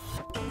it.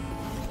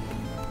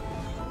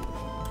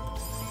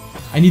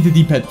 I need the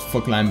D-pad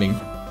for climbing.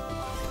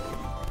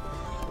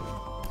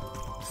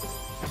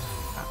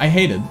 I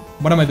hate it.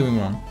 What am I doing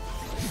wrong?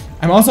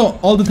 I'm also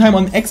all the time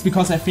on X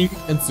because I think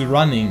it's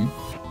running.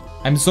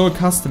 I'm so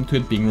accustomed to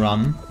it being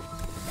run.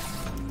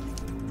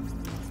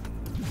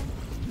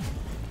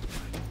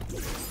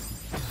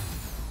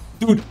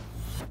 Dude.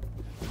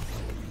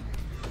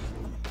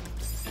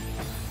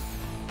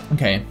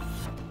 Okay.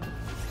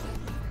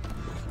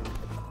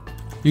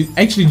 You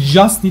actually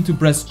just need to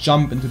press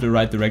jump into the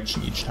right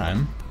direction each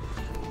time.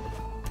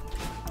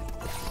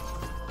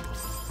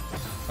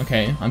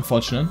 Okay,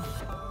 unfortunate.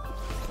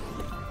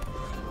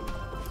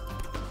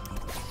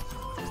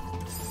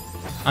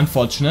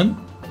 Unfortunate.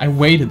 I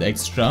waited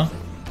extra.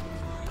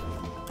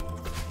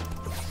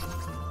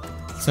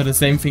 So the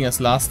same thing as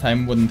last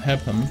time wouldn't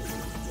happen.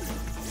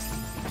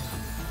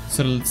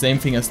 So the same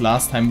thing as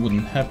last time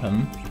wouldn't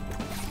happen.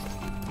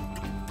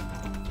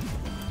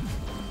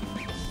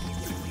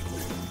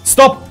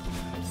 Stop!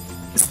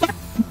 Stop!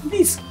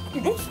 Please!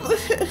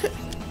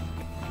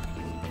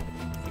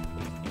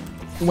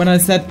 When I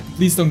said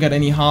please don't get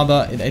any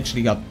harder, it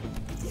actually got...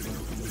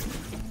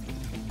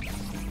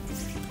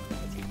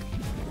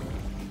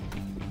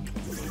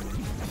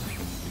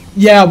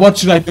 Yeah, what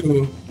should I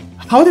do?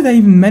 How did I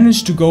even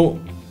manage to go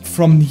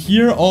from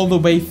here all the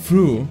way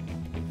through?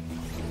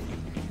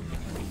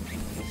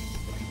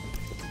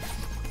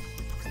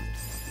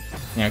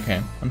 Yeah,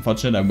 okay.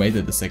 Unfortunate, I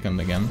waited a second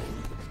again.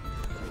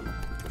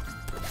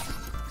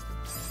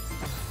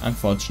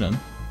 Unfortunate.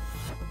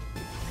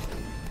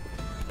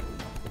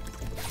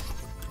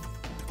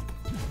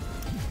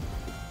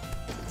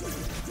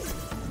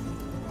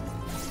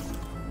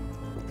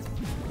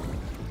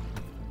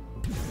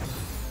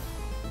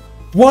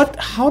 What?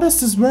 How does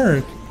this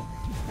work?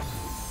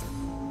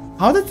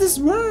 How did this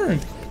work?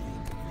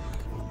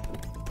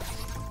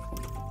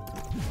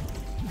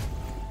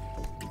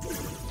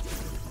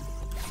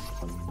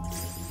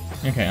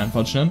 Okay,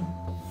 unfortunate.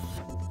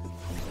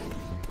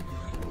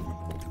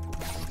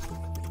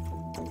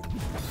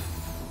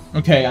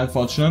 Okay,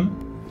 unfortunate.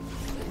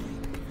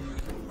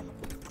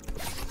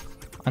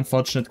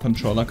 Unfortunate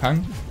controller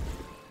Kang.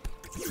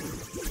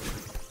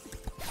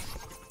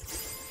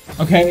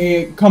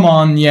 Okay, come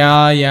on.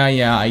 Yeah.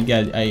 I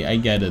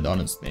get it,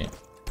 honestly.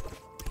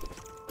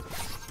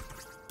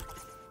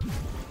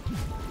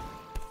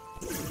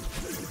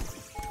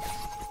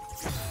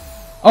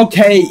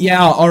 Okay,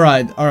 yeah,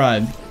 alright.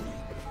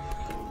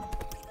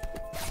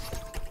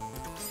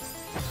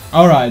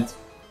 Alright,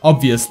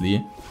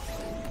 obviously.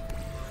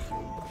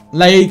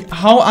 Like,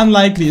 how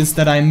unlikely is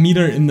that I meet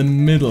her in the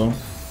middle?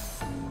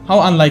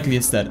 How unlikely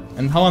is that?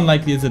 And how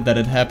unlikely is it that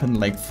it happened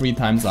like 3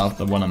 times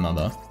after one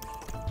another?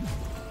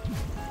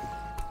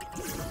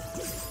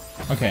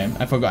 Okay,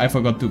 I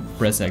forgot to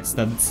press X.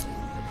 That's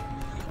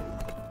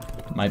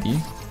might be.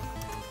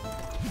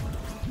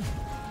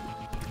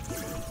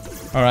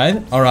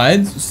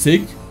 Alright,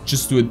 sick.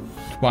 Just do it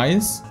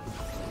twice.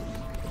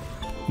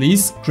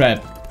 Please,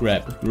 grab.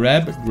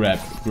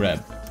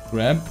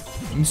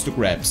 Mr.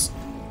 Grabs.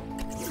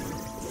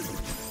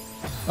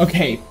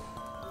 Okay,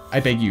 I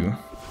beg you.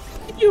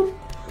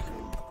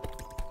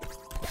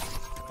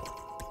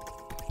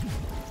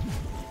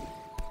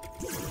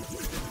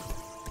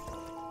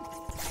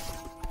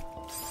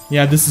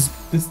 Yeah, this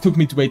took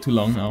me way too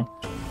long now.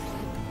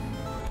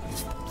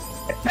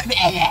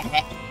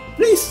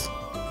 Please.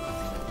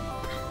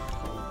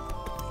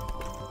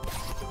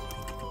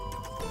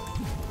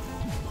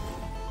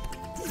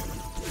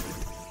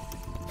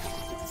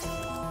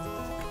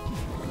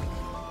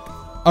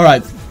 All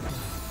right,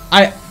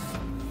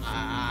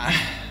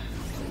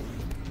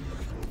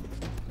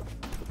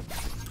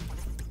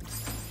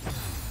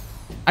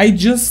 I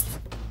just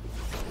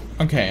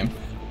okay.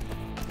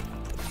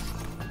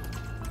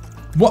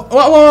 What?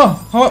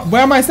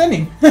 Where am I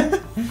standing?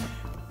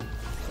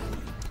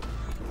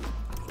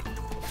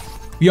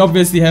 We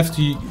obviously have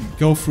to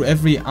go through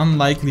every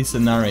unlikely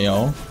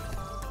scenario.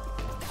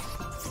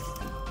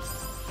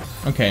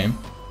 Okay.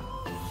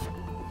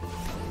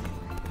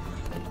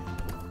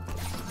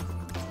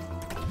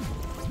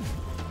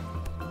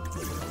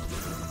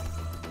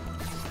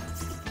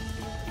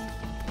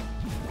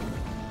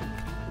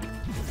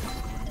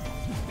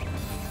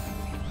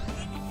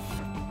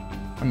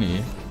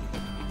 Nee.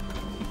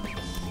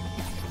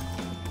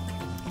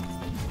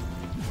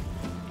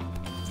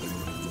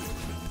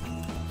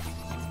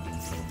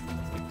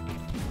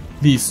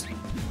 Please.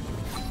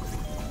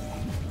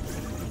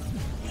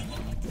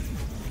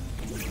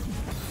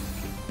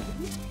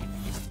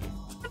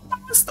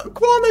 That's the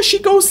corner she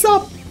goes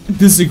up.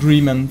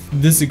 Disagreement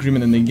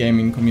in the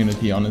gaming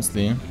community,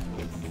 honestly.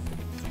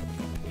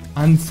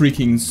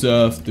 Unfreaking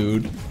surf,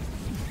 dude.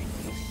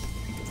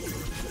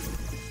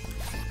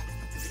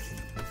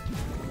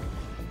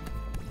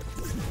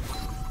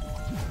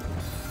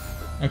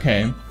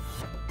 Okay.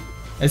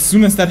 As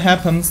soon as that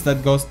happens,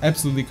 that goes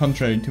absolutely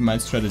contrary to my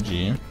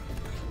strategy. And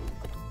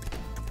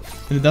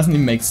it doesn't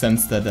even make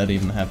sense that that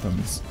even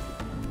happens.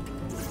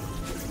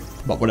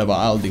 But whatever,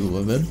 I'll deal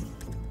with it.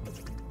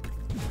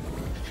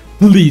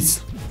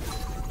 Please.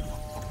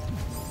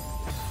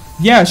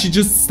 Yeah, she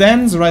just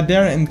stands right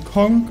there and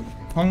conk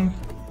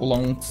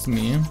belongs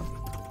me.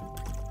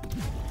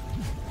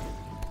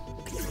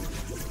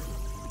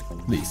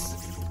 Please.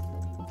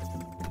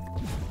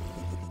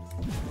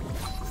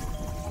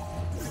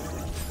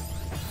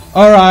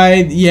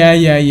 Alright,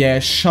 yeah.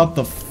 Shut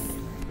the f.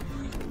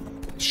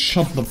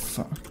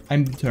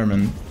 I'm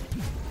determined.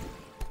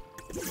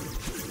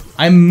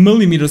 I'm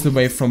millimeters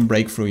away from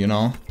breakthrough, you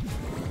know?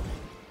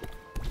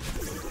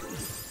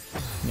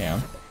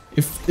 Yeah.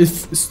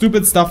 If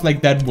stupid stuff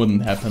like that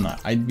wouldn't happen,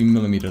 I'd be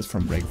millimeters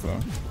from breakthrough.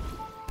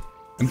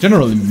 I'm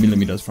generally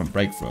millimeters from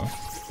breakthrough.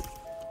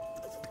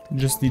 It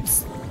just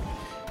needs...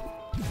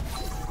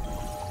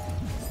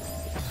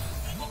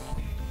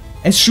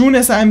 As soon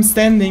as I'm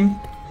standing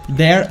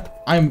there,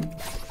 I'm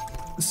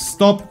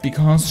stopped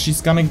because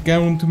she's gonna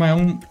go into my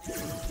own...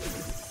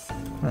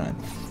 Alright.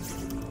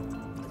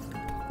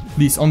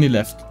 Please, only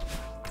left.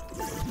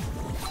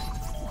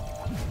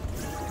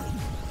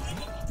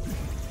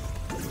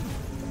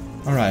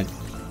 Alright.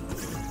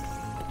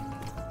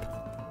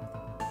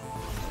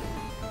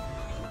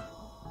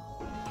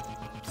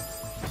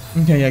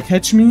 Okay, yeah,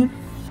 catch me.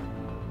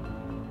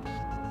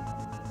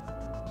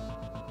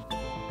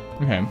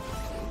 Okay.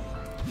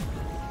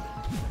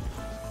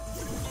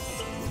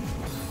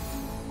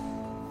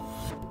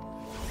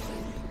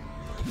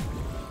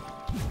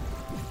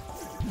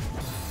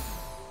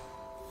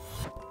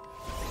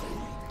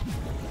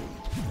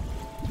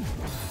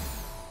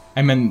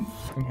 I meant,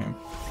 okay.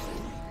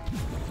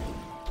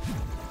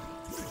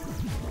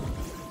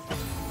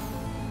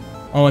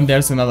 Oh, and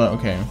there's another,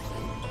 okay.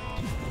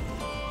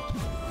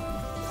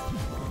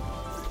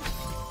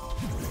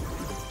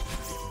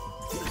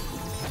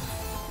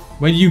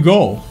 Where do you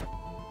go?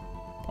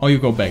 Oh, you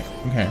go back,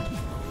 okay.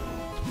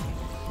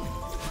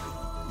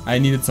 I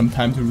needed some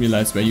time to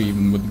realize where you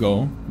even would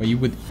go. Where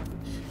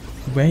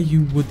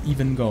you would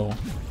even go.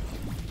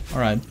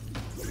 Alright.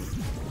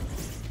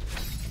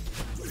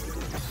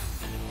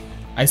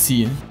 I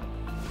see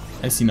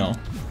now.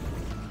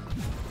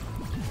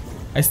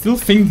 I still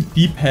think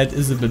Deep Head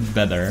is a bit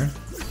better.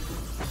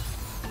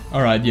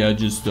 Alright, yeah,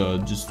 just do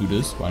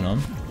this. Why not?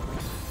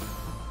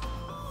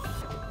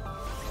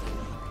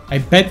 I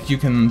bet you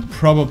can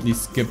probably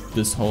skip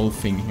this whole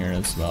thing here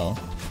as well.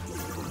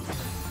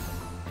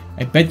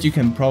 I bet you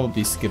can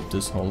probably skip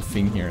this whole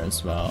thing here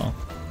as well.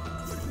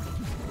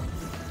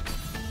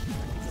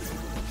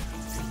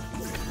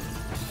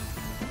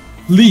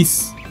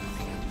 Please!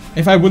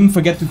 If I wouldn't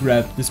forget to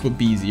grab, this would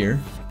be easier.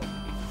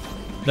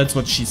 That's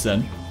what she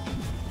said.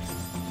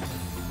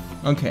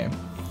 Okay.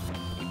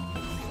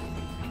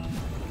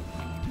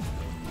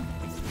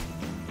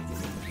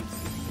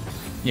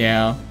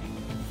 Yeah.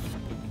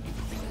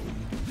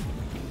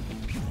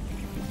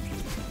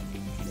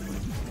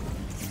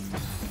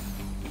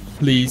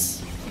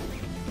 Please.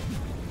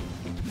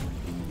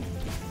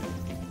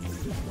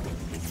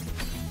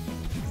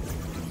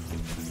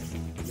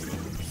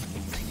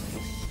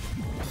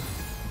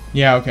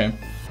 Yeah, okay.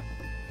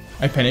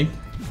 I panicked.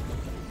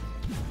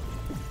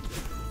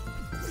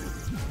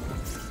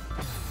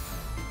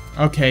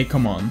 Okay,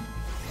 come on.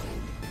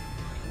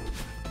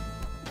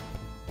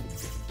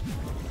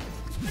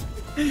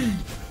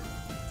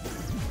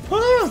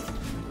 Ah!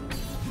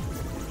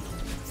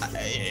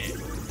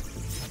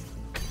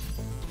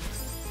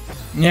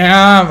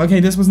 Yeah, okay,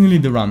 this was nearly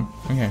the run.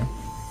 Okay.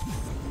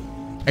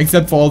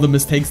 Except for all the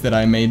mistakes that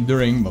I made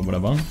during, but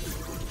whatever.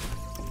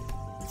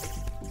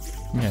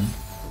 Okay.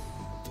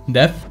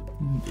 Death?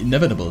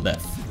 Inevitable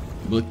death.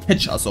 Will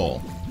catch us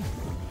all.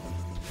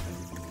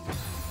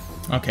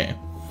 Okay.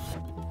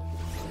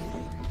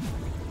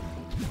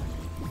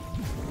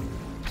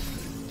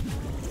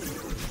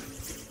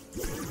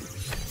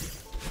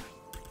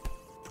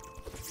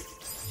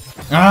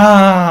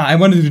 Ah, I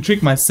wanted to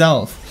trick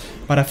myself,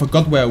 but I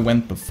forgot where I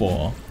went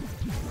before.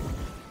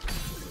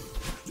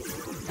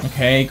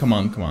 Okay, come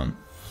on, come on.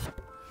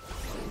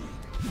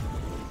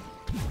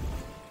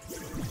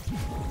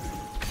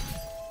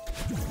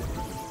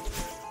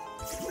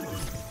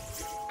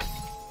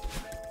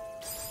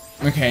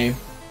 Okay,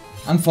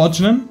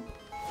 unfortunate.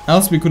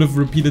 Else we could have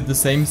repeated the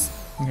same.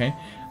 Okay,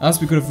 else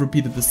we could have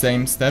repeated the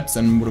same steps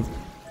and would have.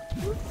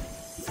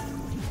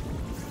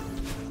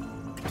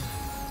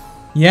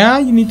 Yeah,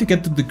 you need to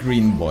get to the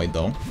green boy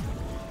though.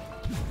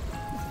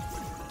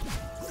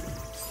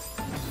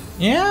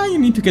 Yeah, you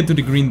need to get to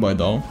the green boy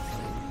though.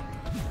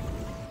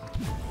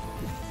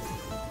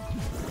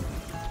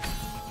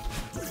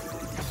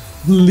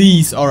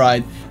 Please,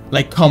 alright.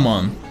 Like, come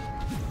on.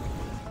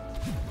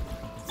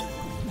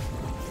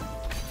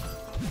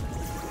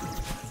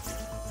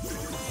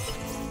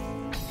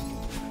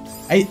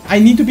 I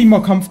need to be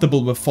more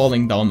comfortable with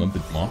falling down a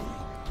bit more.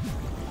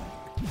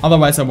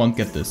 Otherwise I won't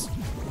get this.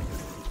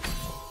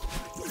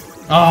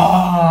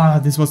 Ah,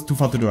 this was too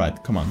far to the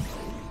right. Come on.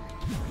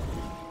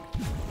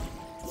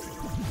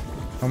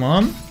 Come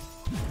on.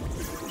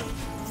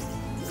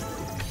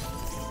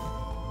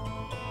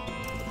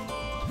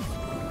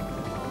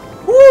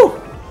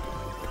 Woo!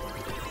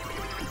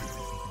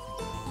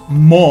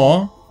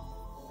 More?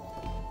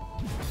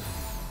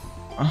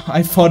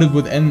 I thought it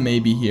would end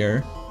maybe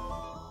here.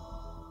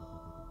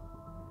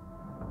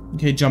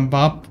 Okay, jump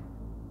up.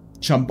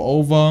 Jump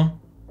over.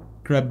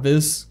 Grab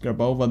this.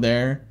 Grab over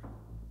there.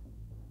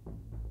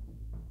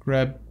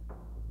 Grab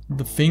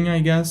the thing, I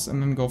guess,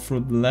 and then go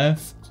through the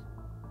left.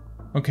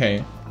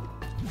 Okay.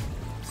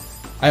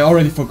 I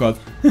already forgot.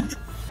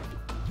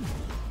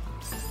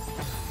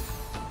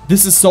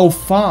 This is so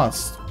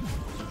fast.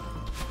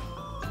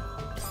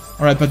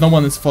 Alright, but no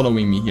one is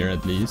following me here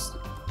at least.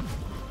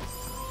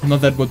 Not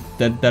that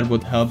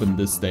would help in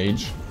this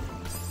stage.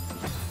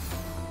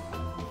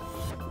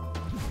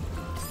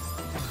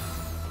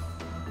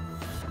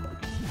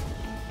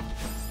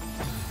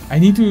 I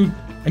need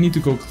to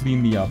go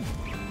cleanly up.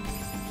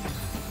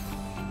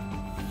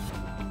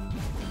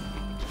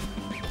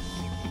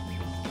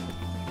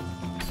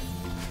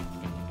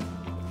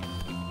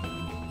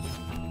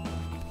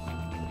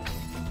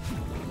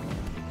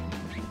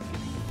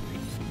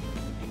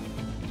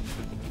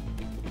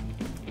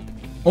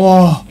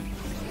 Oh,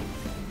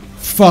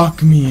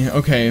 fuck me.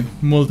 Okay,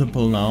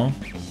 multiple now.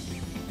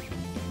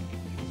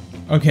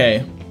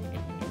 Okay,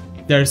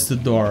 there's the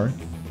door.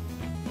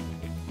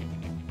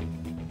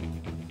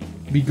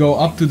 We go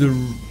up to the...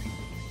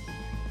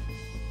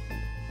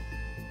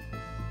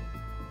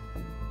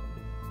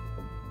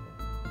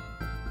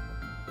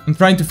 I'm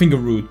trying to think a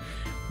route.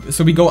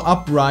 So we go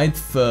up right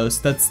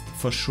first, that's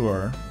for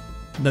sure.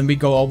 Then we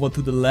go over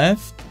to the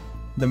left.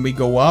 Then we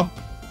go up.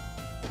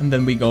 And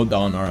then we go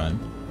down, alright.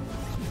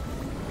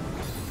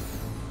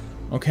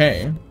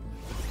 Okay.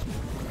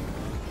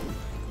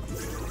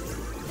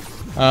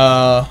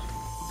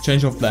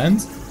 Change of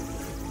plans.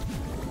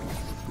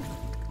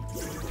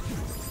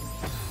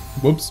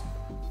 Whoops.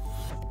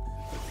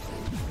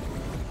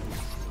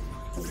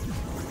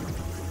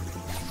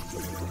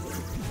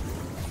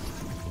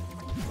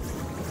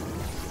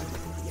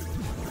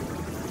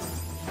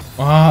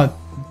 Ah,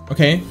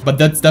 okay, but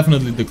that's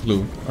definitely the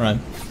clue. Alright.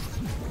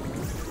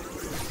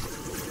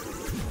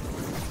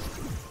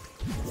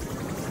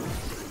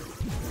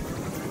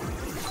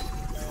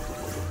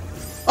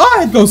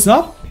 Ah, it goes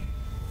up.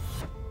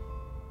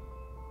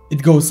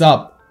 It goes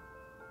up.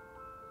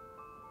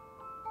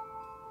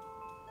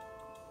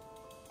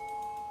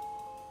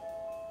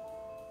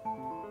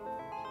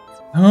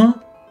 Huh?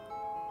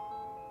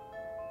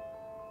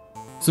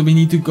 So we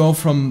need to go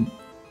from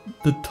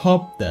the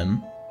top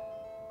then.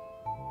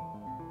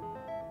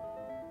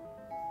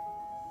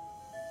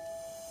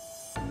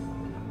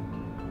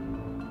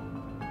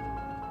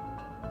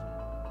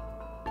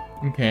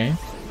 Okay.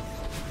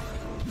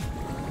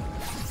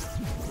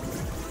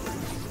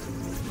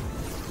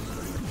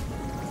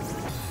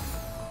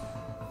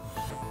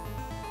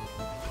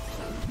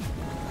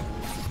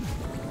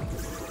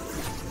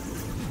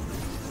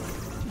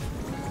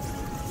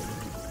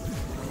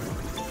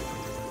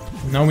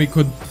 Now we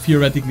could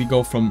theoretically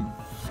go from...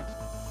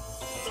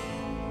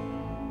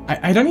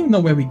 I don't even know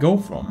where we go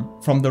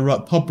from. From the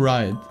top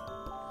right.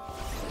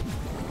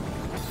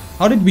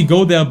 How did we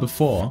go there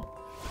before?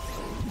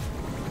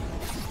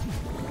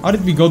 How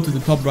did we go to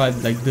the top right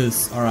like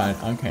this? Alright,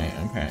 okay.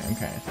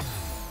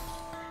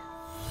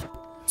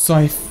 So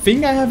I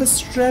think I have a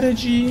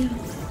strategy.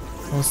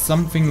 Or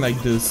something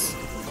like this.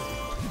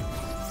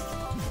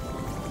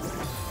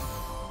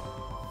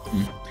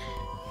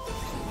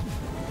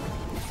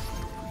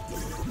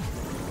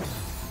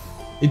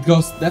 It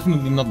goes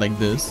definitely not like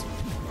this.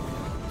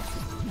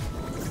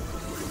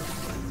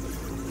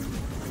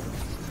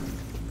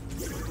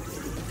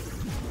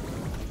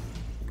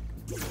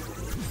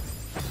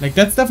 Like,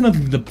 that's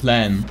definitely the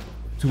plan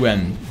to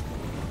end.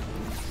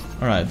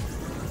 Alright.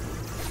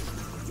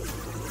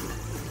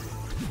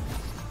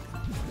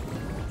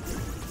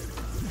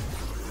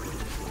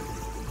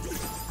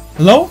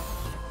 Hello?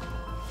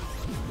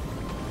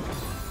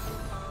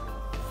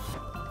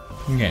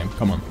 Okay,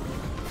 come on.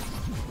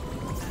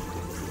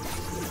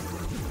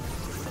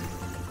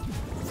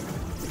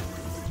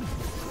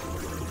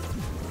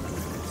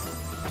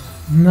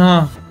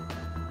 Nah.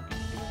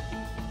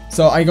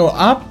 So I go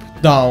up,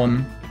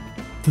 down,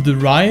 to the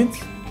right.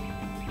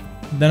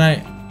 Then I...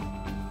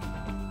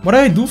 What do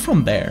I do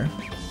from there?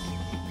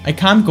 I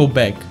can't go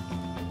back.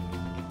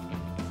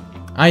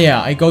 Ah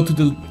yeah, I go to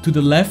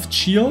the left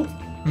shield,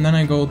 and then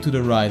I go to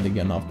the right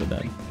again after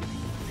that.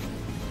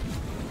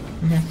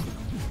 Okay.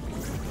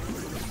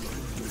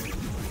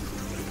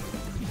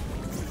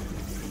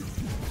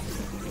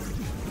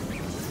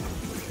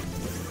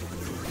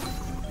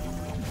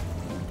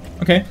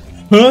 Okay.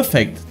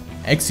 Perfect.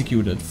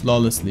 Executed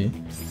flawlessly.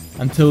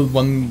 Until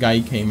one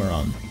guy came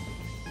around.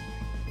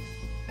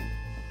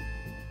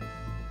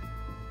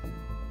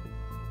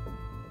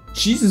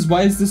 Jesus,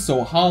 why is this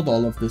so hard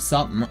all of a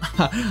sudden?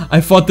 I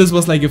thought this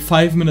was like a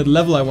 5-minute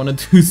level I wanted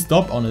to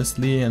stop,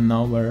 honestly, and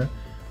now we're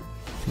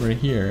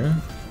here.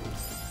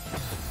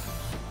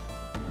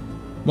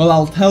 Well,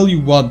 I'll tell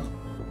you what.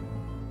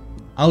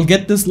 I'll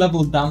get this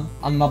level done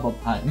another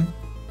time.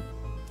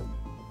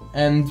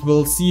 And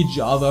we'll see each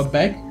other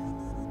back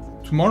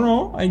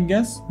tomorrow, I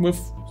guess, with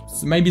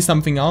maybe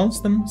something else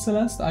than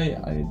Celeste. I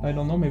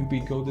don't know, maybe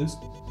we go this.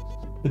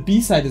 The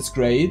B-side is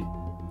great.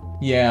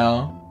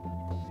 Yeah.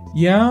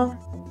 Yeah.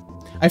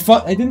 I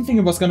didn't think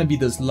it was gonna be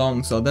this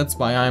long, so that's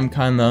why I'm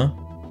kinda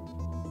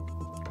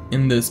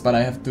in this, but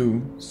I have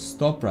to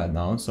stop right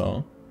now,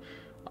 so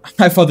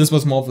I thought this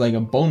was more of like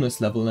a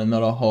bonus level and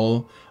not a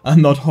whole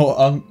not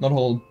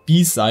whole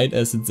B-side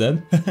as it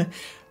said.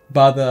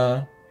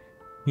 But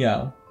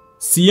yeah.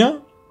 See ya.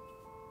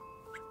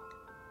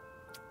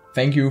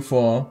 Thank you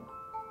for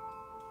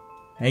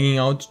hanging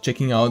out,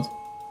 checking out.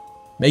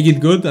 Make it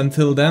good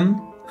until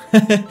then.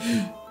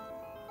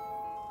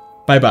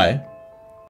 Bye bye.